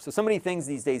connector. So many things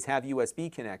these days have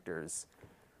USB connectors.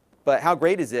 But how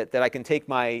great is it that I can take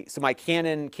my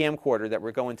Canon camcorder that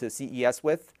we're going to CES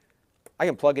with, I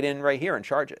can plug it in right here and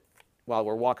charge it while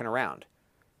we're walking around.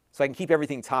 So I can keep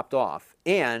everything topped off.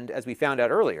 And as we found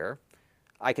out earlier,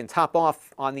 I can top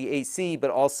off on the AC, but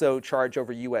also charge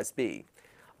over USB.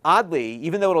 Oddly,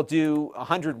 even though it'll do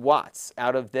 100 watts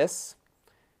out of this,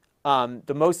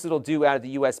 the most it'll do out of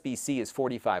the USB-C is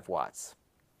 45 watts.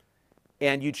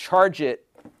 And you charge it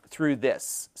through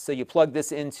this. So you plug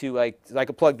this into, like I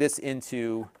could plug this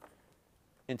into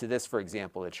this, for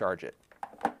example, to charge it.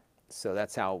 So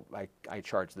that's how I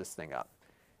charge this thing up.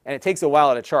 And it takes a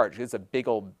while to charge. It's a big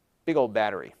old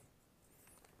battery.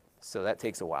 So that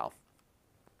takes a while.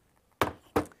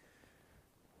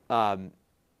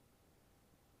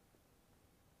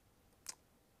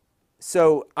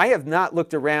 So I have not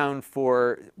looked around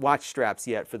for watch straps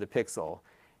yet for the Pixel.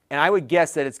 And I would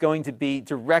guess that it's going to be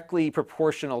directly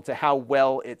proportional to how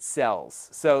well it sells.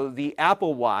 So the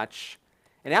Apple Watch,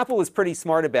 and Apple was pretty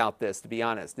smart about this, to be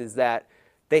honest, is that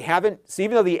they haven't, so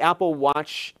even though the Apple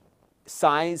Watch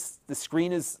size, the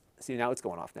screen is, see now it's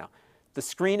going off now. The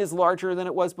screen is larger than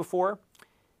it was before.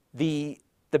 The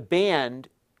band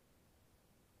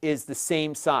is the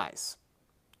same size.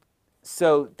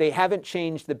 So they haven't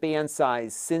changed the band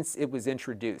size since it was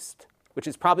introduced, which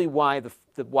is probably why the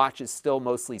watch is still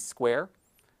mostly square.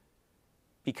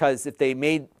 Because if they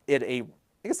made it I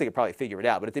guess they could probably figure it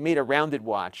out, but if they made a rounded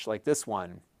watch like this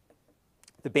one,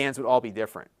 the bands would all be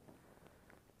different.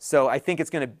 So I think it's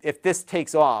going to, if this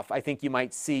takes off, I think you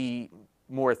might see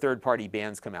more third-party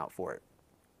bands come out for it.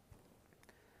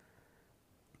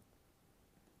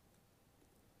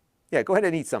 Yeah, go ahead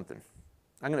and eat something.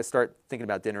 I'm going to start thinking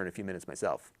about dinner in a few minutes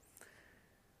myself.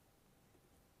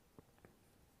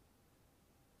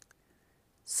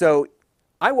 So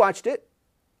I watched it,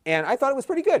 and I thought it was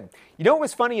pretty good. You know what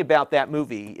was funny about that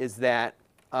movie is that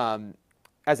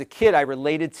as a kid, I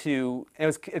related to,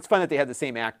 and it's fun that they had the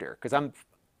same actor, because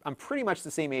I'm pretty much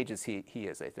the same age as he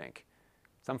is, I think.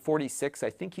 So I'm 46. I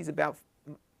think he's about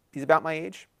my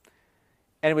age.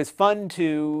 And it was fun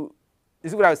to,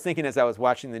 this is what I was thinking as I was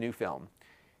watching the new film.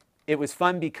 It was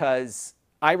fun because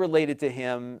I related to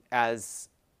him as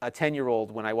a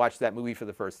 10-year-old when I watched that movie for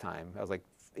the first time. I was like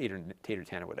 8 or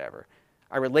 10 or whatever.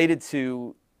 I related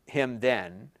to him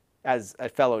then as a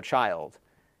fellow child.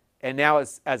 And now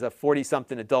as a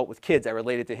 40-something adult with kids, I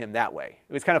related to him that way.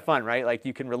 It was kind of fun, right? Like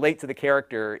you can relate to the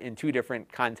character in two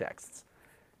different contexts.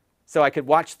 So I could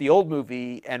watch the old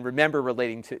movie and remember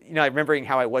relating to, remembering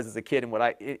how I was as a kid and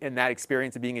in that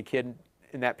experience of being a kid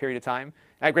in that period of time.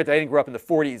 And I didn't grow up in the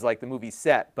 40s like the movie's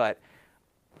set, but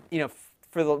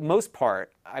for the most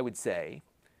part, I would say,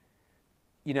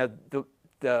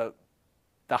 the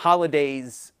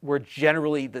holidays were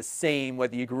generally the same,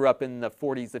 whether you grew up in the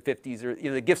 40s, the 50s, or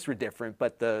the gifts were different,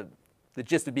 but the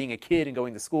gist of being a kid and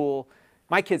going to school,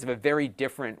 my kids have a very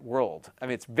different world. I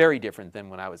mean, it's very different than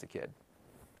when I was a kid.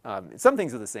 Some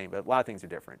things are the same, but a lot of things are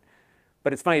different.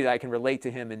 But it's funny that I can relate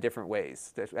to him in different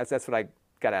ways. That's what I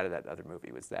got out of that other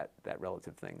movie, was that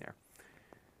relative thing there.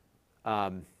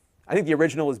 I think the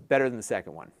original was better than the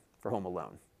second one for Home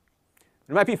Alone.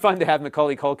 It might be fun to have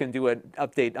Macaulay Culkin do an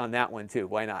update on that one too.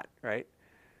 Why not, right?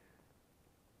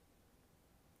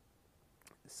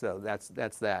 So that's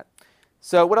that.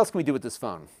 So what else can we do with this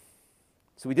phone?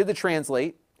 So we did the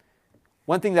translate.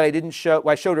 One thing that I didn't show,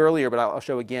 well, I showed earlier, but I'll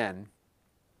show again.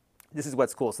 This is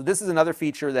what's cool. So this is another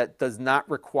feature that does not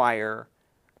require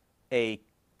a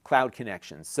cloud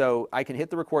connection. So I can hit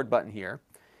the record button here.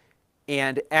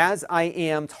 And as I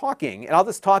am talking, and I'll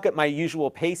just talk at my usual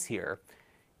pace here,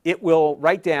 it will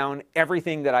write down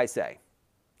everything that I say.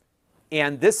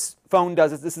 And this phone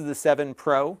does it. This is the 7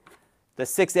 Pro. The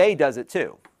 6A does it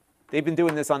too. They've been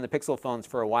doing this on the Pixel phones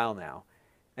for a while now.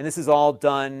 And this is all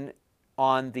done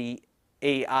on the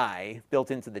AI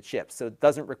built into the chip. So it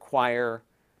doesn't require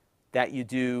that you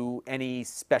do any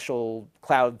special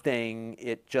cloud thing.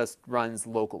 It just runs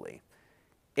locally.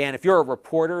 And if you're a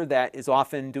reporter that is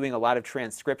often doing a lot of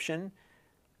transcription,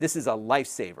 this is a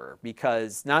lifesaver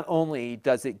because not only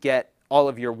does it get all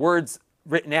of your words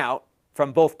written out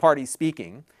from both parties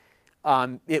speaking,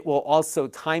 it will also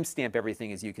timestamp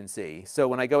everything, as you can see. So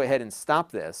when I go ahead and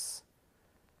stop this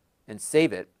and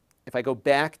save it, if I go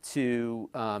back to,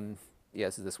 yeah,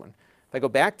 this is this one. If I go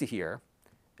back to here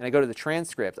and I go to the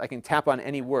transcript, I can tap on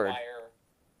any word.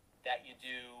 That you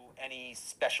do any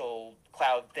special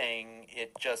cloud thing,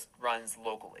 it just runs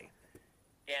locally.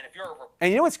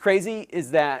 And you know what's crazy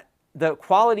is that the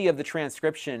quality of the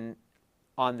transcription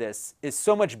on this is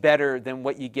so much better than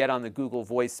what you get on the Google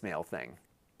voicemail thing.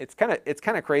 It's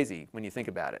kind of crazy when you think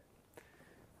about it.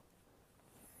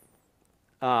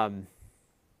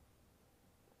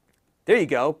 There you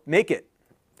go. Make it.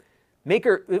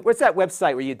 Maker. What's that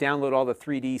website where you download all the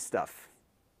 3D stuff?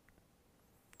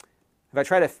 If I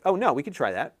try to, oh no, we could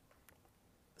try that.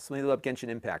 So let me load up Genshin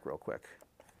Impact real quick.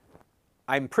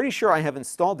 I'm pretty sure I have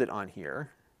installed it on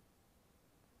here.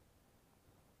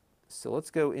 So let's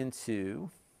go into,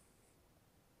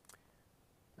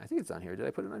 I think it's on here. Did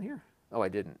I put it on here? Oh, I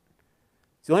didn't.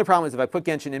 So the only problem is if I put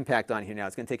Genshin Impact on here now,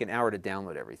 it's going to take an hour to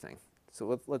download everything.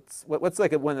 So what's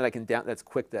like one that I can down, that's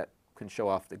quick, that can show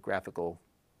off the graphical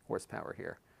horsepower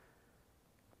here.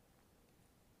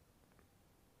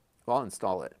 Well, I'll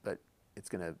install it, but it's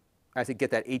going to, I have to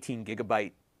get that 18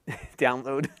 gigabyte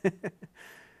download.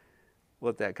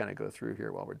 Let that kind of go through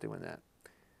here while we're doing that.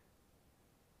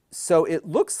 So it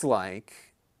looks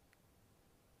like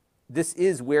this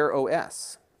is Wear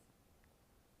OS.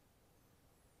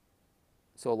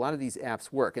 So a lot of these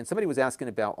apps work. And somebody was asking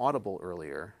about Audible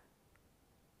earlier.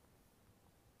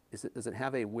 Does it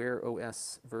have a Wear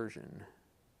OS version?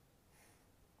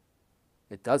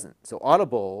 It doesn't. So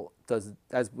Audible does,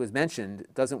 as was mentioned,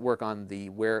 doesn't work on the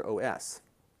Wear OS.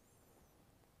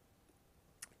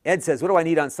 Ed says, what do I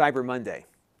need on Cyber Monday?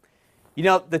 You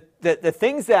know, the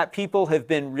things that people have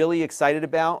been really excited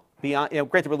about, beyond, you know,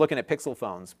 granted we're looking at Pixel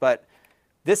phones, but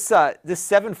this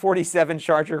 747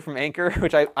 charger from Anker,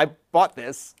 which I bought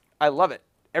this, I love it.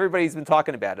 Everybody's been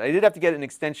talking about it. I did have to get an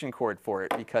extension cord for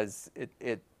it because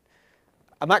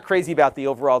I'm not crazy about the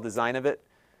overall design of it.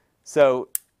 So,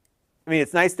 I mean,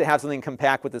 it's nice to have something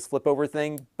compact with this flip over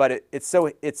thing, but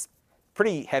it's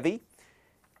pretty heavy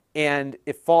and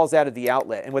it falls out of the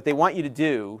outlet. And what they want you to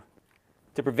do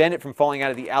to prevent it from falling out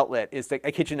of the outlet is to,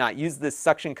 I kid you not, use this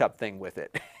suction cup thing with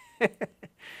it.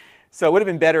 So it would have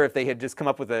been better if they had just come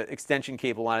up with an extension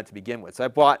cable on it to begin with. So I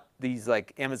bought these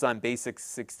like Amazon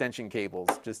Basics extension cables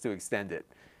just to extend it.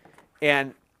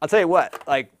 And I'll tell you what,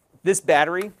 like this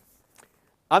battery,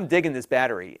 I'm digging this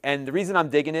battery. And the reason I'm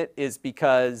digging it is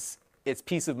because it's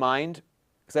peace of mind.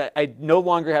 Because I no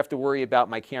longer have to worry about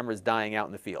my cameras dying out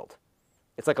in the field.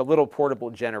 It's like a little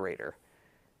portable generator.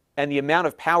 And the amount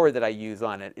of power that I use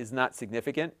on it is not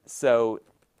significant. So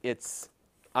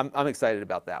I'm excited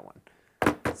about that one.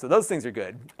 So those things are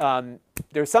good.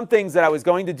 There are some things that I was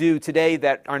going to do today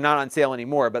that are not on sale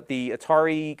anymore, but the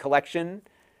Atari collection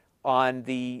on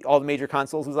all the major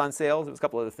consoles was on sale. There was a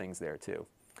couple other things there too.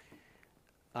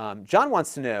 John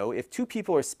wants to know, if two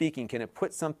people are speaking, can it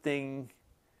put something?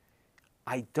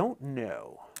 I don't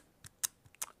know.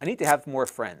 I need to have more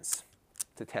friends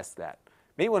to test that.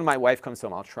 Maybe when my wife comes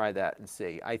home, I'll try that and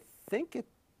see. I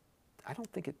don't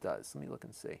think it does. Let me look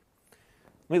and see.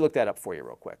 Let me look that up for you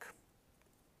real quick,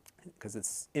 because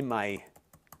it's in my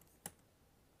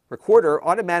recorder.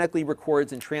 Automatically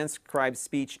records and transcribes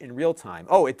speech in real time.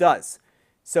 Oh, it does.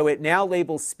 So it now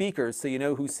labels speakers so you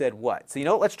know who said what. So you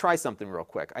know what? Let's try something real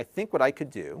quick. I think what I could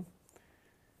do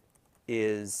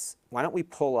is, why don't we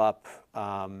pull up,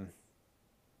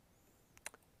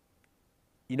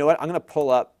 you know what? I'm going to pull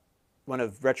up one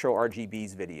of Retro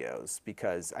RGB's videos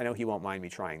because I know he won't mind me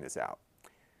trying this out.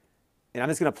 And I'm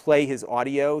just going to play his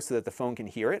audio so that the phone can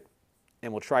hear it.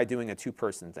 And we'll try doing a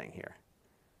two-person thing here.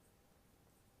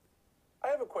 I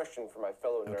have a question question for my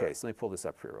fellow nerd. Okay, so let me pull this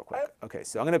up here real quick. Okay,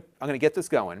 so I'm gonna get this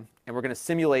going, and we're gonna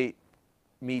simulate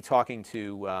me talking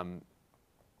to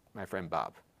my friend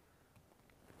Bob,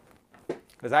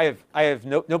 because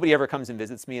nobody ever comes and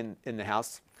visits me in the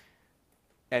house,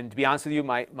 and to be honest with you,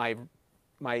 my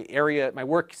area, my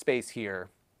workspace here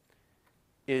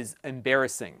is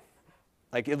embarrassing.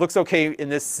 Like, it looks okay in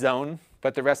this zone,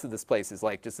 but the rest of this place is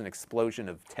like just an explosion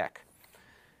of tech.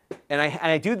 And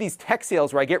I do these tech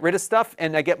sales where I get rid of stuff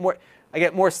and I get more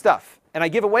stuff, and I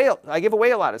give away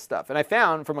a lot of stuff. And I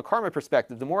found, from a karma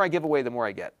perspective, the more I give away, the more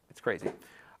I get. It's crazy.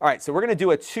 All right, so we're going to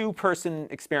do a two-person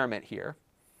experiment here.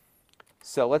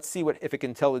 So let's see if it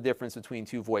can tell the difference between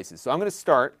two voices. So I'm going to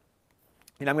start,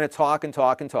 and I'm going to talk and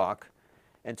talk and talk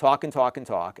and talk and talk and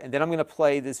talk, and then I'm going to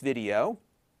play this video.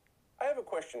 I have a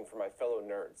question for my fellow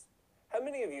nerds. How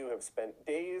many of you have spent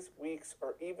days, weeks,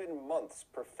 or even months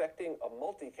perfecting a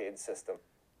multicade system?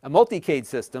 A multicade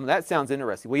system, that sounds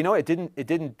interesting. Well, you know, it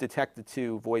didn't detect the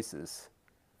two voices.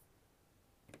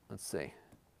 Let's see.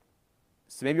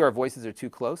 So maybe our voices are too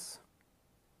close.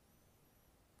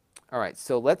 All right,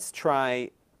 so let's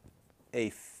try let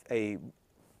me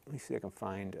see if I can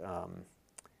find, I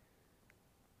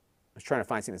was trying to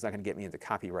find something that's not going to get me into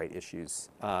copyright issues.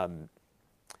 Why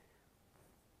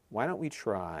don't we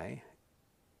try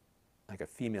like a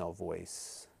female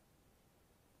voice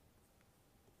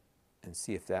and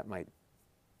see if that might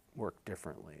work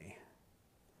differently.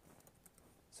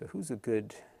 So who's a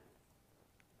good,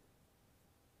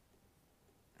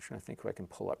 I'm trying to think who I can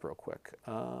pull up real quick.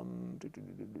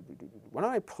 Why don't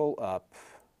I pull up,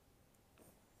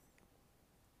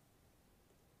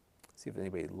 see if there's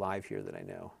anybody live here that I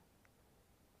know.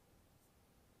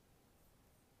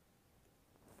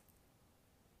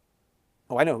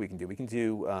 Oh, I know who we can do. We can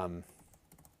do,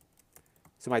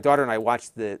 so my daughter and I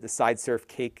watch the Side Surf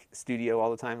Cake Studio all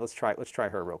the time. Let's try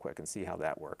her real quick and see how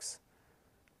that works.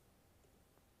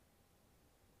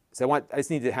 So I just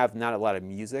need to have not a lot of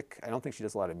music. I don't think she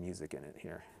does a lot of music in it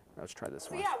here. Let's try this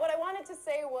one. So yeah, what I wanted to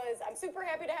say was I'm super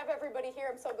happy to have everybody here.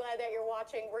 I'm so glad that you're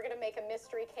watching. We're going to make a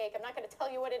mystery cake. I'm not going to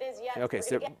tell you what it is yet. Okay,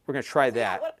 so we're going to try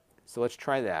that. So let's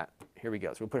try that. Here we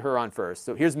go. So we'll put her on first.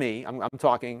 So here's me. I'm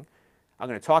talking. I'm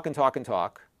going to talk and talk and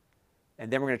talk. And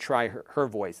then we're going to try her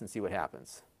voice and see what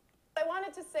happens. What I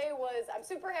wanted to say was I'm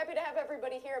super happy to have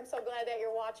everybody here. I'm so glad that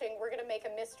you're watching. We're going to make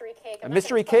a mystery cake. A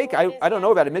mystery cake? I don't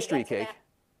know about a mystery cake.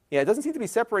 Yeah, it doesn't seem to be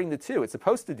separating the two. It's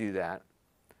supposed to do that.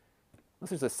 Unless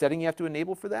there's a setting you have to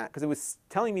enable for that, because it was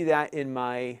telling me that in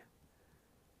my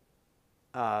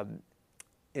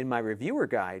reviewer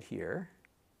guide here.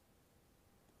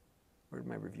 Where did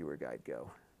my reviewer guide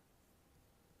go?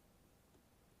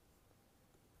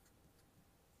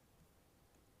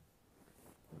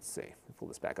 Let's see. I'll pull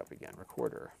this back up again.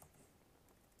 Recorder.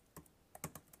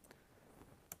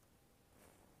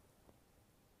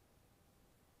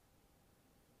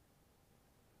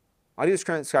 Audio is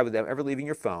transcribed without ever leaving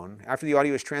your phone. After the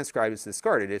audio is transcribed, it's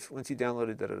discarded. If once you download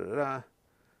it,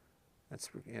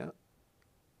 That's, yeah.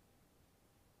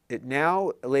 It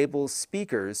now labels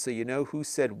speakers so you know who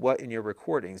said what in your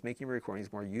recordings, making your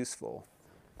recordings more useful.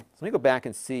 So let me go back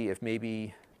and see if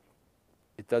maybe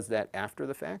it does that after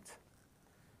the fact.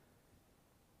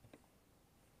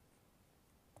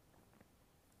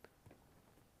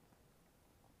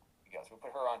 So we'll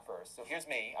put her on first. So here's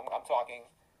me. I'm talking.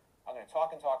 I'm going to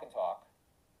talk and talk and talk.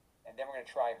 And then we're going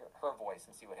to try her voice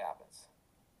and see what happens.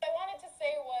 What I wanted to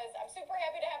say was I'm super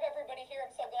happy to have everybody here.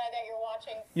 I'm so glad that you're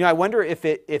watching. You know, I wonder if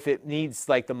it needs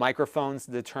like the microphones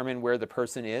to determine where the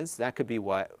person is. That could be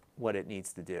what it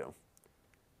needs to do.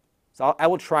 So I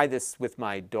will try this with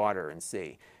my daughter and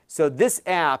see. So this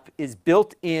app is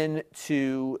built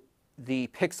into the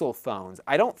Pixel phones.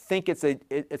 I don't think it's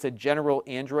a general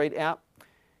Android app,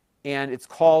 and it's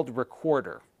called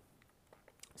Recorder.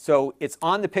 So it's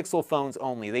on the Pixel phones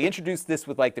only. They introduced this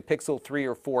with like the Pixel 3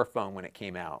 or 4 phone when it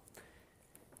came out.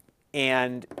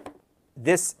 And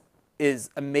this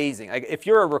is amazing. Like if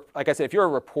you're like I said, if you're a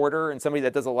reporter and somebody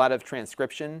that does a lot of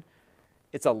transcription,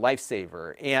 it's a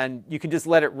lifesaver. And you can just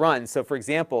let it run. So for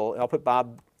example, I'll put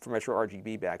Bob from Retro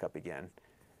RGB back up again.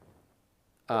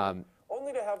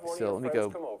 Only to have one of your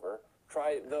friends come over,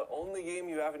 try the only game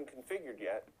you haven't configured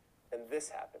yet, and this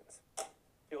happens.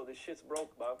 Yo, this shit's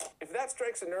broke, Bob. If that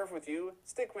strikes a nerve with you,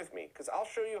 stick with me, because I'll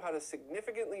show you how to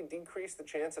significantly decrease the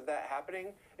chance of that happening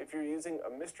if you're using a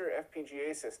Mr.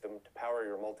 FPGA system to power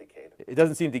your multicade. It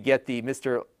doesn't seem to get the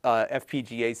Mr.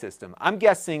 FPGA system. I'm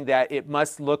guessing that it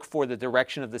must look for the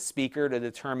direction of the speaker to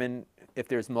determine if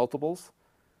there's multiples,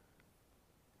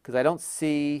 because I don't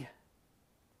see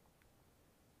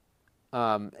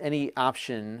any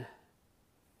option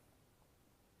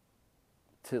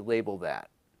to label that.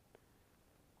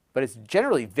 but it's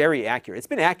generally very accurate. It's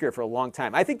been accurate for a long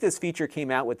time. I think this feature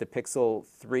came out with the Pixel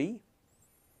 3.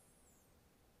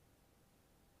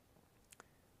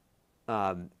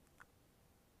 When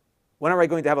are I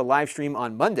going to have a live stream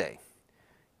on Monday?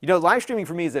 You know, live streaming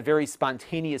for me is a very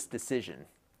spontaneous decision.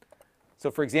 So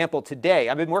for example, today,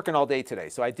 I've been working all day today.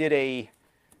 So I did we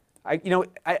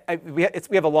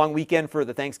have a long weekend for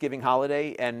the Thanksgiving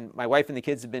holiday, and my wife and the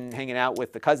kids have been hanging out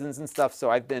with the cousins and stuff. So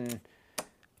I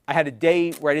had a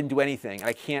day where I didn't do anything, and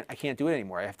I can't do it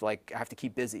anymore. I have to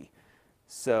keep busy.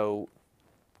 So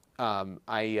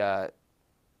I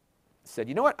said,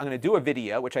 you know what? I'm going to do a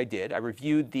video, which I did. I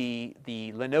reviewed the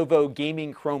Lenovo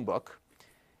gaming Chromebook.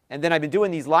 And then I've been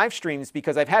doing these live streams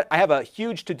because I have a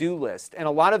huge to-do list, and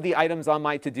a lot of the items on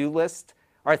my to-do list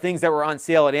are things that were on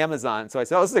sale at Amazon. So I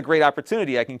said, oh, this is a great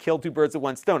opportunity. I can kill two birds with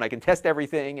one stone. I can test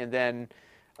everything and then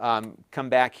come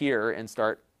back here and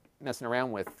start messing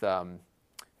around with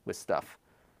stuff.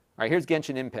 All right, here's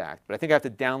Genshin Impact, but I think I have to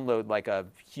download like a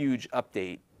huge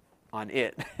update on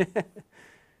it.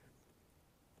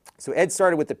 So Ed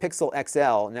started with the Pixel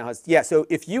XL. Now has, so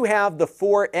if you have the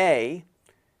 4A,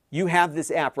 you have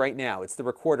this app right now. It's the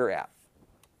Recorder app.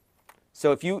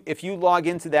 So if you log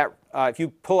into that, if you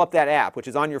pull up that app, which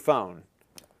is on your phone,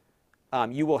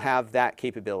 you will have that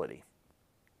capability.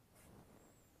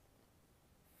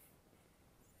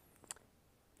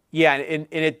 Yeah, and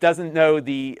it doesn't know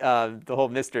the whole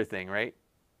Mister thing, right?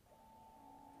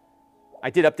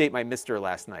 I did update my Mister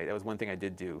last night. That was one thing I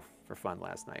did do for fun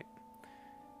last night.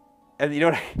 And you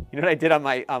know what I did on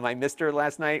my Mister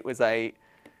last night was I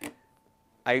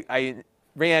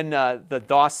ran the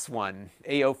DOS one,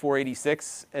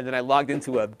 AO486, and then I logged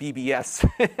into a BBS.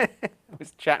 I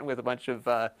was chatting with a bunch of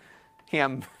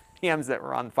hams that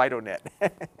were on FidoNet.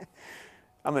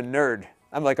 I'm a nerd.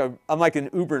 I'm like an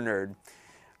Uber nerd.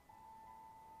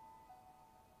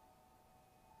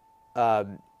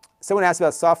 Someone asked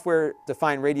about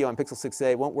software-defined radio on Pixel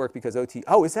 6a. It won't work because OTG.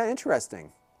 Oh, is that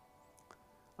interesting?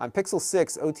 On Pixel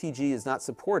 6, OTG is not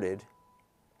supported.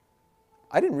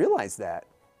 I didn't realize that.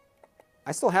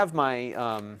 I still have my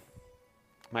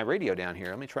my radio down here.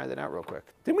 Let me try that out real quick.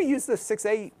 Didn't we use the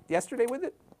 6A yesterday with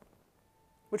it?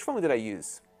 Which phone did I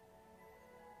use?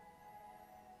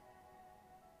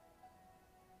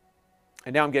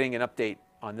 And now I'm getting an update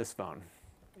on this phone.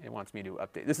 It wants me to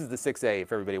update. This is the 6A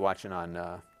if everybody watching on...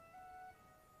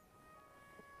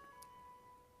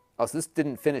 Oh, so this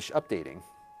didn't finish updating.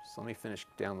 So let me finish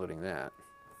downloading that.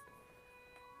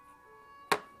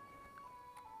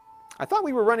 I thought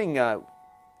we were running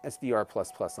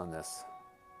SDR++ on this.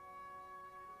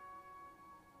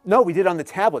 No, we did on the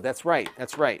tablet. That's right.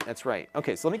 That's right. That's right.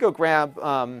 Okay, so let me go grab...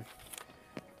 I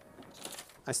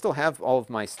still have all of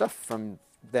my stuff from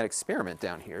that experiment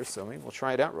down here, so maybe we'll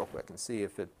try it out real quick and see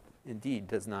if it indeed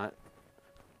does not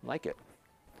like it.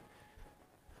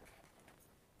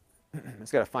 I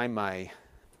just got to find my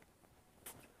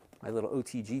little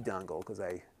OTG dongle because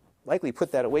I likely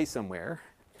put that away somewhere.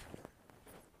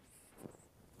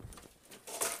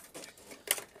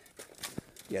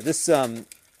 Yeah, this, I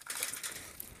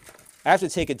have to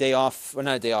take a day off, well,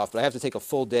 not a day off, but I have to take a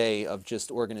full day of just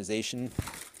organization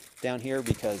down here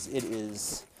because it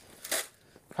is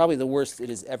probably the worst it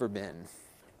has ever been.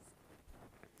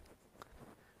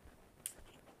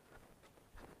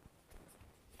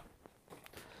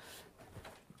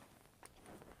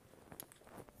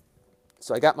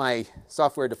 So I got my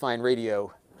software-defined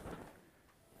radio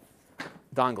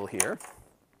dongle here.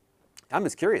 I'm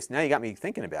just curious. Now you got me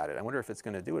thinking about it. I wonder if it's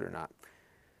going to do it or not.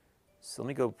 So let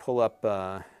me go pull up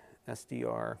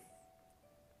SDR.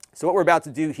 So what we're about to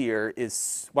do here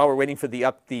is, while we're waiting for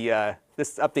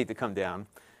this update to come down,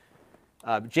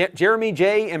 Jeremy,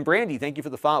 Jay, and Brandy, thank you for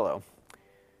the follow.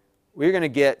 We're going to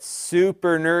get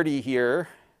super nerdy here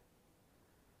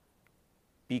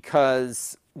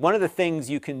because one of the things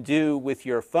you can do with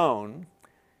your phone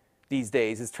these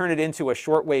days is turn it into a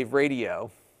shortwave radio.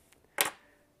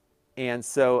 And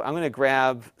so I'm going to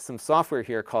grab some software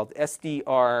here called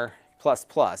SDR++,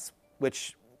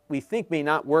 which we think may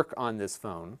not work on this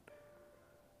phone,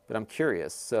 but I'm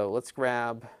curious. So let's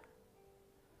grab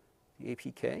the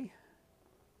APK.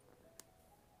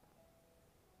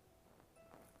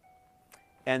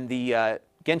 And the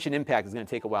Genshin Impact is going to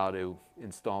take a while to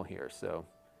install here. So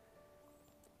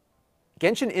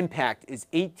Genshin Impact is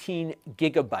 18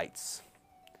 gigabytes.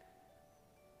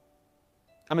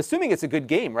 I'm assuming it's a good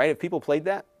game, right? Have people played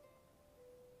that?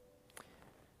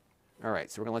 All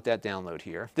right, so we're going to let that download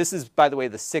here. This is, by the way,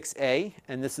 the 6A,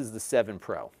 and this is the 7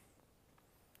 Pro.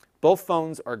 Both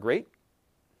phones are great.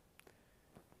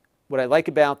 What I like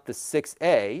about the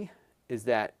 6A is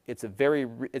that it's a very,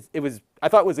 I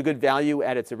thought it was a good value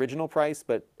at its original price,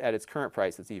 but at its current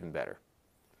price, it's even better.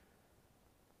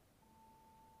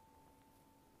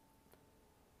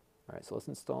 All right, so let's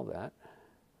install that.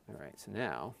 All right, so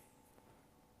now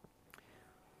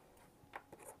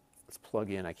let's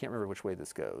plug in. I can't remember which way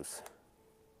this goes.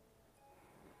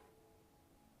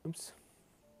 Oops.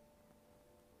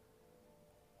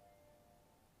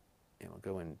 And we'll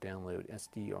go and download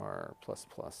SDR++.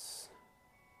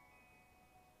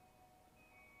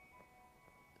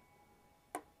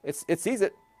 It sees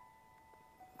it.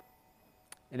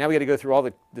 And now we got to go through all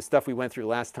the stuff we went through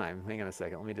last time. Hang on a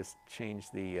second. Let me just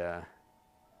change the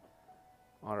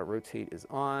auto rotate is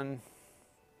on.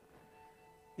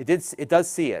 It does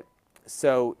see it.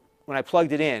 So when I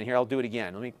plugged it in, here I'll do it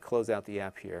again. Let me close out the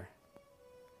app here.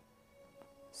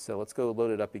 So let's go load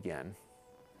it up again.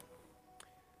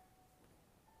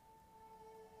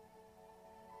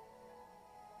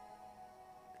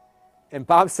 And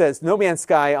Bob says, No Man's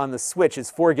Sky on the Switch is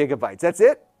 4 gigabytes. That's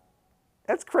it?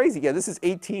 That's crazy. Yeah, this is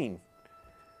 18.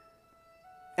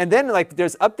 And then like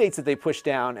there's updates that they push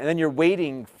down, and then you're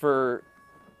waiting for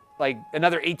like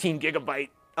another 18 gigabyte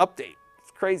update.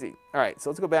 It's crazy. All right, so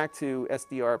let's go back to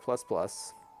SDR++.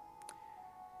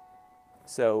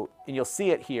 So, and you'll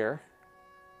see it here.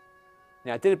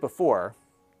 Now, I did it before.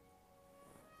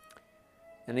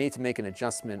 And I need to make an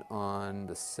adjustment on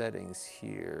the settings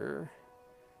here.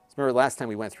 So remember last time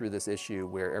we went through this issue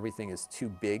where everything is too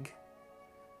big.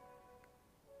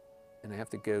 And I have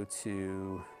to go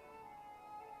to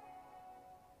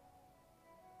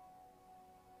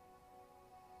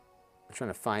I'm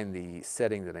trying to find the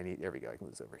setting that I need. There we go. I can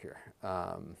move this over here.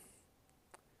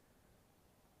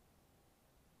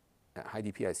 At high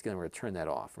DPI scaling, we're going to turn that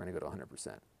off. We're going to go to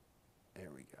 100%. There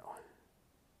we go.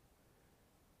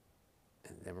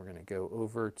 And then we're going to go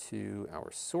over to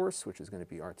our source, which is going to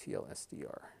be RTL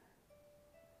SDR.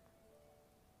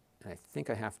 And I think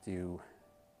I have to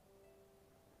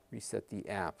reset the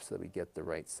app so that we get the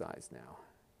right size now.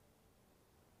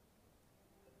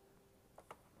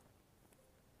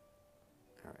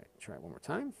 All right, try it one more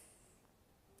time.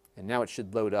 And now it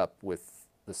should load up with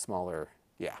the smaller,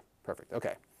 yeah, perfect,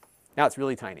 okay. Now it's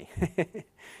really tiny.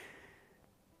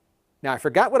 Now I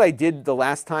forgot what I did the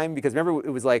last time because remember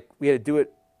it was like we had to do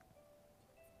it,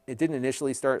 it didn't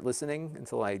initially start listening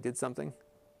until I did something.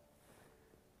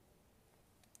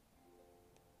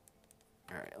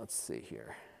 All right, let's see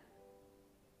here.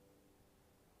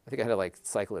 I think I had to like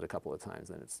cycle it a couple of times,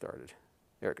 then it started.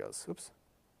 There it goes, oops.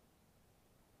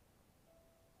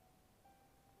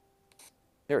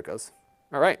 There it goes.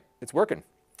 All right, it's working.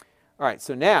 All right,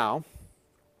 so now,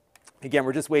 again,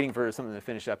 we're just waiting for something to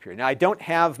finish up here. Now, I don't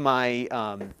have my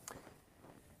an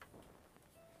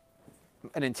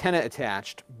antenna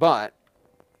attached, but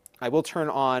I will turn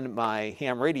on my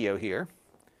ham radio here.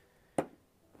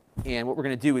 And what we're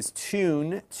going to do is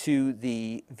tune to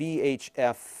the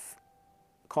VHF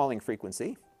calling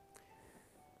frequency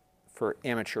for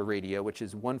amateur radio, which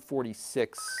is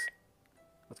 146.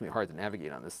 That's going to be hard to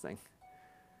navigate on this thing.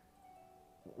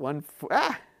 All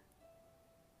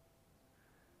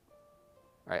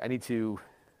right, I need to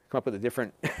come up with a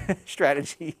different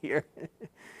strategy here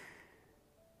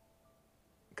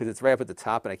because it's right up at the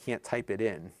top and I can't type it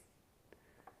in.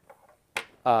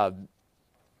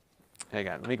 Hang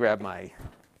on, let me grab my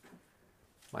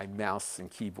mouse and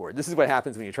keyboard. This is what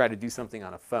happens when you try to do something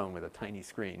on a phone with a tiny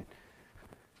screen.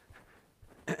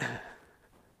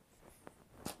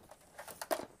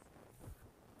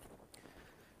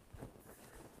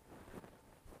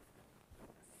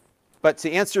 But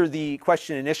to answer the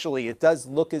question initially, it does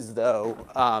look as though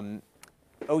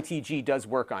OTG does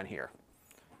work on here,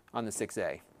 on the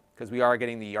 6A, because we are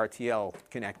getting the RTL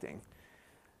connecting.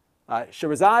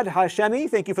 Shahrazad Hashemi,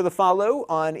 thank you for the follow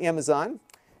on Amazon.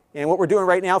 And what we're doing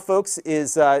right now, folks,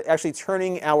 is actually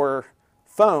turning our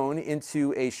phone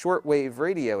into a shortwave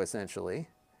radio, essentially.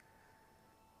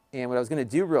 And what I was going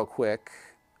to do real quick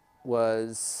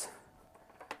was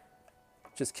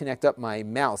just connect up my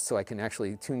mouse so I can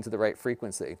actually tune to the right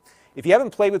frequency. If you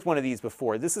haven't played with one of these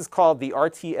before, this is called the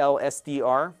RTL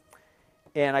SDR.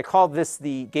 And I call this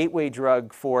the gateway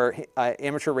drug for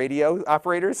amateur radio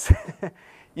operators.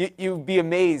 You'd be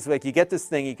amazed, like you get this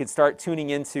thing, you could start tuning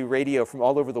into radio from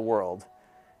all over the world.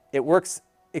 It works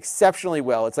exceptionally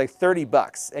well. It's like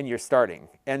 $30 and you're starting.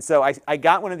 And so I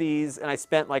got one of these and I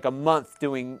spent like a month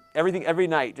doing everything every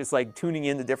night, just like tuning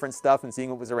into different stuff and seeing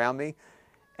what was around me.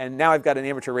 And now I've got an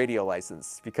amateur radio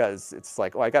license because it's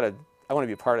like, oh, I want to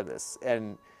be a part of this.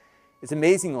 And it's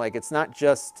amazing, like it's not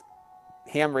just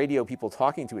ham radio people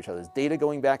talking to each other. There's data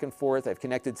going back and forth. I've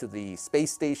connected to the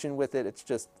space station with it. It's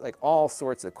just like all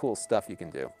sorts of cool stuff you can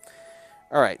do.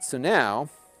 All right, so now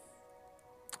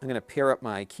I'm going to pair up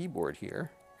my keyboard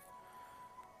here.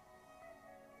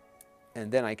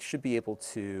 And then I should be able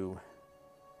to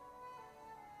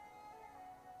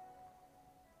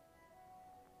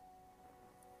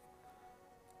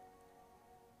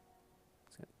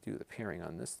do the pairing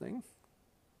on this thing.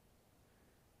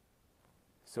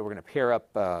 So we're going to pair up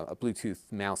a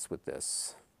Bluetooth mouse with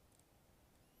this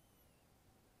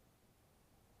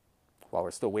while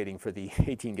we're still waiting for the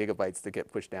 18 gigabytes to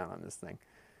get pushed down on this thing.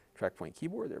 Track point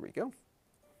keyboard, there we go.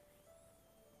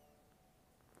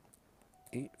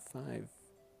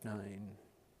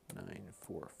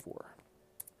 859944.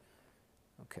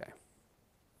 Okay.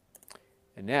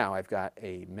 And now I've got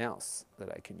a mouse that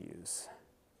I can use,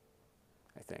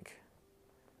 I think.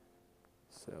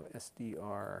 So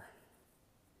SDR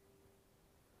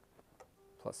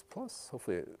 ++.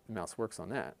 Hopefully the mouse works on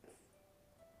that.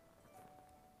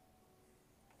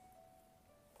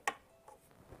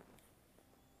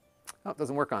 Oh, it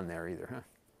doesn't work on there either, huh?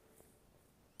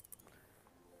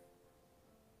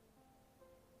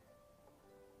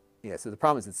 Yeah, so the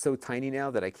problem is it's so tiny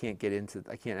now that I can't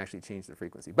actually change the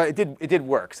frequency. But it did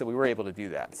work, so we were able to do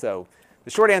that. So the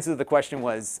short answer to the question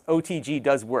was OTG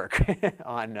does work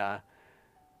on that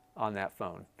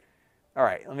phone. All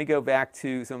right, let me go back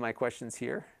to some of my questions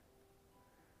here.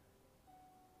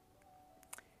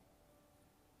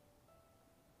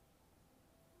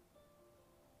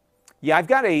 Yeah, I've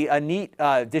got a neat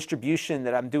distribution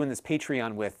that I'm doing this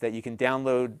Patreon with that you can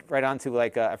download right onto,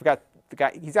 like, I forgot the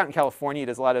guy, he's out in California, he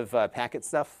does a lot of packet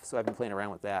stuff, so I've been playing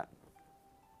around with that.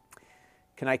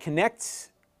 Can I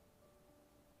connect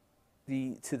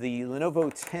to the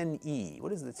Lenovo 10E?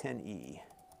 What is the 10E?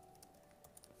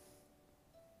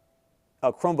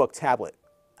 Oh, Chromebook tablet.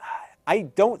 I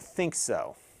don't think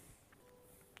so.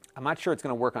 I'm not sure it's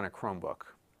going to work on a Chromebook.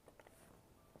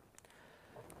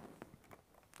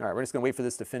 All right, we're just going to wait for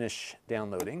this to finish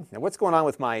downloading. Now, what's going on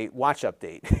with my watch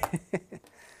update?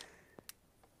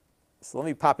 So let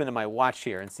me pop into my watch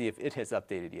here and see if it has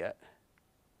updated yet.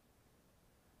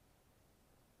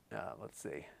 Let's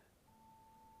see.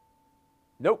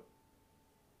 Nope.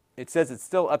 It says it's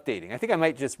still updating. I think I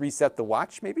might just reset the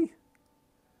watch, maybe.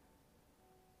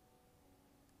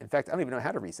 In fact, I don't even know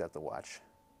how to reset the watch.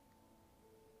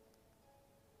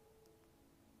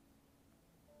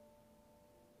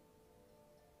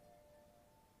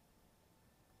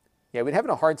 Yeah, we're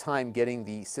having a hard time getting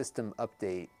the system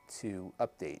update to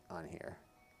update on here.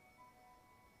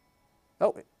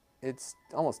 Oh, it's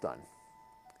almost done.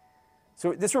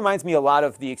 So this reminds me a lot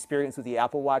of the experience with the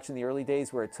Apple Watch in the early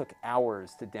days where it took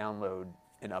hours to download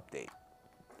an update.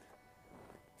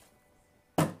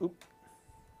 Oop.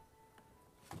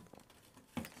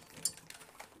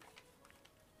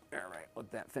 All right, let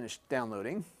that finish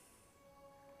downloading.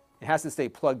 It has to stay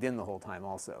plugged in the whole time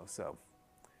also, so.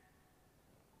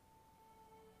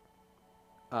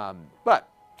 But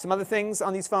some other things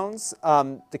on these phones.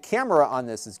 The camera on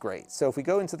this is great. So if we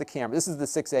go into the camera, this is the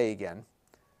 6A again.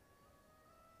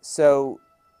 So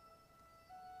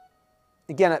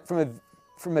again,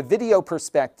 from a video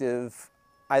perspective,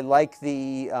 I like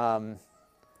the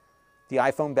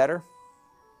iPhone better.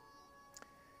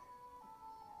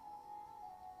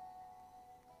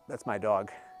 That's my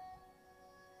dog.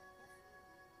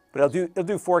 But it'll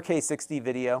do 4K 60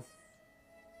 video.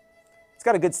 It's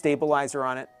got a good stabilizer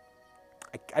on it.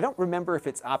 I don't remember if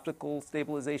it's optical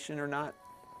stabilization or not,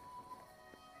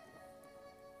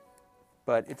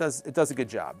 but it does a good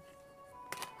job.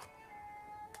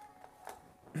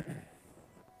 And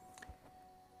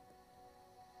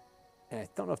I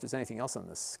don't know if there's anything else on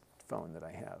this phone that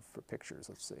I have for pictures.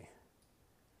 Let's see.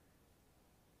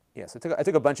 Yeah, so I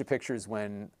took a bunch of pictures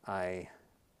when I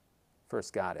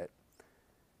first got it.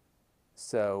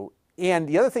 So, and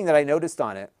the other thing that I noticed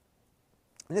on it,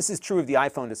 and this is true of the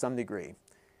iPhone to some degree,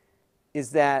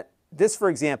 is that this, for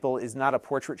example, is not a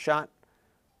portrait shot,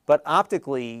 but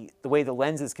optically, the way the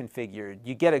lens is configured,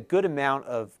 you get a good amount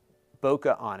of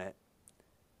bokeh on it.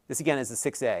 This, again, is the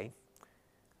 6A.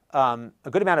 A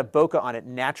good amount of bokeh on it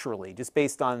naturally, just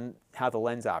based on how the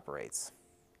lens operates.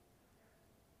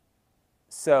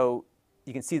 So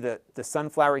you can see the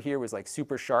sunflower here was like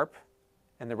super sharp,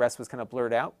 and the rest was kind of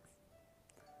blurred out.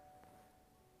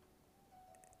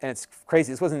 And it's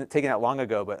crazy. This wasn't taken out long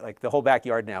ago, but like the whole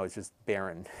backyard now is just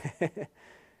barren.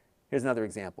 Here's another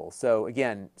example. So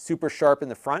again, super sharp in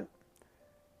the front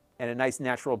and a nice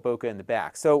natural bokeh in the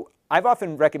back. So I've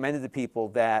often recommended to people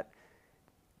that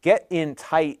get in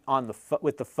tight on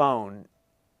with the phone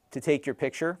to take your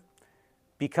picture,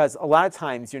 because a lot of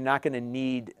times you're not going to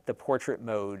need the portrait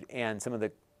mode and some of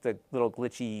the little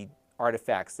glitchy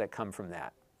artifacts that come from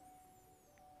that.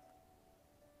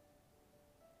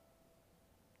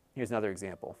 Here's another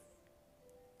example.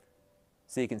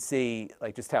 So you can see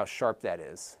like just how sharp that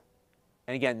is.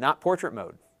 And again, not portrait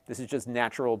mode. This is just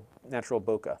natural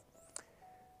bokeh.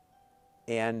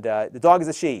 And the dog is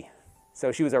a she.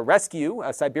 So she was a rescue,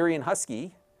 a Siberian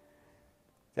Husky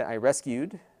that I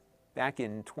rescued back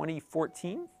in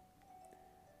 2014.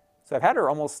 So I've had her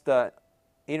almost 8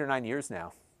 or 9 years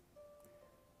now.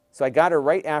 So I got her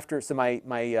right after, so my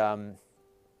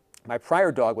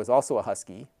prior dog was also a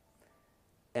Husky,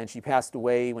 and she passed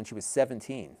away when she was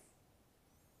 17.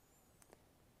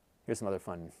 Here's some other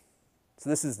fun. So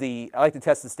this is I like to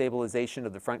test the stabilization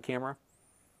of the front camera.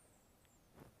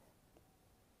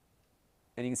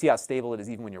 And you can see how stable it is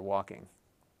even when you're walking.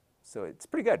 So it's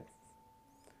pretty good.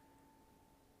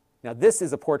 Now this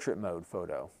is a portrait mode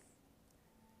photo.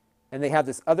 And they have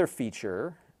this other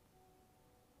feature.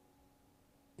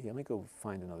 Yeah, let me go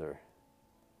find another.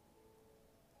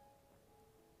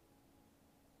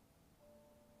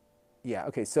 Yeah,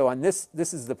 okay, so on this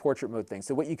is the portrait mode thing.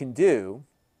 So what you can do,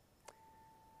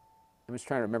 I'm just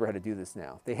trying to remember how to do this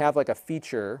now. They have like a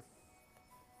feature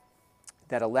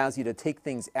that allows you to take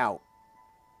things out.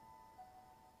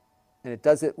 And it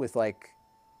does it with like,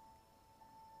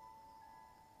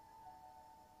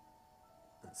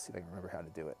 let's see if I can remember how to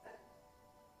do it.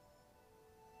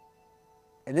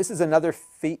 And this is another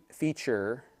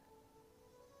feature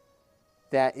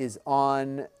that is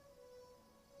on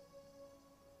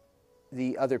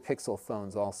the other Pixel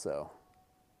phones also.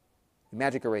 The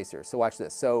Magic Eraser. So watch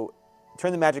this. So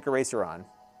turn the Magic Eraser on.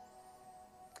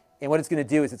 And what it's going to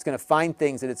do is it's going to find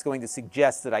things that it's going to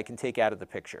suggest that I can take out of the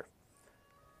picture.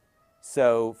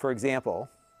 So, for example,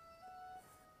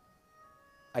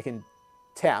 I can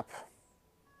tap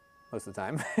most of the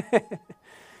time.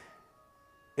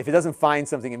 If it doesn't find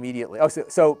something immediately. Oh,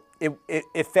 so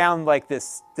it found like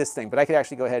this thing, but I could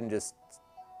actually go ahead and just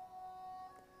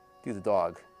do the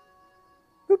dog.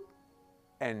 Boop,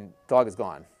 and dog is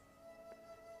gone.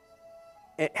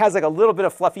 It has like a little bit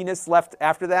of fluffiness left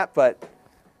after that, but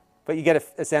you get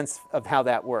a sense of how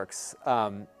that works.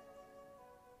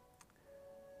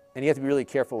 And you have to be really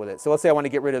careful with it. So let's say I want to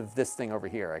get rid of this thing over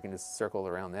here. I can just circle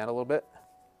around that a little bit.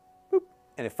 Boop,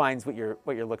 and it finds what you're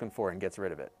looking for and gets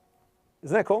rid of it.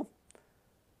 Isn't that cool?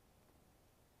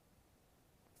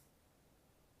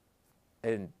 I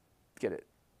didn't get it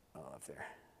up there.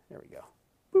 There we go.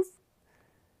 Poof.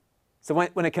 So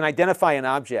when it can identify an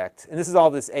object, and this is all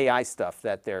this AI stuff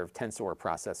that their tensor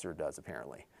processor does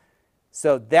apparently.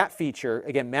 So that feature,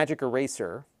 again, Magic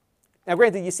Eraser. Now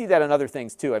granted, you see that on other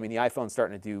things too. I mean, the iPhone's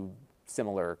starting to do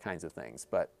similar kinds of things.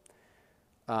 But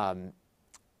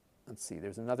let's see,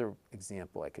 there's another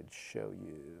example I could show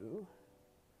you.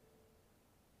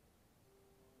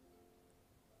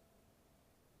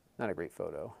 Not a great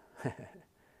photo.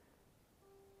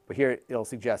 But here it'll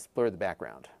suggest blur the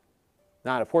background.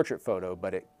 Not a portrait photo,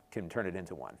 but it can turn it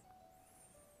into one.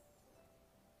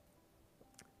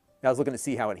 I was looking to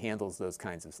see how it handles those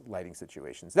kinds of lighting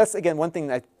situations. That's, again, one thing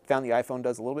that I found the iPhone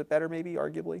does a little bit better, maybe,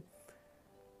 arguably.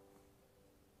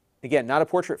 Again, not a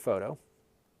portrait photo,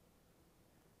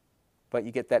 but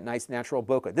you get that nice natural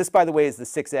bokeh. This, by the way, is the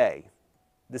 6A.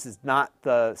 This is not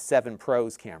the 7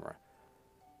 Pro's camera.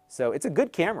 So it's a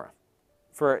good camera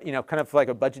for, kind of like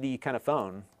a budgety kind of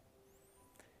phone.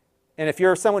 And if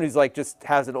you're someone who's like just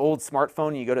has an old smartphone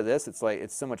and you go to this, it's like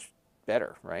it's so much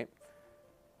better, right?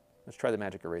 Let's try the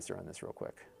Magic Eraser on this real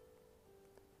quick.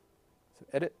 So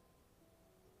edit.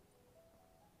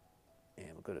 And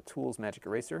we'll go to Tools, Magic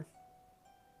Eraser.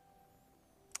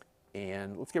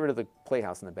 And let's get rid of the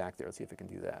playhouse in the back there. Let's see if it can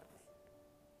do that.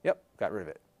 Yep, got rid of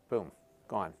it. Boom,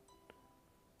 gone.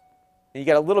 And you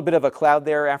got a little bit of a cloud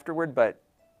there afterward, but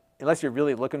unless you're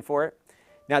really looking for it.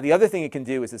 Now the other thing it can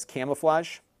do is this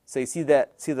camouflage. So you see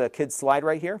the kid slide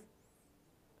right here?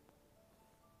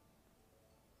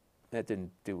 That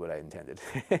didn't do what I intended.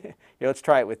 Here, let's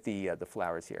try it with the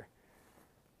flowers here.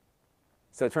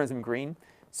 So it turns them green.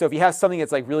 So if you have something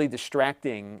that's like really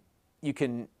distracting, you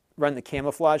can run the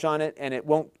camouflage on it, and it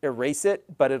won't erase it,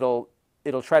 but it'll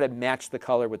try to match the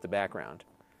color with the background.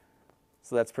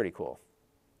 So that's pretty cool.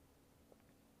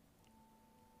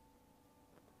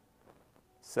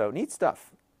 So neat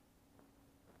stuff.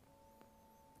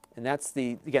 And that's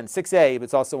the, again, 6A, but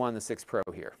it's also on the 6 Pro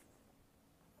here.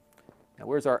 Now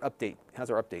where's our update?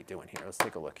 How's our update doing here? Let's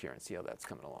take a look here and see how that's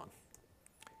coming along.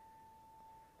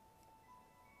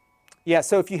 Yeah,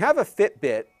 so if you have a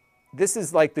Fitbit, this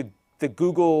is like the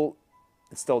Google,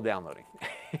 it's still downloading.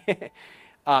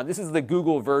 This is the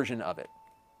Google version of it.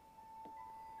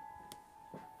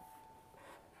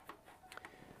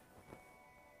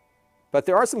 But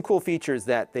there are some cool features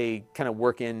that they kind of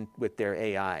work in with their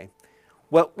AI.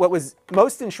 What was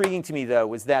most intriguing to me, though,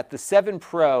 was that the 7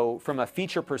 Pro, from a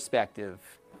feature perspective,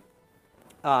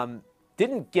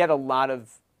 didn't get a lot of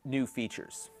new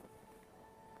features.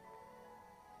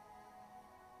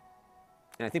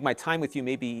 And I think my time with you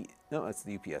may be, no, that's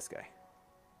the UPS guy.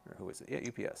 Or who is it?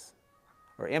 Yeah, UPS.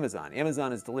 Or Amazon.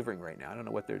 Amazon is delivering right now. I don't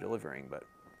know what they're delivering, but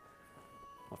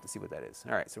we'll have to see what that is.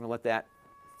 All right, so I'm going to let that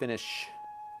finish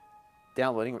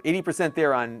downloading. We're 80%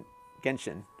 there on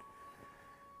Genshin.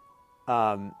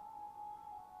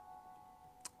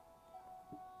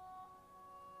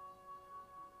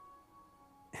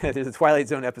 There's a Twilight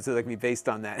Zone episode that can be based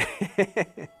on that.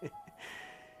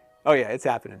 Oh yeah, it's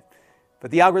happening. But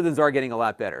the algorithms are getting a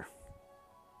lot better,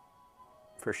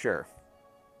 for sure.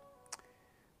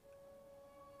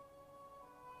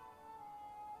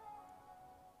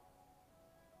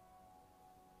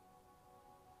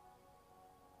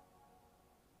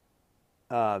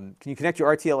 Can you connect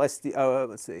your RTL SD? Oh,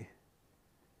 let's see.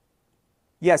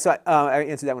 Yeah, so I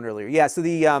answered that one earlier. Yeah, so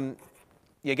the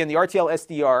again, the RTL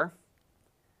SDR,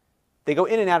 they go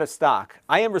in and out of stock.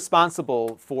 I am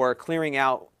responsible for clearing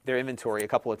out their inventory a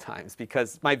couple of times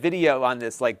because my video on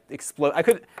this like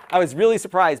exploded. I was really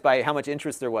surprised by how much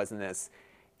interest there was in this.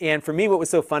 And for me, what was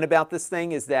so fun about this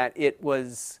thing is that it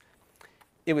was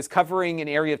covering an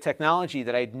area of technology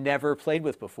that I'd never played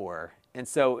with before. And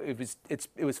so it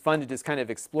was fun to just kind of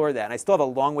explore that. And I still have a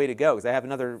long way to go because I have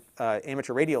another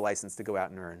amateur radio license to go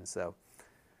out and earn. So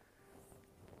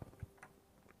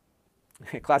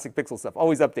classic Pixel stuff,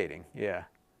 always updating. Yeah.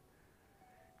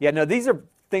 Yeah. No, these are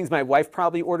things my wife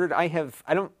probably ordered. I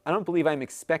don't believe I'm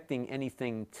expecting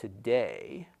anything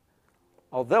today.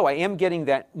 Although I am getting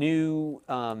that new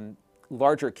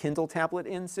larger Kindle tablet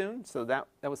in soon. So that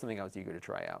was something I was eager to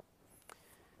try out.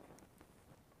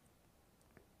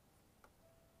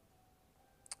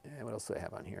 And what else do I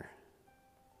have on here?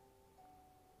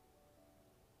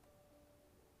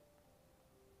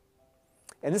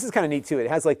 And this is kind of neat too. It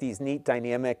has like these neat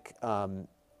dynamic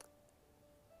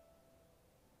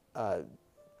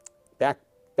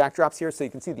backdrops here, so you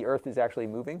can see the Earth is actually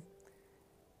moving.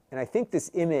 And I think this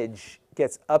image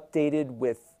gets updated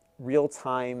with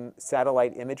real-time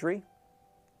satellite imagery.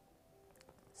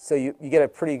 So you get a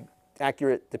pretty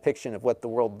accurate depiction of what the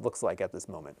world looks like at this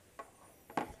moment.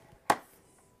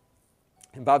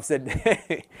 And Bob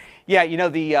said, yeah, you know,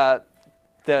 the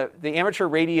amateur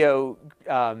radio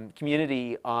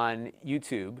community on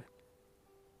YouTube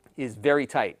is very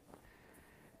tight.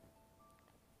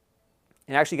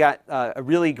 And actually got a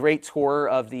really great tour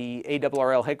of the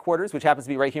ARRL headquarters, which happens to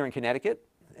be right here in Connecticut,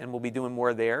 and we'll be doing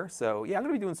more there. So yeah, I'm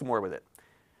going to be doing some more with it.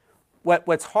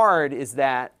 What's hard is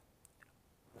that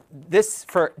this,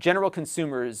 for general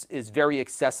consumers, is very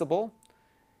accessible.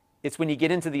 It's when you get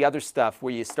into the other stuff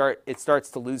where it starts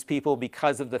to lose people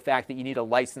because of the fact that you need a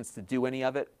license to do any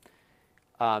of it.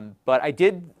 But I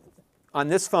did, on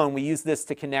this phone, we used this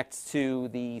to connect to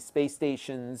the space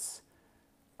station's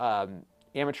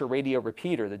amateur radio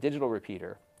repeater, the digital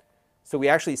repeater. So we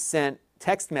actually sent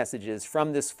text messages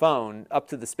from this phone up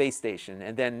to the space station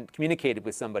and then communicated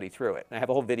with somebody through it. And I have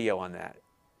a whole video on that.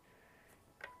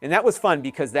 And that was fun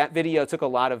because that video took a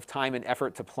lot of time and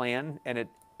effort to plan, and it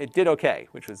did okay,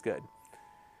 which was good.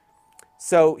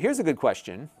 So here's a good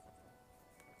question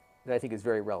that I think is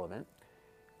very relevant.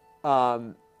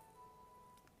 How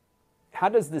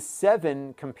does the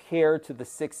 7 compare to the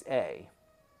 6A?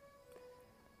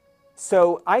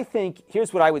 So I think,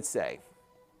 here's what I would say.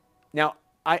 Now,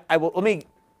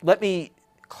 let me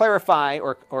clarify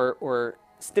or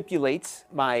stipulate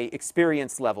my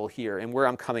experience level here and where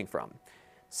I'm coming from.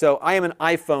 So I am an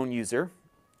iPhone user.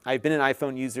 I've been an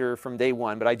iPhone user from day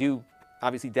one, but I do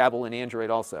obviously dabble in Android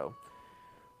also.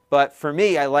 But for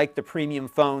me, I like the premium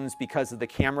phones because of the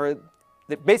camera.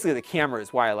 Basically, the camera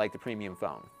is why I like the premium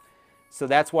phone. So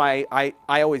that's why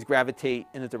I always gravitate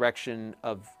in the direction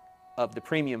of the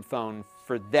premium phone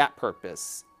for that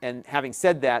purpose. And having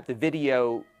said that, the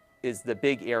video is the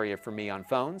big area for me on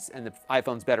phones, and the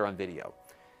iPhone's better on video.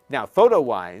 Now,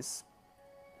 photo-wise,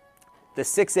 the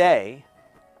 6A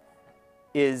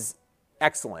is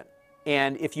excellent.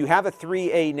 And if you have a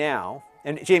 3A now,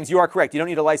 and James, you are correct, you don't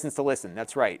need a license to listen.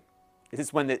 That's right. This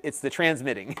is when it's the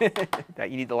transmitting that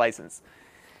you need the license.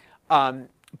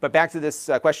 But back to this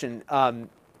question.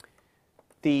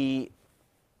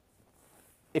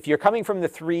 If you're coming from the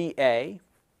 3A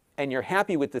and you're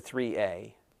happy with the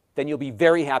 3A, then you'll be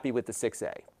very happy with the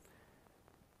 6A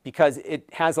because it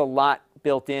has a lot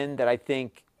built in that I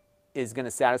think is going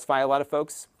to satisfy a lot of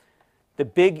folks. The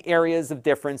big areas of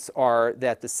difference are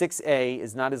that the 6A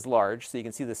is not as large, so you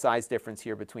can see the size difference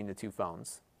here between the two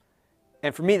phones.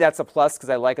 And for me, that's a plus because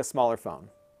I like a smaller phone.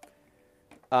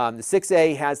 The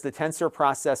 6A has the Tensor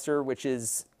processor, which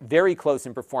is very close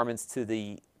in performance to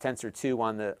the Tensor 2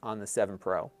 on the 7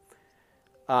 Pro.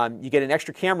 You get an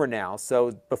extra camera now.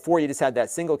 So before you just had that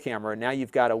single camera. Now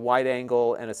you've got a wide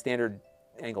angle and a standard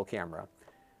angle camera.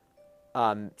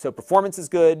 So performance is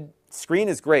good. Screen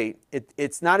is great.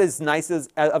 It's not as nice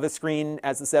of a screen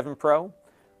as the 7 Pro,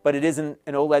 but it isn't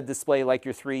an OLED display like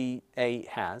your 3A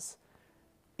has.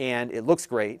 And it looks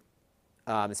great,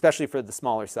 especially for the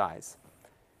smaller size.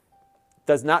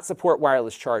 Does not support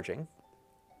wireless charging.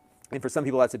 And for some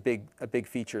people, that's a big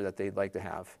feature that they'd like to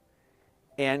have.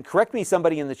 And correct me,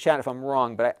 somebody in the chat, if I'm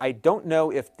wrong, but I don't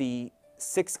know if the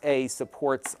 6A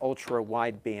supports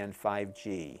ultra-wideband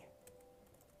 5G.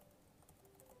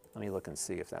 Let me look and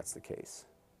see if that's the case.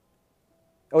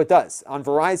 Oh, it does. On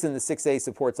Verizon, the 6A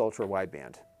supports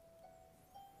ultra-wideband.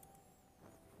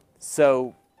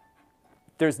 So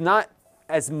there's not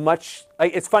as much.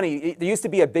 It's funny. There used to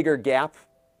be a bigger gap,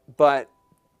 but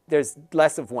there's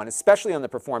less of one, especially on the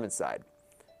performance side.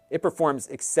 It performs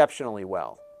exceptionally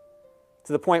well,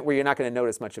 to the point where you're not going to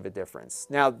notice much of a difference.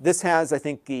 Now, this has, I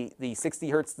think, the 60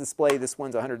 hertz display. This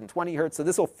one's 120 hertz, so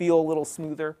this will feel a little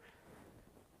smoother.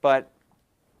 But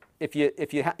if you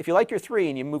like your 3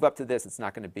 and you move up to this, it's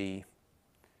not going to be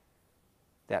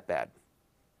that bad.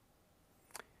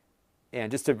 And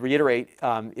just to reiterate,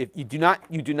 if you do not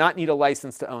need a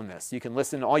license to own this. You can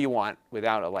listen all you want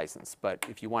without a license. But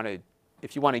if you want to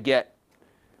get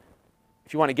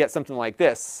something like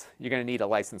this, you're going to need a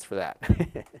license for that.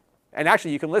 And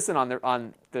actually, you can listen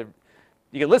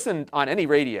you can listen on any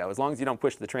radio as long as you don't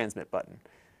push the transmit button.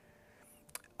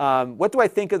 What do I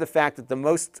think of the fact that the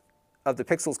most of the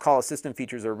Pixel's call assistant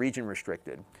features are region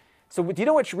restricted? So do you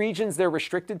know which regions they're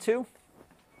restricted to?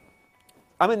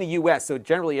 I'm in the US, so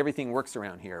generally everything works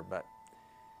around here. But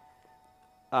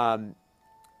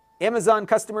Amazon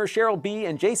customer Cheryl B.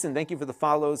 and Jason, thank you for the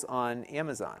follows on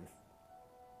Amazon.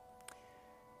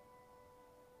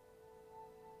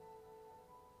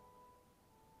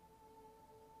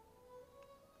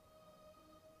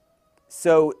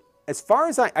 So as far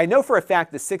as I know for a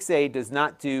fact, the 6A does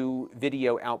not do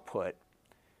video output.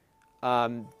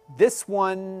 This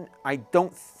one, I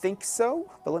don't think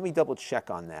so, but let me double check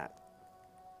on that.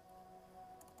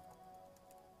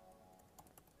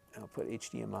 I'll put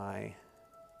HDMI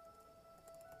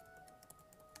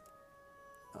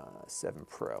 7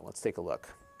 Pro. Let's take a look.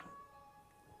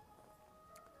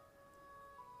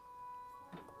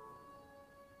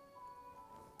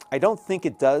 I don't think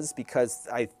it does because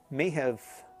I may have...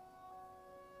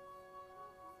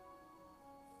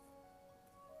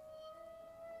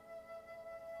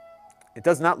 It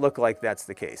does not look like that's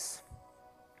the case.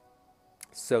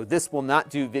 So this will not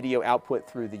do video output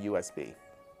through the USB.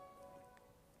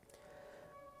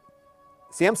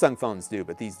 Samsung phones do,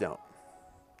 but these don't.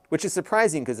 Which is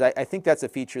surprising because I think that's a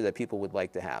feature that people would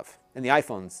like to have. And the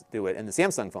iPhones do it, and the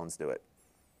Samsung phones do it.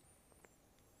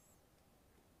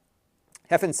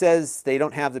 Heffen says they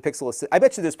don't have the Pixel Assist. I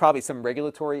bet you there's probably some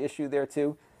regulatory issue there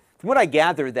too. From what I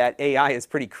gather, that AI is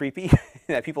pretty creepy,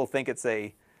 that people think it's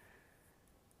a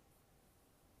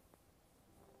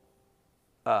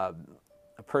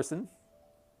person,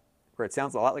 where it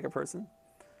sounds a lot like a person.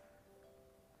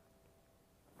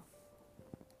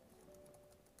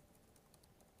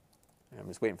 I'm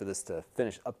just waiting for this to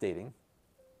finish updating.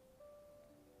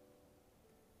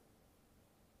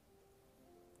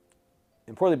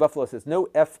 And Poorly Buffalo says, no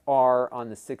FR on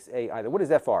the 6A either. What is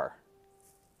FR?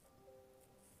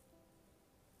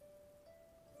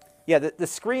 Yeah, the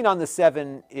screen on the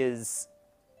 7 is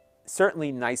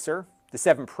certainly nicer, the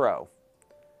 7 Pro.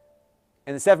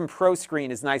 And the 7 Pro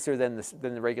screen is nicer than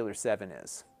the regular 7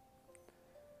 is.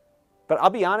 But I'll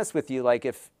be honest with you, like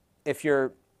if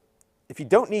you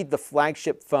don't need the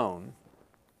flagship phone,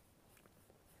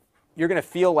 you're going to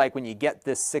feel like when you get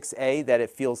this 6A that it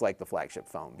feels like the flagship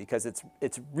phone because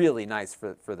it's really nice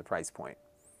for the price point.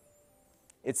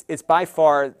 It's by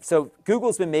far, so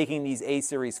Google's been making these A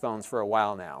series phones for a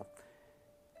while now.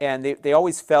 And they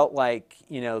always felt like,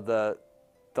 you know, the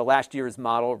last year's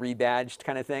model rebadged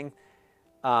kind of thing.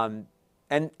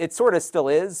 And it sort of still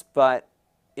is, but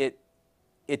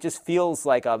it just feels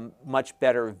like a much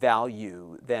better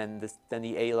value than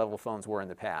the A-level phones were in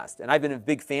the past. And I've been a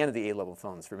big fan of the A-level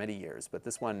phones for many years, but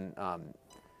this one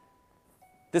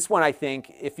I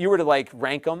think, if you were to like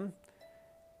rank them,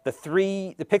 the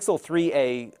Pixel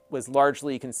 3A was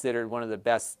largely considered one of the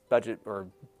best budget or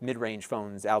mid-range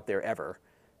phones out there ever.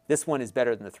 This one is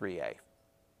better than the 3A.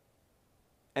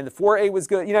 And the 4A was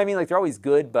good. You know what I mean? Like, they're always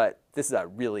good, but this is a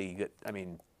really good, I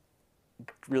mean,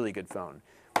 really good phone.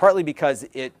 Partly because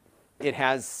it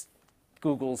has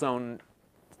Google's own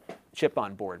chip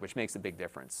on board, which makes a big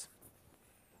difference.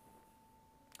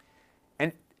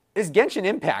 And this Genshin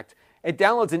Impact, it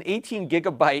downloads an 18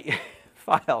 gigabyte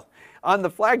file. On the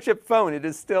flagship phone, it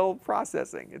is still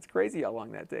processing. It's crazy how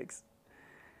long that takes.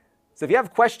 So if you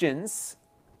have questions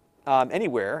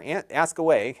anywhere, ask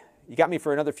away. You got me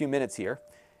for another few minutes here.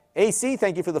 AC,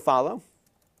 thank you for the follow.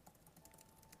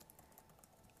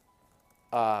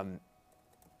 So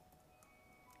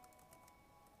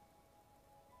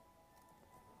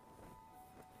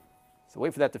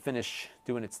wait for that to finish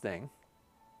doing its thing.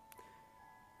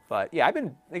 But yeah, I've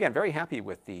been, again, very happy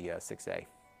with the 6A.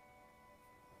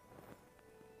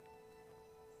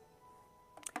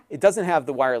 It doesn't have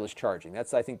the wireless charging.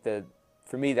 That's, I think,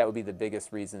 for me, that would be the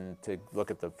biggest reason to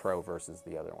look at the Pro versus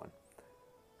the other one.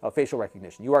 Oh, facial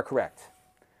recognition. You are correct.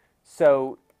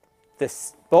 So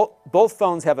both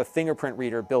phones have a fingerprint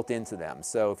reader built into them.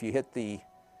 So if you hit the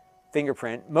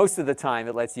fingerprint, most of the time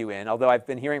it lets you in, although I've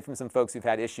been hearing from some folks who've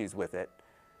had issues with it.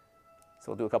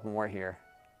 So we'll do a couple more here.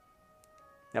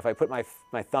 Now if I put my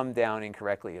thumb down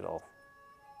incorrectly,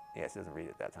 yes, it doesn't read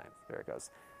it that time. There it goes.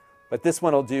 But this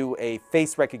one will do a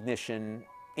face recognition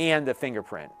and a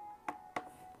fingerprint.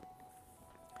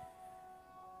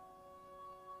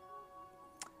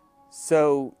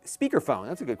 So speakerphone,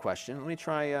 that's a good question. Let me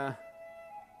try, you know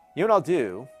what I'll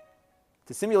do?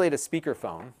 To simulate a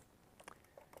speakerphone,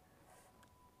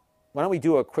 why don't we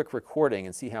do a quick recording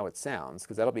and see how it sounds,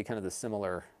 because that'll be kind of the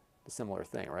similar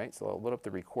thing, right? So I'll load up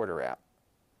the recorder app.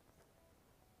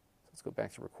 Let's go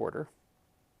back to recorder.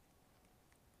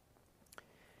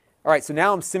 All right, so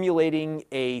now I'm simulating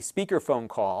a speakerphone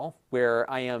call where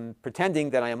I am pretending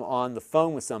that I am on the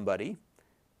phone with somebody.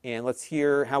 And let's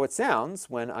hear how it sounds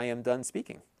when I am done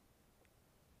speaking.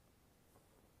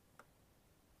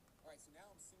 All right, so now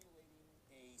I'm simulating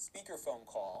a speakerphone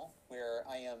call where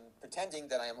I am pretending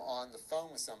that I am on the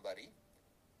phone with somebody.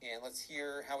 And let's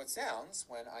hear how it sounds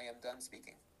when I am done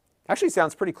speaking. Actually, it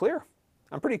sounds pretty clear.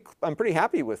 I'm pretty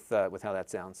happy with how that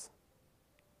sounds.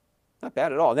 Not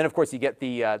bad at all. And then, of course, you get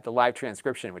the live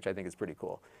transcription, which I think is pretty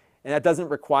cool. And that doesn't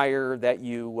require that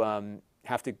you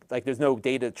have to, like, there's no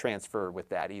data transfer with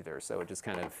that either. So it just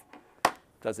kind of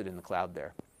does it in the cloud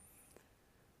there.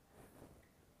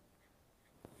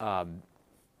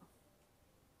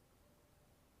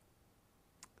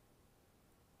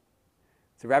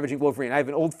 So Ravaging Wolverine, I have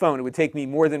an old phone. It would take me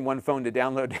more than one phone to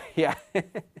download. Yeah.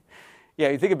 Yeah,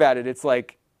 you think about it, it's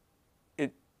like,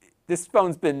 this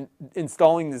phone's been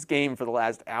installing this game for the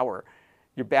last hour.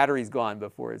 Your battery's gone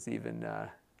before it's even...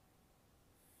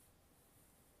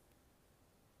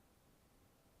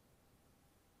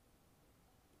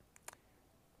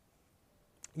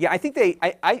 Yeah, I think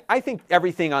I think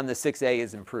everything on the 6A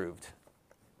is improved.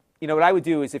 You know, what I would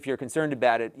do is, if you're concerned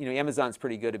about it, you know, Amazon's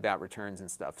pretty good about returns and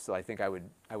stuff, so I think I would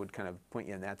kind of point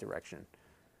you in that direction.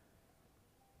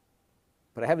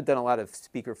 But I haven't done a lot of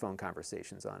speakerphone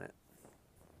conversations on it.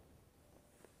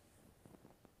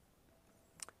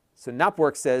 So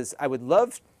Nopwork says, I would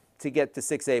love to get to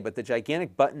 6A, but the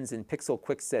gigantic buttons in Pixel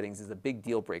Quick settings is a big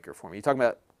deal breaker for me. You're talking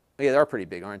about, yeah, they are pretty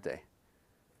big, aren't they?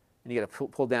 And you got to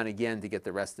pull down again to get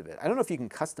the rest of it. I don't know if you can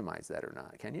customize that or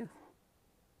not. Can you?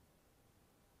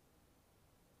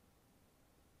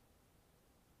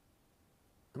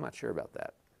 I'm not sure about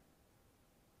that.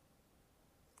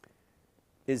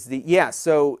 Yeah,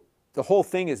 so the whole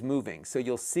thing is moving. So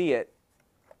you'll see it.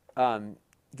 You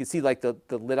can see like the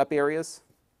lit up areas.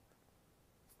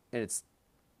 And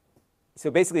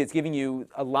so basically it's giving you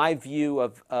a live view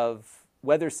of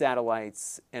weather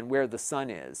satellites and where the sun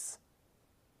is.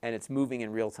 And it's moving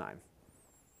in real time.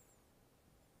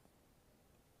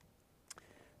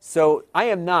 So I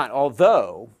am not,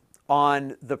 although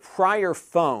on the prior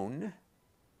phone,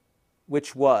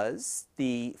 which was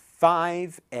the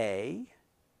 5A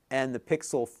and the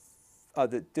Pixel,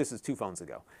 this is 2 phones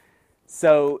ago.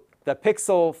 So the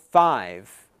Pixel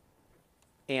 5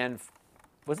 and,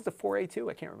 was it the 4A too?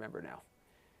 I can't remember now.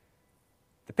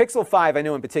 The Pixel 5, I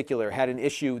know in particular, had an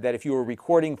issue that if you were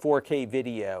recording 4K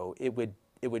video, it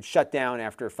would shut down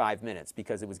after 5 minutes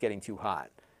because it was getting too hot.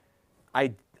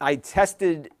 I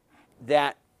tested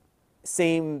that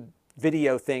same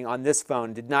video thing on this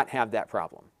phone, did not have that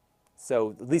problem.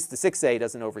 So at least the 6A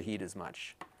doesn't overheat as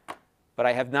much. But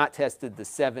I have not tested the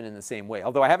 7 in the same way,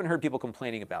 although I haven't heard people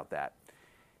complaining about that.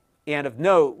 And of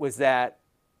note was that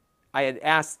I had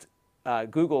asked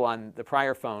Google on the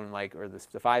prior phone, like, or the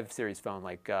 5 series phone,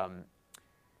 like,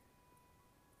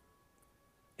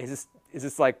 is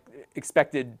this like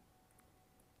expected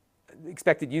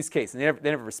use case? And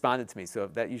they never responded to me. So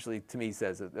that usually to me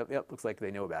says, yep, looks like they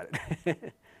know about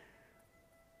it.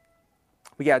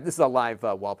 But yeah, this is a live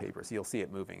wallpaper, so you'll see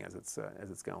it moving as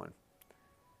it's going.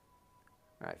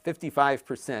 All right,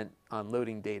 55% on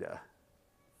loading data.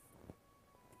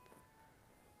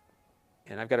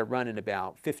 And I've got to run in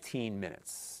about 15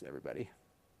 minutes, everybody.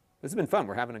 This has been fun.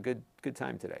 We're having a good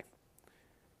time today.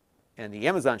 And the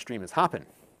Amazon stream is hopping.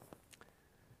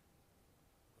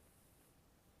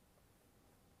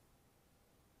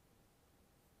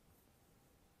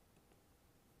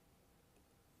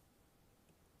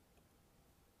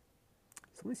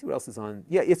 So let me see what else is on.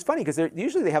 Yeah, it's funny because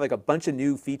usually they have like a bunch of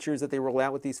new features that they roll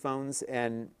out with these phones,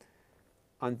 and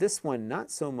on this one, not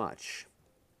so much.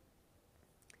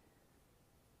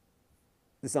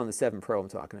 This is on the 7 Pro I'm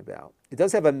talking about. It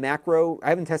does have a macro. I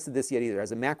haven't tested this yet either. It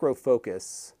has a macro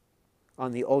focus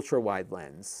on the ultra-wide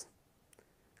lens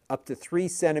up to 3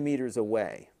 centimeters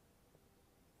away.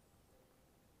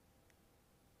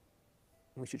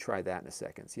 We should try that in a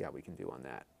second, see how we can do on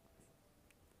that.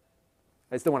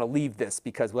 I just don't want to leave this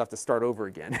because we'll have to start over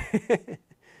again.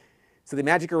 So the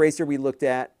Magic Eraser we looked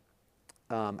at.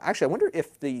 Actually, I wonder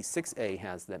if the 6A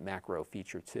has that macro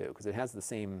feature too, because it has the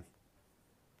same.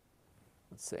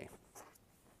 Let's see.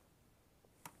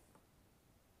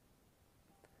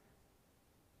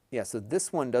 Yeah, so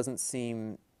this one doesn't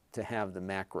seem to have the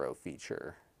macro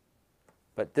feature,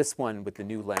 but this one with the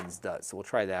new lens does. So we'll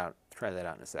try that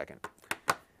out in a second.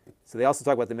 So they also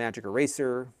talk about the Magic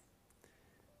Eraser.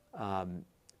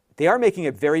 They are making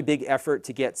a very big effort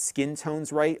to get skin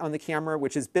tones right on the camera,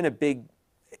 which has been a big.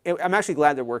 I'm actually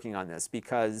glad they're working on this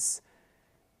because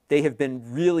they have been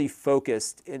really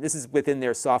focused, and this is within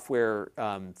their software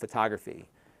photography.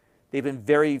 They've been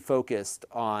very focused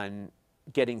on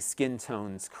getting skin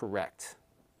tones correct.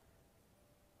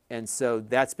 And so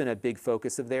that's been a big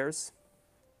focus of theirs.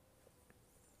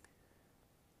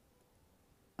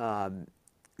 And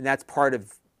that's part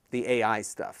of the AI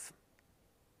stuff.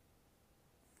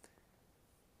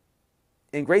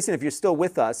 And Grayson, if you're still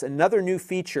with us, another new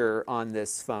feature on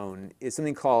this phone is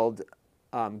something called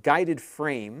guided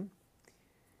frame,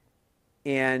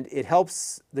 and it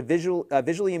helps the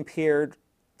visually impaired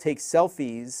take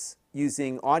selfies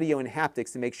using audio and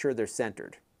haptics to make sure they're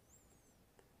centered.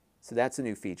 So that's a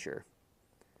new feature.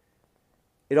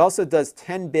 It also does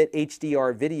 10-bit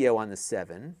HDR video on the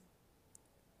 7.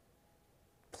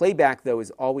 Playback, though,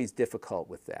 is always difficult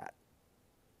with that.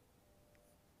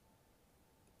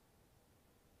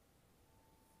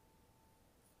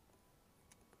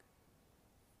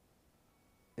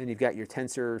 And you've got your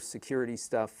Tensor security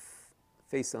stuff,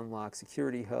 Face Unlock,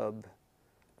 Security Hub.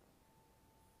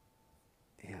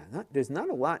 Yeah, there's not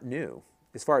a lot new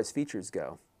as far as features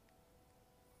go.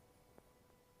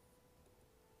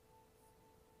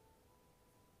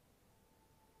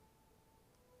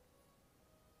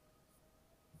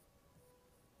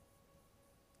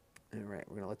 All right,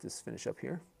 we're going to let this finish up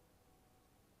here.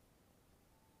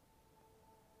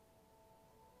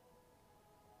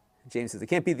 James says, it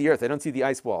can't be the Earth. I don't see the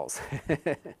ice walls.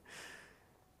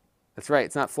 That's right.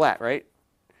 It's not flat, right?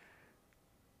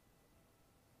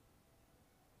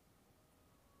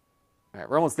 All right,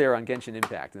 we're almost there on Genshin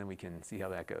Impact, and then we can see how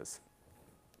that goes.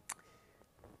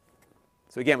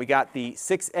 So again, we got the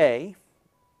 6A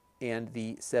and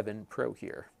the 7 Pro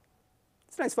here.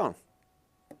 It's a nice phone.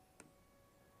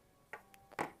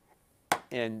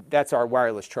 And that's our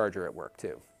wireless charger at work,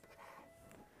 too.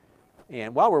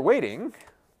 And while we're waiting,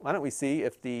 why don't we see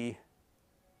if the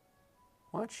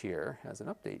watch here has an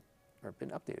update or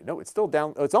been updated? No, it's still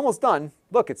down. Oh, it's almost done.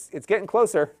 Look, it's getting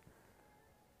closer.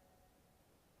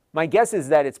 My guess is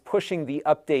that it's pushing the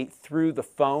update through the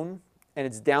phone and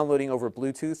it's downloading over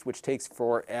Bluetooth, which takes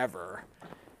forever.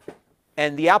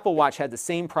 And the Apple Watch had the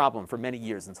same problem for many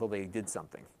years until they did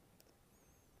something.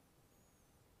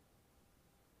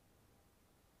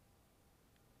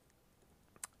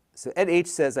 So Ed H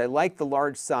says, I like the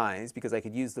large size because I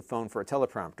could use the phone for a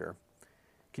teleprompter.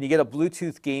 Can you get a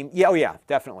Bluetooth game? Yeah, oh yeah,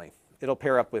 definitely. It'll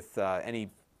pair up with any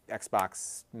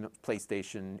Xbox,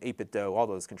 PlayStation, 8BitDo, all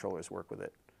those controllers work with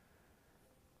it.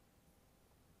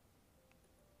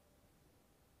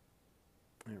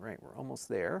 All right, we're almost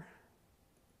there.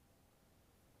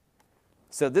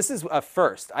 So this is a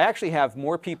first. I actually have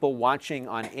more people watching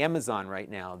on Amazon right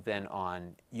now than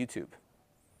on YouTube.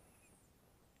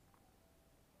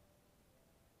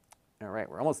 All right,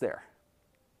 we're almost there.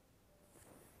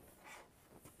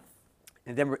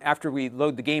 And then after we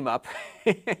load the game up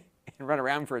and run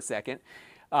around for a second,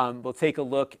 we'll take a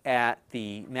look at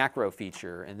the macro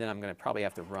feature, and then I'm going to probably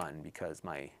have to run because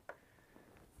my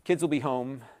kids will be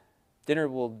home, dinner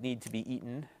will need to be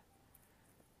eaten,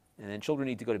 and then children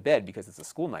need to go to bed because it's a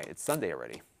school night. It's Sunday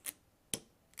already.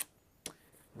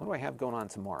 What do I have going on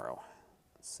tomorrow?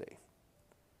 Let's see.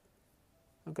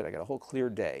 Oh, good. I got a whole clear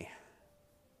day.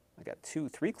 I got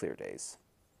 3 clear days.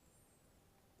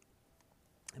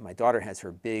 And my daughter has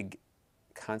her big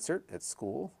concert at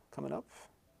school coming up.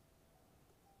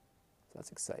 So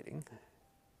that's exciting.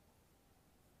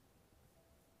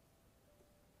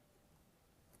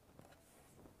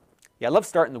 Yeah, I love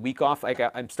starting the week off.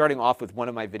 I'm starting off with one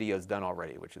of my videos done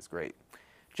already, which is great.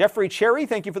 Jeffrey Cherry,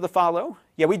 thank you for the follow.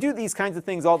 Yeah, we do these kinds of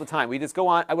things all the time. We just go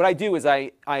on. What I do is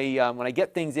when I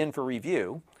get things in for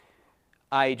review,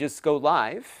 I just go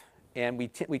live and we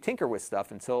tinker with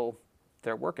stuff until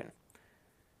they're working.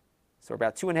 So we're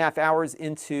about 2.5 hours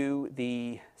into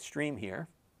the stream here.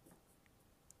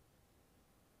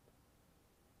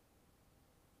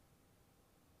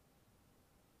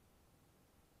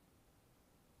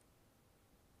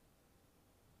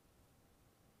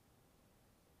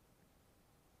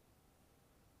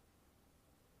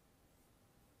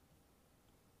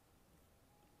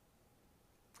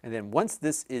 And then once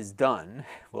this is done,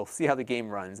 we'll see how the game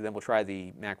runs, and then we'll try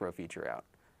the macro feature out.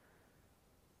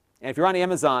 And if you're on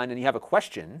Amazon and you have a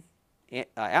question,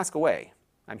 ask away.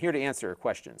 I'm here to answer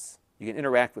questions. You can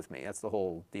interact with me. That's the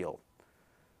whole deal.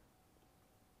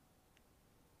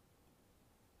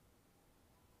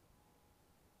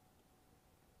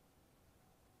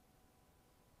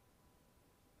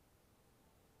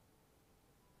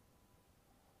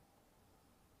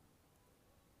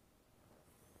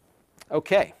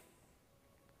 Okay.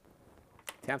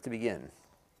 Tap to begin.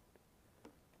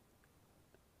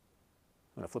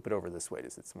 I'm going to flip it over this way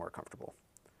because it's more comfortable.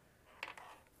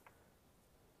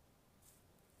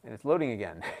 And it's loading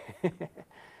again.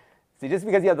 See, just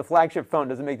because you have the flagship phone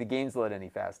doesn't make the games load any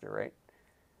faster, right?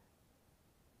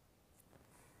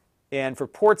 And for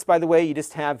ports, by the way, you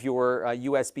just have your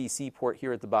USB-C port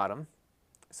here at the bottom.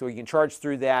 So you can charge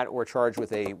through that or charge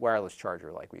with a wireless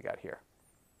charger like we got here.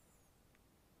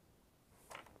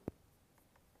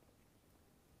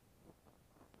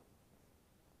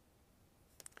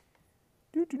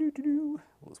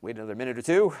 We'll just wait another minute or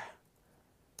two.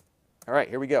 All right,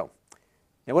 here we go.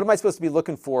 Now, what am I supposed to be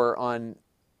looking for on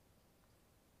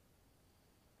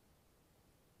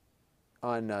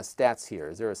stats here?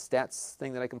 Is there a stats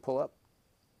thing that I can pull up?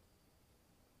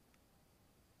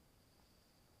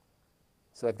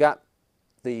 So I've got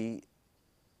the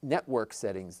network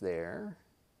settings there.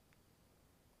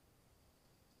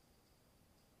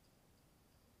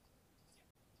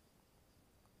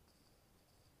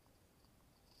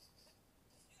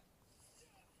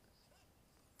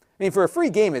 I mean, for a free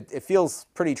game, it feels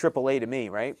pretty AAA to me,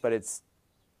 right? But it's,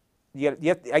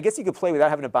 I guess you could play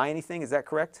without having to buy anything. Is that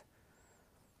correct?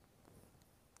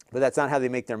 But that's not how they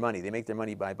make their money. They make their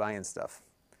money by buying stuff.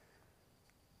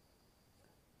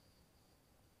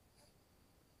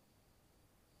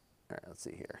 All right, let's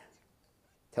see here.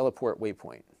 Teleport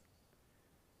waypoint.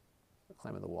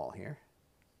 Climbing the wall here.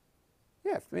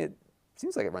 Yeah, I mean, it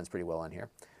seems like it runs pretty well on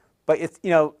here. But it's,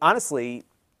 honestly,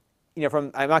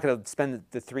 I'm not going to spend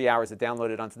the 3 hours to download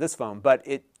it onto this phone, but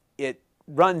it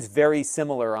runs very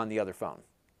similar on the other phone.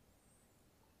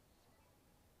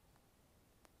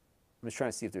 I'm just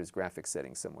trying to see if there's graphics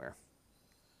settings somewhere.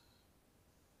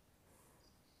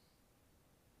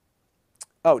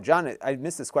 Oh, John, I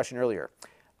missed this question earlier.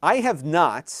 I have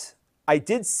not. I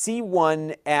did see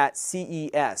one at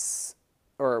CES,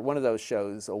 or one of those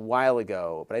shows, a while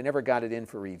ago, but I never got it in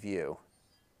for review.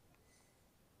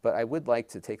 But I would like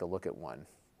to take a look at one.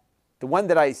 The one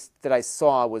that I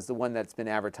saw was the one that's been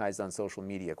advertised on social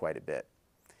media quite a bit.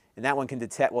 And that one can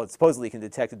detect, well, it supposedly can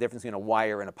detect the difference between a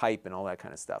wire and a pipe and all that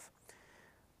kind of stuff.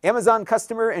 Amazon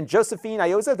customer and Josephine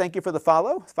Ioza, thank you for the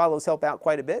follow. Follows help out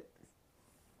quite a bit.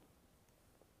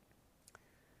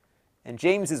 And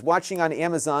James is watching on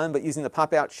Amazon but using the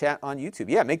pop-out chat on YouTube.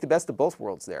 Yeah, make the best of both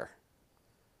worlds there.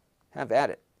 Have at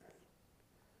it.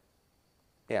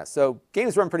 Yeah, so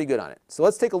games run pretty good on it. So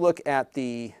let's take a look at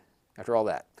after all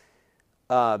that.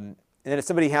 And then if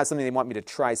somebody has something they want me to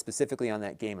try specifically on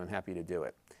that game, I'm happy to do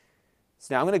it.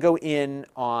 So now I'm going to go in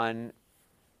on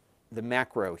the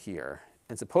macro here.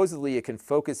 And supposedly it can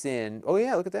focus in. Oh,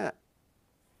 yeah, look at that.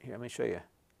 Here, let me show you.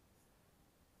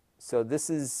 So this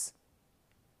is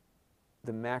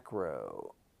the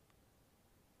macro.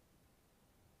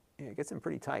 Yeah, it gets in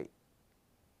pretty tight.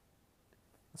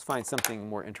 Let's find something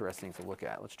more interesting to look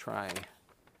at. Let's try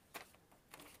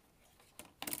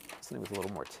something with a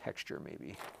little more texture,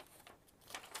 maybe.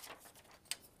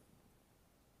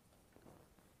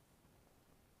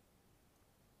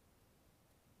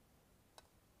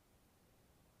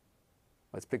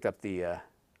 Let's pick up the I'll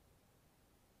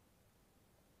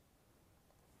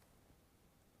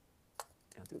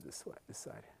do it this way, this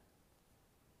side.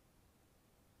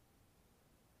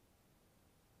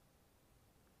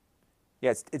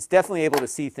 Yeah, it's definitely able to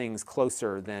see things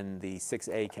closer than the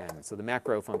 6A can. So the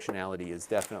macro functionality is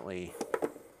definitely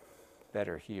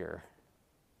better here.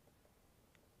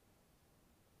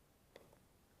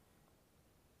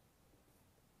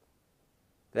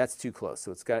 That's too close.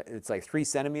 So it's like 3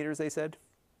 centimeters, they said.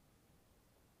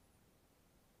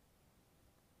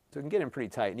 So it can get in pretty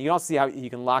tight. And you can also see how you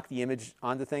can lock the image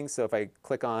onto things. So if I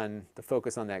click on the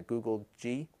focus on that Google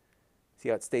G, see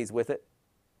how it stays with it?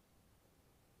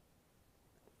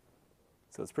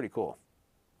 So it's pretty cool.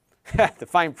 The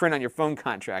fine print on your phone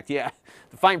contract. Yeah,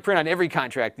 the fine print on every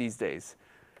contract these days.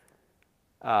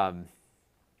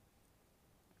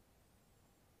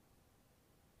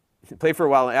 Play for a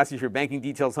while and ask you for your banking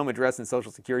details, home address, and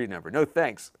social security number. No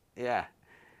thanks. Yeah.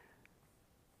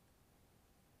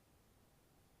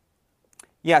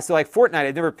 Yeah, so like Fortnite,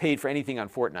 I'd never paid for anything on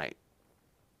Fortnite.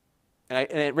 And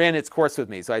it ran its course with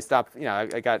me, so I stopped,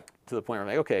 I got to the point where I'm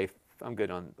like, okay, I'm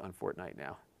good on Fortnite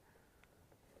now.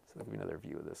 So I'll give you another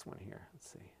view of this one here.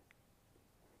 Let's see.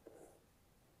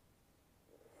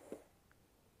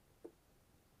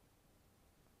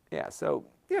 Yeah, so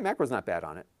yeah, macro's not bad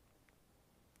on it.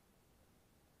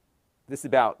 This is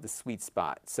about the sweet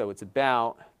spot. So it's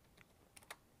about, let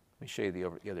me show you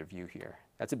the other view here.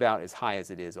 That's about as high as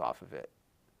it is off of it.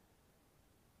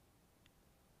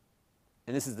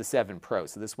 And this is the 7 Pro,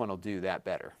 so this one will do that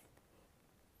better.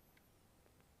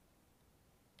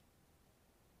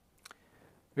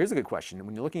 Here's a good question.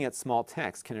 When you're looking at small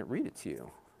text, can it read it to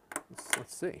you?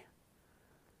 Let's see.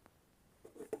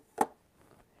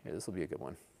 Here, this will be a good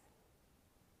one.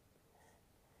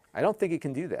 I don't think it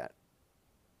can do that.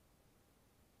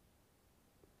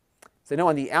 So I know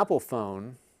on the Apple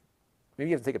phone, maybe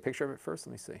you have to take a picture of it first.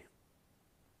 Let me see.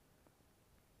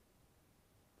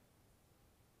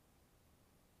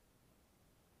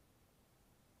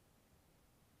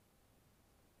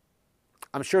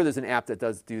 I'm sure there's an app that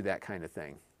does do that kind of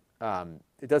thing.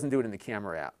 It doesn't do it in the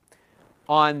camera app.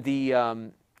 On the,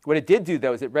 what it did do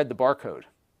though is it read the barcode.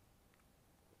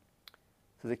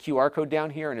 So the QR code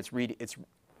down here, and it's reading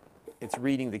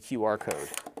the QR code.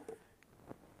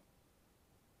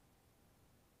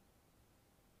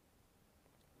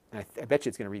 And I bet you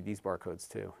it's going to read these barcodes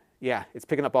too. Yeah, it's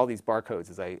picking up all these barcodes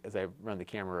as I run the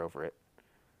camera over it.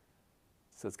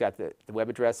 So it's got the web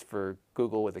address for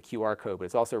Google with a QR code, but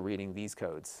it's also reading these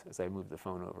codes as I move the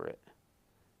phone over it.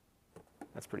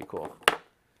 That's pretty cool.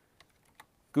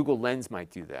 Google Lens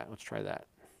might do that. Let's try that.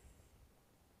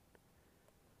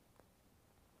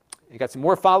 You got some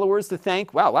more followers to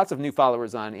thank. Wow, lots of new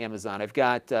followers on Amazon. I've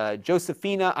got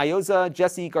Josefina Ioza,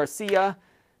 Jesse Garcia,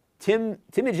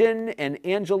 Timogen, and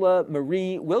Angela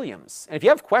Marie Williams. And if you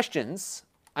have questions,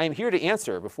 I am here to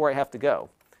answer before I have to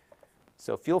go.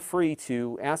 So feel free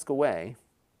to ask away.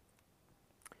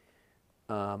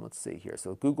 Let's see here.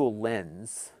 So Google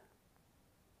Lens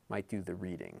might do the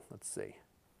reading. Let's see.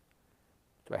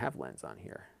 Do I have Lens on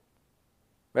here?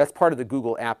 Well, that's part of the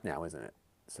Google app now, isn't it?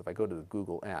 So if I go to the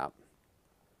Google app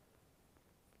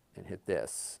and hit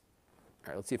this,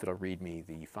 all right, let's see if it'll read me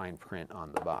the fine print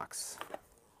on the box.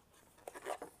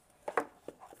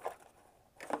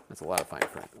 That's a lot of fine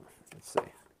print. Let's see.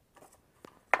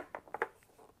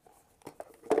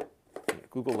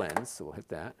 Google Lens, so we'll hit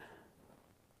that.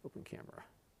 Open camera.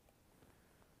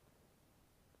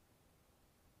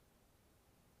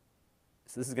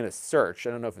 So this is going to search. I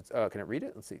don't know if it's, can it read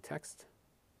it? Let's see, text.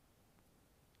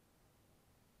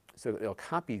 So it'll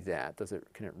copy that.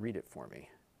 Can it read it for me?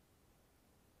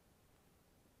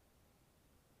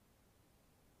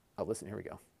 Oh, listen, here we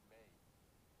go.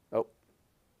 Oh.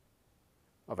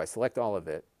 If I select all of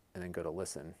it and then go to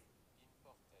listen.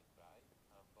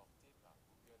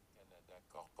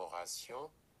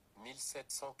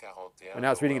 And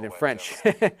now it's reading it in French.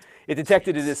 It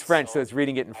detected it as French, so it's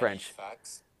reading it in French.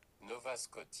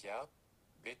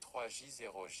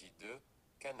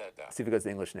 See if it goes to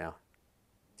English now.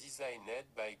 Designed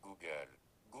by Google.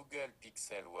 Google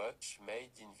Pixel Watch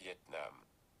made in Vietnam.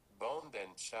 Band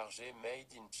and chargé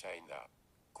made in China.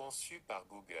 Conçu par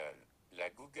Google. La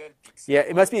Google Pixel Yeah,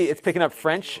 it must be, it's picking up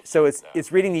French, so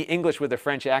it's reading the English with a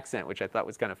French accent, which I thought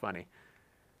was kind of funny.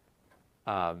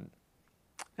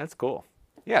 That's cool.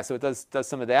 Yeah, so it does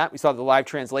some of that. We saw the live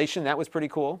translation. That was pretty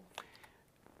cool.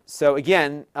 So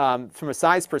again, from a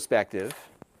size perspective,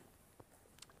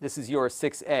 this is your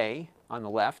 6A on the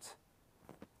left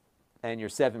and your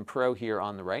 7 Pro here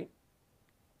on the right.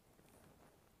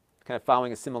 Kind of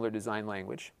following a similar design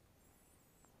language.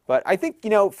 But I think,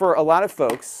 for a lot of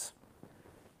folks,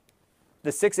 the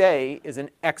 6A is an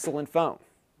excellent phone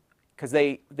because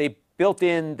they built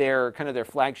in their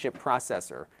flagship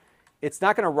processor. It's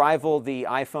not going to rival the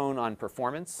iPhone on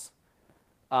performance,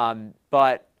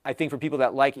 But I think for people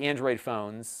that like Android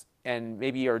phones and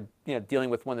maybe are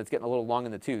dealing with one that's getting a little long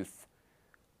in the tooth,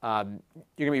 you're going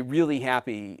to be really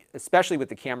happy, especially with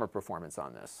the camera performance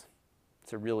on this.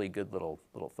 It's a really good little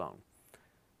phone,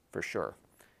 for sure.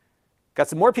 Got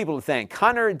some more people to thank.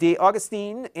 Connor De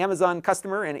Augustine, Amazon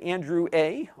customer, and Andrew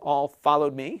A. all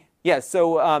followed me. Yeah,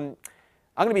 so I'm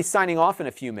going to be signing off in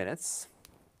a few minutes.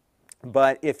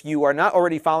 But if you are not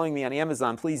already following me on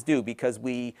Amazon, please do, because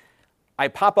I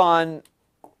pop on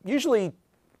usually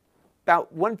about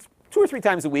 2 or 3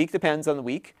 times a week, depends on the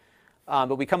week.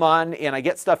 But we come on and I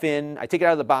get stuff in, I take it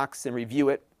out of the box and review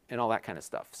it and all that kind of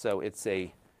stuff. So it's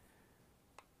a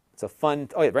fun,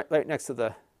 oh yeah, right next to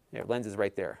the, yeah, lens is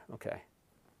right there, okay.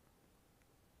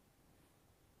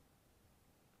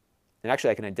 And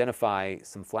actually I can identify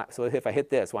some flowers. So if I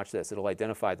hit this, watch this, it'll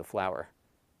identify the flower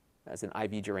as an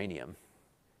ivy geranium.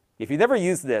 If you've never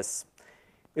used this,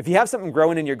 if you have something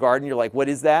growing in your garden, you're like, what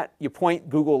is that? You point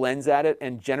Google Lens at it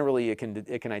and generally it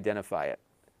can identify it.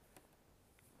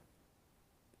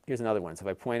 Here's another one. So if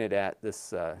I point it at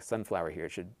this sunflower here,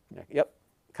 it should, yep,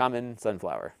 common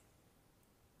sunflower.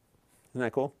 Isn't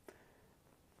that cool?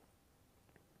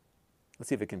 Let's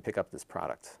see if it can pick up this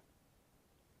product.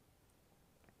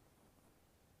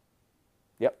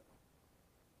 Yep.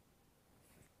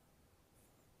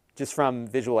 Just from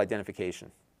visual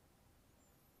identification.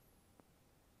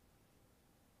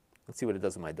 Let's see what it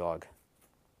does with my dog.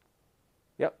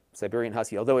 Yep, Siberian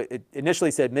Husky, although it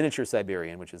initially said miniature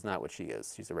Siberian, which is not what she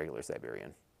is. She's a regular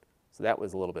Siberian. So that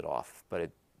was a little bit off, but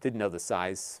it didn't know the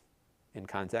size in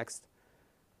context.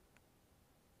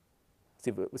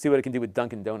 Let's see what it can do with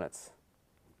Dunkin' Donuts.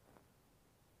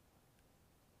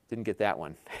 Didn't get that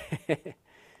one.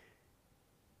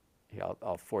 Yeah,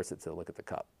 I'll force it to look at the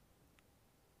cup.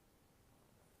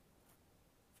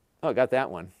 Oh, I got that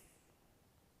one.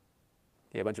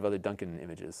 Yeah, a bunch of other Dunkin'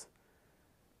 images.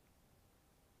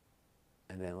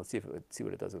 And then let's see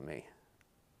what it does with me.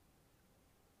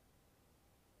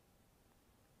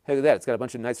 Hey, look at that. It's got a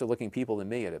bunch of nicer looking people than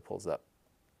me, and it pulls up.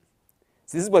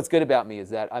 So this is what's good about me, is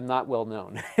that I'm not well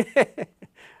known.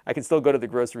 I can still go to the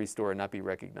grocery store and not be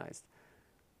recognized.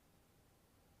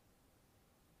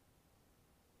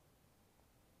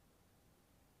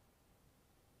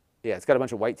 Yeah, it's got a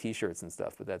bunch of white t-shirts and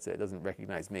stuff, but that's it. It doesn't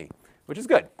recognize me, which is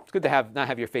good. It's good to not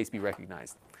have your face be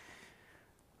recognized.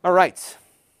 All right.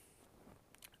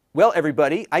 Well,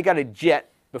 everybody, I got a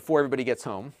jet before everybody gets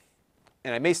home,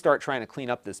 and I may start trying to clean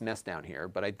up this mess down here,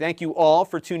 but I thank you all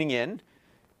for tuning in.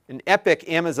 An epic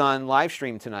Amazon live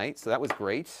stream tonight, so that was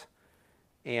great.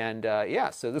 And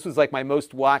yeah, so this was like my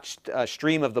most watched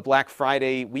stream of the Black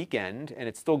Friday weekend, and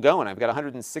it's still going. I've got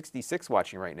 166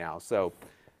 watching right now. So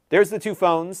there's the 2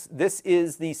 phones. This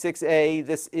is the 6A.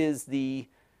 This is the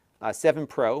 7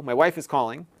 Pro. My wife is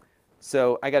calling,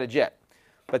 so I got a jet.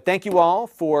 But thank you all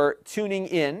for tuning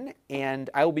in, and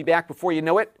I will be back before you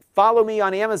know it. Follow me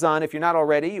on Amazon if you're not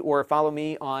already, or follow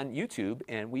me on YouTube,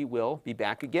 and we will be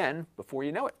back again before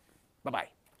you know it.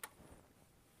 Bye-bye.